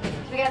pretty much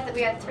we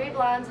got 3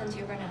 blondes and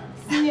 2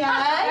 brunettes.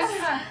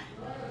 Yes.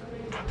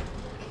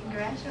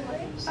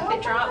 Congratulations.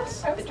 It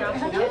drops. It drops.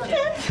 Congrats,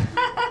 everybody.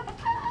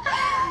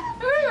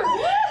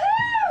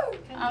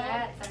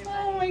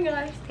 Oh my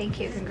gosh. Thank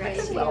you.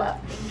 Congrats. Thank you.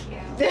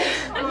 You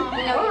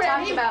know, we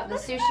talked about the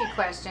sushi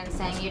question,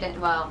 saying you didn't,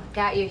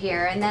 got you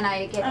here, and then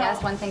I get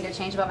asked one thing to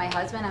change about my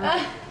husband. I'm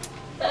like,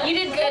 you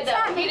did good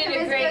though. You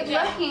did a great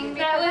job.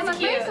 That was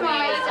cute.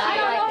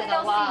 I liked it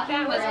a lot.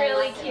 That was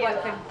really cute.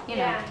 You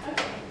know.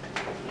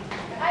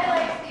 I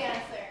liked the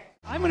answer.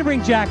 I'm going to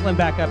bring Jacqueline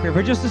back up here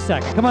for just a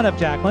second. Come on up,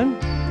 Jacqueline.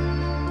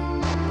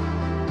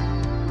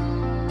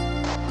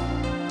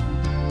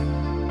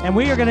 And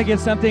we are going to get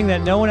something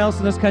that no one else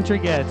in this country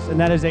gets, and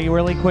that is a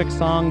really quick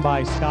song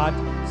by Scott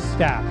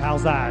Stapp.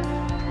 How's that?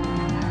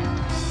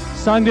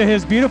 Sung to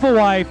his beautiful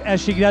wife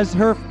as she does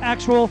her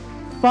actual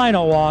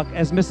final walk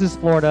as Mrs.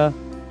 Florida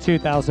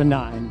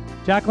 2009.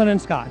 Jacqueline and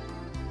Scott.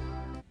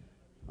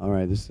 All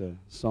right, this is a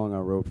song I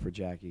wrote for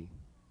Jackie.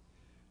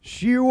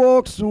 She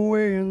walks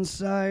away in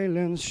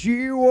silence,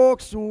 she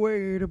walks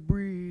away to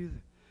breathe.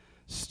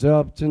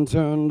 Stopped and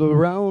turned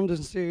around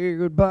and said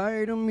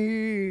goodbye to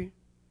me.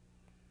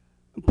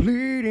 I'm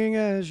pleading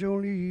as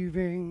you're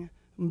leaving,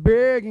 I'm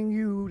begging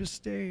you to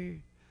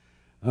stay.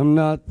 I'm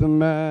not the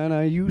man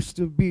I used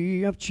to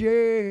be, I've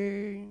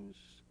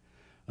changed.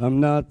 I'm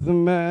not the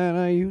man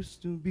I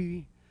used to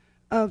be,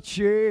 I've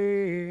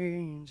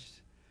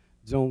changed.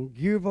 Don't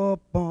give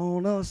up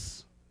on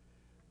us,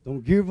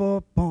 don't give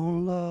up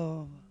on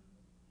love.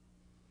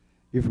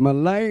 If my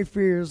life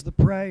is the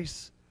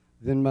price,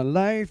 then my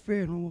life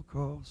it will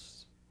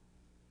cost.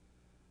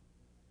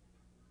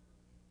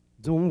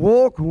 Don't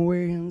walk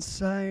away in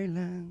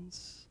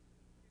silence.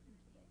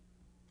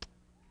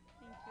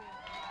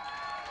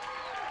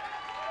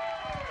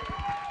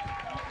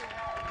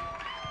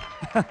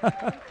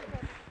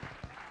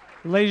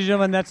 Ladies and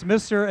gentlemen, that's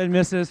Mr. and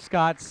Mrs.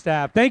 Scott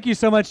Stapp. Thank you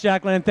so much,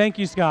 Jacqueline, and thank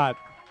you, Scott.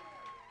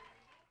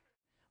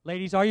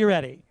 Ladies, are you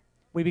ready?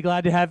 We'd be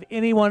glad to have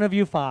any one of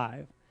you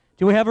 5.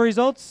 Do we have our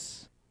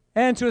results?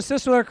 And to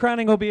assist with our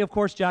crowning will be, of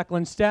course,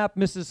 Jacqueline Stapp,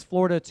 Mrs.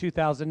 Florida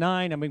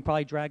 2009, and we can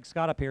probably drag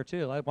Scott up here,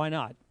 too. Why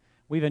not?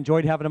 We've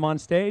enjoyed having him on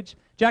stage.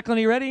 Jacqueline,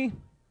 are you ready?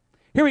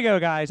 Here we go,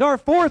 guys. Our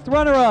 4th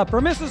runner-up for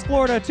Mrs.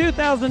 Florida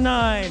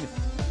 2009,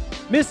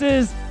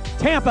 Mrs.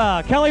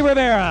 Tampa, Kelly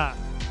Rivera.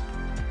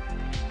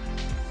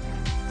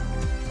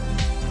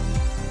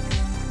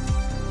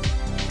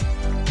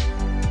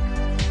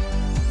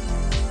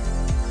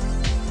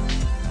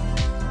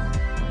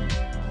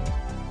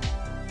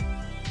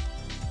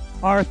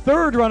 Our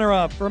 3rd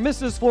runner-up for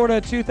Mrs.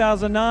 Florida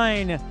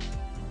 2009,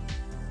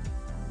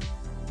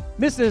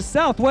 Mrs.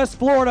 Southwest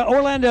Florida,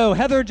 Orlando,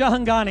 Heather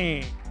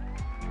Jahangani.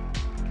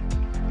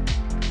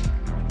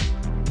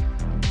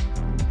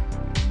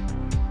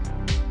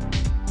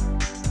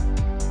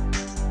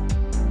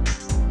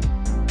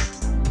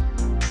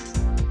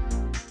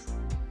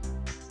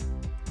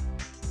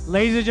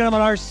 Ladies and gentlemen,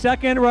 our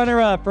 2nd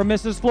runner-up for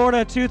Mrs.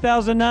 Florida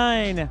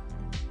 2009,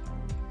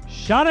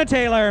 Shauna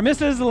Taylor,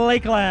 Mrs.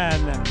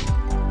 Lakeland.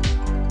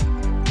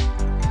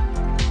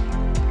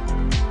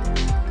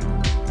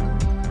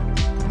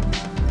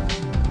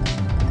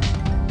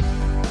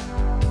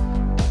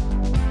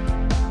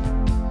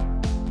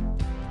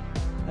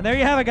 And there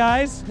you have it,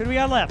 guys. Who do we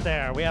got left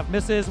there? We have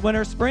Mrs.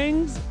 Winter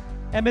Springs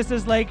and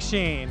Mrs. Lake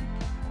Sheen.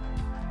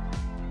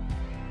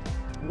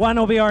 One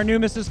will be our new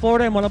Mrs.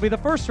 Florida, and one will be the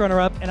first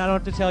runner-up, and I don't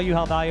have to tell you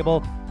how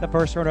valuable the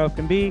first runner-up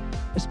can be,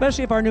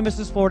 especially if our new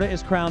Mrs. Florida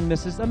is crowned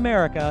Mrs.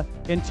 America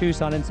in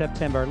Tucson in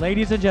September.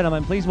 Ladies and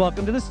gentlemen, please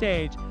welcome to the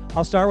stage.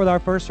 I'll start with our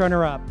first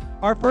runner-up.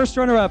 Our first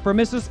runner-up for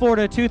Mrs.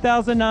 Florida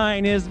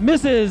 2009 is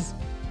Mrs.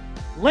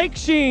 Lake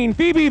Sheen,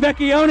 Phoebe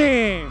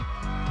Vecchione.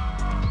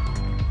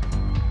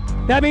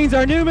 That means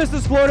our new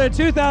Mrs. Florida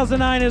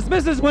 2009 is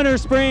Mrs. Winter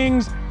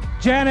Springs,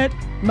 Janet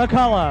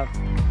McCullough.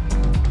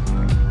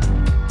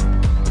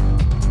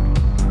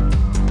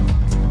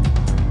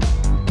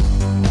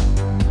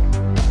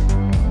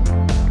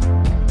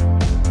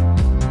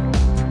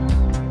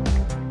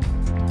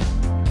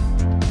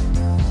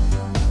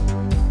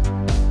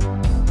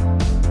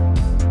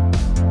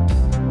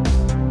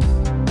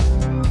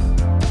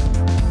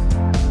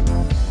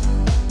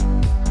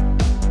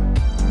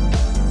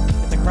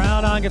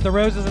 Get the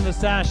roses in the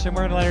sash, and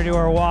we're going to let her do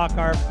her walk.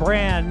 Our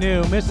brand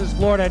new Mrs.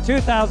 Florida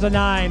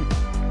 2009,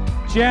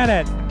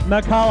 Janet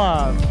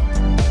McCullough.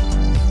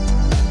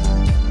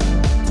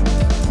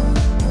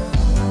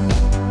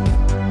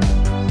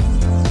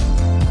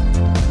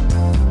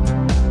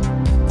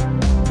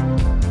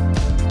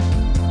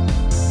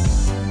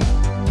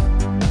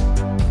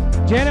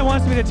 Janet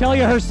wants me to tell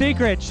you her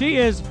secret. She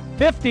is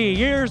 50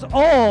 years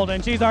old,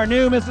 and she's our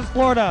new Mrs.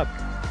 Florida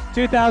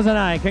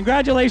 2009.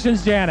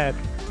 Congratulations, Janet.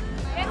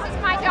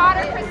 My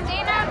daughter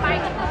Christina, my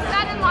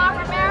son-in-law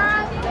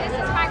Romero, this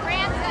is my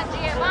grandson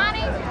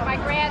Giovanni, my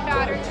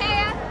granddaughter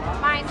Tia,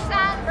 my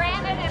son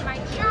Brandon, and my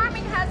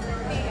charming husband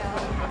Theo.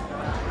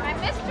 My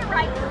Mr.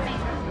 Right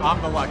man.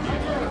 I'm the lucky.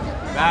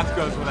 That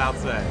goes without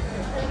saying.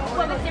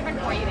 What was different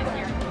for you this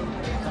year?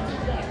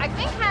 I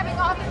think having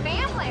all the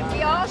family.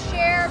 We all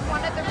shared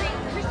one of the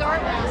resort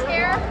rooms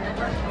here,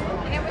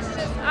 and it was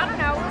just, I don't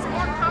know, it was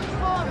more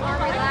comfortable and more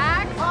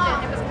relaxed,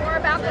 and it was more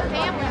about the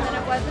family than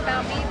it was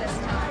about me this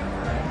time.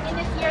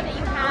 That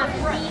you have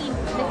seen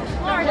Mrs.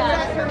 Florida,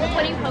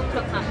 what do you hope to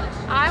accomplish?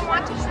 I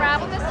want to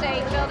travel the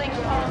state building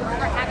homes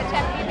for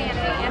Habitat for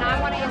Humanity, and I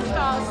want to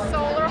install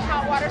solar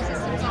hot water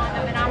systems on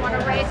them, and I want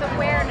to raise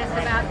awareness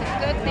about the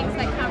good things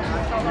that come from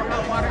solar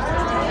hot water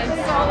systems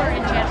and solar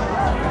in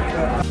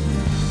general.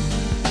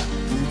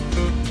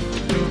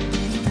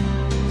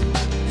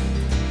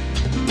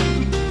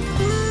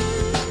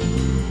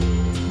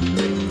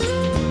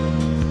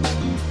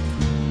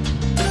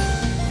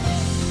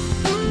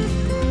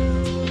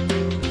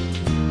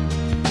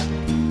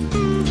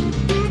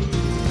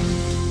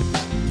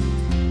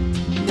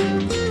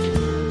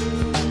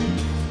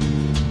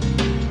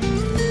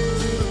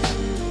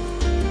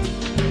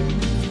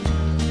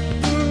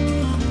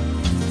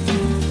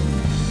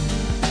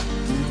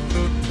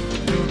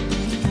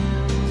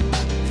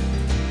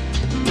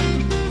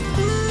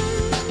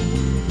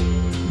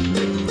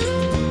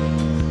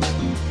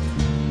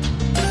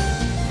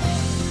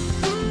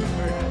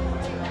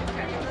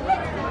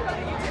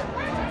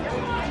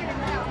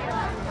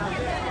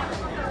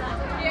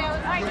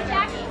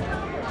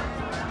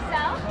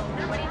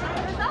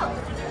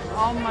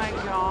 Oh my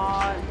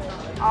God.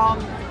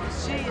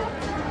 She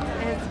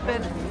has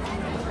been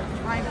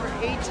trying for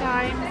 8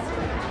 times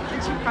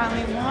and she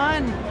finally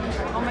won.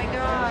 Oh my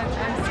God.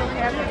 I'm so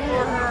happy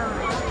for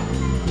her.